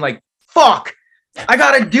remember just being like, fuck, I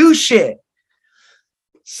gotta do shit.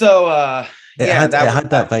 So It had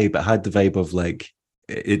that vibe. It had the vibe of like,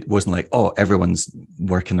 it wasn't like, oh, everyone's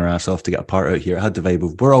working their ass off to get a part out here. It had the vibe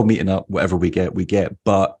of we're all meeting up, whatever we get,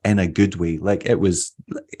 but in a good way. Like it was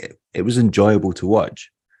enjoyable to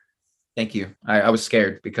watch. Thank you. I was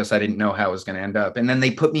scared because I didn't know how it was going to end up. And then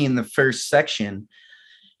they put me in the first section,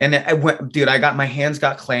 and I went, dude, my hands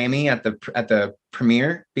got clammy at the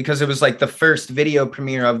premiere, because it was like the first video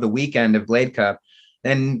premiere of the weekend of Blade Cup.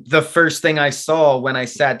 And the first thing I saw when I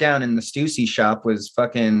sat down in the Stussy shop was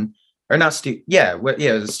fucking, or not Stu. Yeah. It was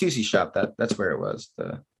a Stussy shop. That's where it was.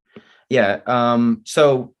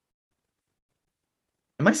 So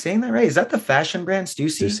am I saying that right? Is that the fashion brand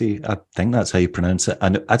Stussy? Stussy, I think that's how you pronounce it.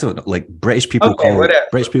 And I don't know, like British people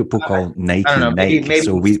call Nike know, Nike. maybe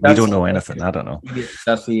so we don't know anything. I don't know. Maybe it's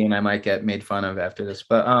Stussy, and I might get made fun of after this.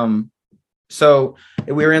 But so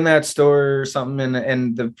we were in that store or something,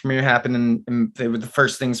 and the premiere happened, and the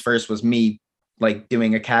first things first was me like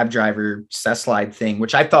doing a cab driver cess slide thing,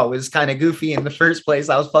 which I thought was kind of goofy in the first place.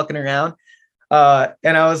 I was fucking around.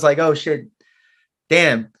 And I was like, oh shit,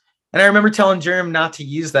 damn. And I remember telling Jerem not to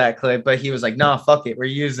use that clip, but he was like, nah, fuck it, we're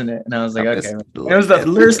using it. And I was like, okay. It was the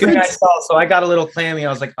first thing I saw, so I got a little clammy. I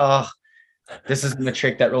was like, oh, this isn't the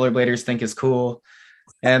trick that rollerbladers think is cool.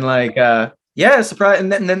 And like, yeah, surprise.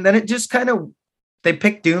 And then it just kind of, they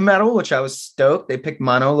picked doom metal, which I was stoked. They picked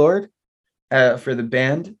Monolord for the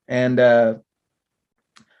band. And I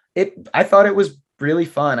thought it was really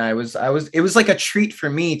fun. It was like a treat for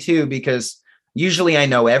me too, because usually I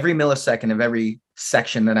know every millisecond of every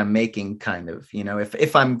section that I'm making, kind of, you know,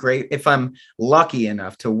 if I'm lucky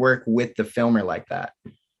enough to work with the filmer like that.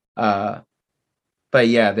 But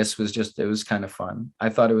yeah, it was kind of fun. I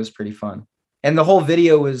thought it was pretty fun. And the whole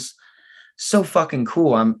video was so fucking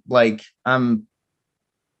cool. I'm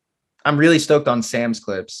really stoked on Sam's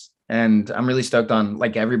clips, and I'm really stoked on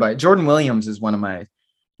like everybody. Jordan Williams is one of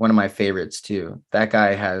my favorites too. That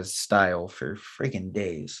guy has style for freaking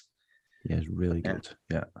days. Yeah, it's really good.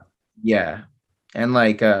 Yeah. And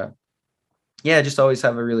like, just always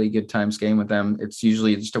have a really good time skating with them. It's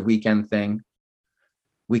usually just a weekend thing,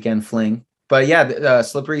 weekend fling. but yeah,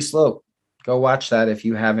 Slippery Slope. Go watch that if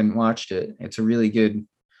you haven't watched it. It's a really good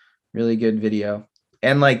video.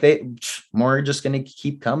 And like more are just gonna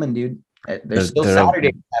keep coming, dude. There's still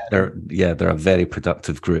Saturday. They're a very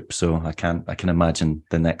productive group. So I can imagine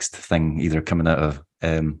the next thing either coming out of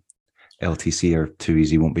LTC or Too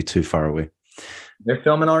Easy won't be too far away. They're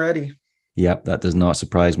filming already. Yep, that does not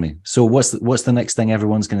surprise me. So what's the next thing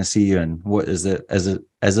everyone's going to see you in? What is it? Is it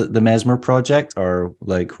the Mesmer project, or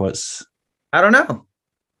like what's? I don't know.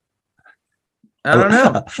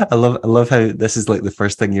 I love how this is like the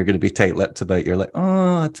first thing you're going to be tight-lipped about. You're like,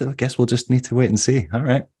 oh, I guess we'll just need to wait and see. All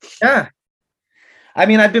right. Yeah. I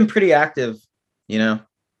mean, I've been pretty active, you know,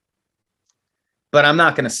 but I'm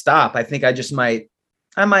not going to stop. I think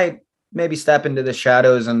I might maybe step into the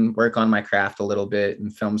shadows and work on my craft a little bit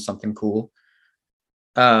and film something cool.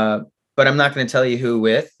 But I'm not going to tell you who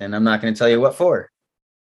with, and I'm not going to tell you what for.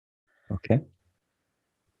 Okay.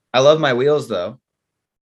 I love my wheels though.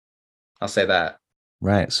 I'll say that.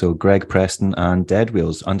 Right. So Greg Preston and Dead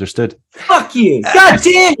Wheels. Understood. Fuck you. God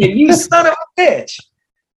damn it, you son of a bitch.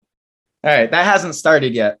 All right. That hasn't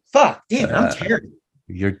started yet. Fuck. Damn, I'm terrible.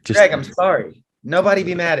 You're just Greg, I'm sorry. Nobody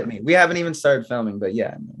be mad at me. We haven't even started filming, but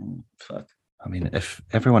yeah. Fuck. I mean, if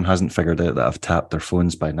everyone hasn't figured out that I've tapped their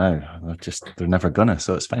phones by now, they're never gonna,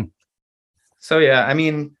 so it's fine. So yeah, I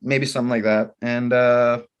mean, maybe something like that. And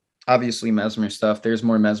obviously Mesmer stuff. There's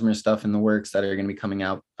more Mesmer stuff in the works that are gonna be coming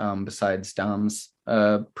out besides Dom's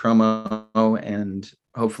promo, and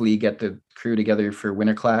hopefully get the crew together for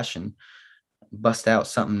Winter Clash and bust out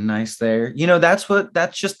something nice there. You know, that's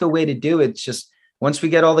just the way to do it. It's just once we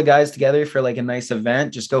get all the guys together for like a nice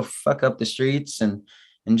event, just go fuck up the streets and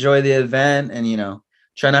enjoy the event, and, you know,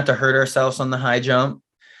 try not to hurt ourselves on the high jump.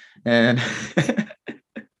 And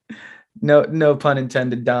no pun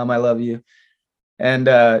intended, Dom, I love you. And,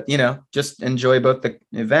 you know, just enjoy both the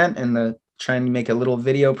event and trying to make a little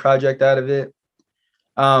video project out of it.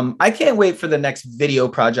 I can't wait for the next video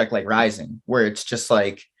project like Rising, where it's just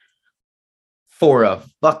like for a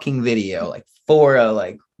fucking video, like for a,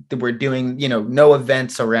 like, we're doing, you know, no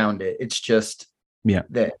events around it. It's just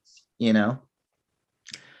this, you know.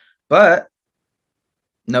 But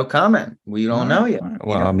no comment. We don't know yet.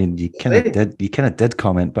 Well, you know? I mean, you kind of did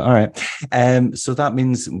comment, but all right. So that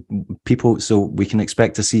means so we can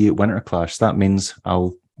expect to see you at Winter Clash. That means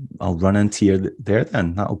I'll run into you there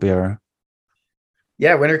then. That'll be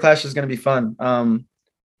Winter Clash is going to be fun.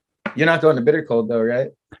 You're not going to Bitter Cold though, right?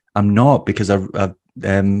 I'm not, because I've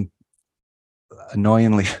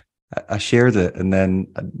annoyingly I shared it, and then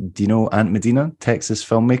do you know Ant Medina, Texas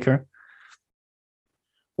filmmaker?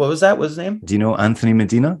 What was that? What's his name? Do you know Anthony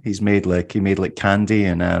Medina? He made like Candy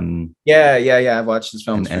and yeah. I've watched his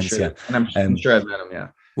films for sure, yeah. And I'm sure I've met him. Yeah.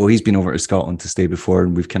 Well, he's been over to Scotland to stay before,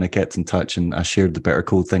 and we've kind of kept in touch. And I shared the Bitter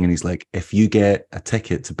Cold thing, and he's like, "If you get a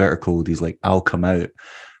ticket to Bitter Cold, he's like, I'll come out." And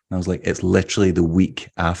I was like, "It's literally the week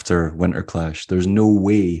after Winter Clash. There's no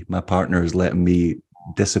way my partner is letting me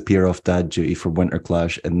disappear off dad duty for Winter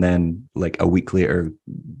Clash and then like a week later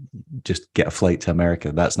just get a flight to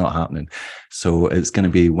America. That's not happening." So it's going to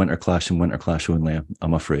be Winter Clash and Winter Clash only,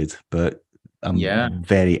 I'm afraid. But I'm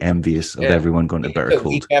very envious of everyone going to Bitter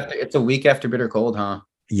Cold. It's a week after Bitter Cold, huh?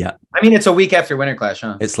 Yeah. I mean, it's a week after Winter Clash,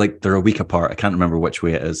 huh? It's like they're a week apart. I can't remember which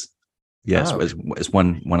way it is. Yes, it's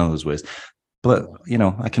one of those ways. But, you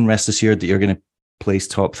know, I can rest assured that you're going to place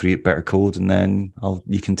top 3 at Bitter Cold, and then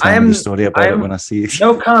you can tell me the story about it when I see it.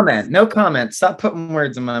 No comment. Stop putting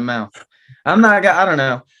words in my mouth. I don't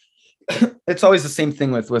know. It's always the same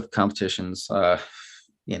thing with competitions.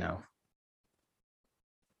 You know,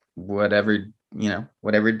 whatever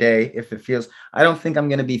day, if it feels, I don't think I'm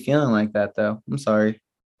going to be feeling like that though. I'm sorry.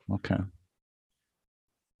 Okay.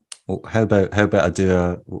 Well, how about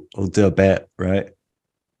I'll do a bet, right?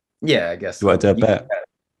 Yeah, I guess. Do I do a bet?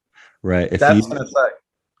 Right.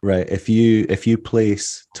 If you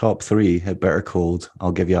place top 3 at Bitter Cold,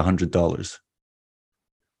 I'll give you $100.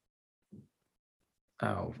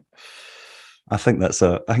 Oh, I think that's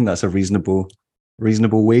a reasonable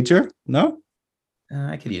wager. No,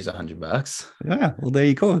 I could use $100. Yeah. Well, there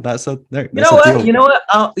you go. That's a there. You know what? You know what?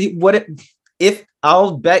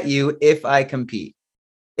 I'll bet you if I compete.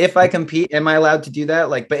 If I compete, am I allowed to do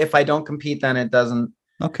that? Like, but if I don't compete, then it doesn't.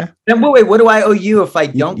 Okay. Then wait, what do I owe you if I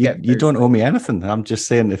don't get? You don't owe me anything. I'm just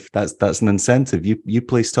saying, if that's an incentive, you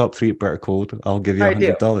place top 3 at Bitter Cold, I'll give you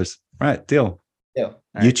 $100. Right, deal.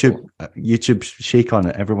 Right, YouTube, cool. YouTube shake on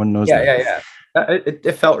it. Everyone knows. Yeah.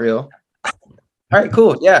 It felt real. All right,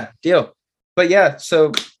 cool. Yeah, deal. But yeah,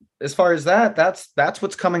 so as far as that's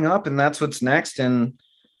what's coming up, and that's what's next, and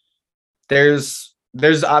there's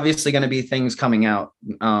obviously going to be things coming out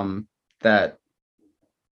that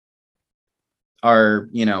are,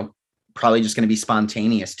 you know, probably just going to be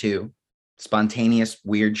spontaneous too. Spontaneous,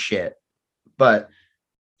 weird shit. But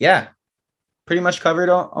yeah, pretty much covered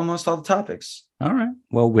almost all the topics. All right.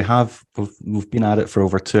 Well, we've been at it for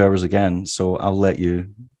over 2 hours again, so I'll let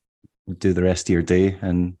you do the rest of your day.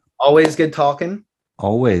 And Always good talking.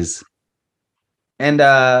 always. And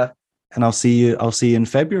I'll see you in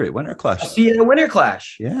February at Winter Clash. I'll see you at Winter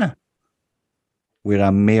Clash. Yeah. Where I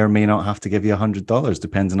may or may not have to give you $100,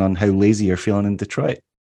 depending on how lazy you're feeling in Detroit.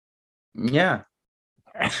 Yeah.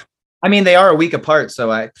 I mean, they are a week apart,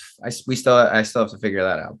 so I still have to figure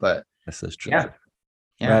that out. But This is true. yeah.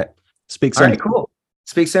 Right. Speak All soon. right, cool.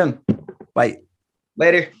 Speak soon. Bye.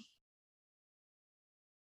 Later.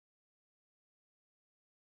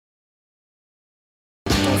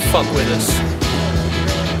 Don't fuck with us.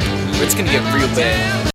 It's gonna get real bad.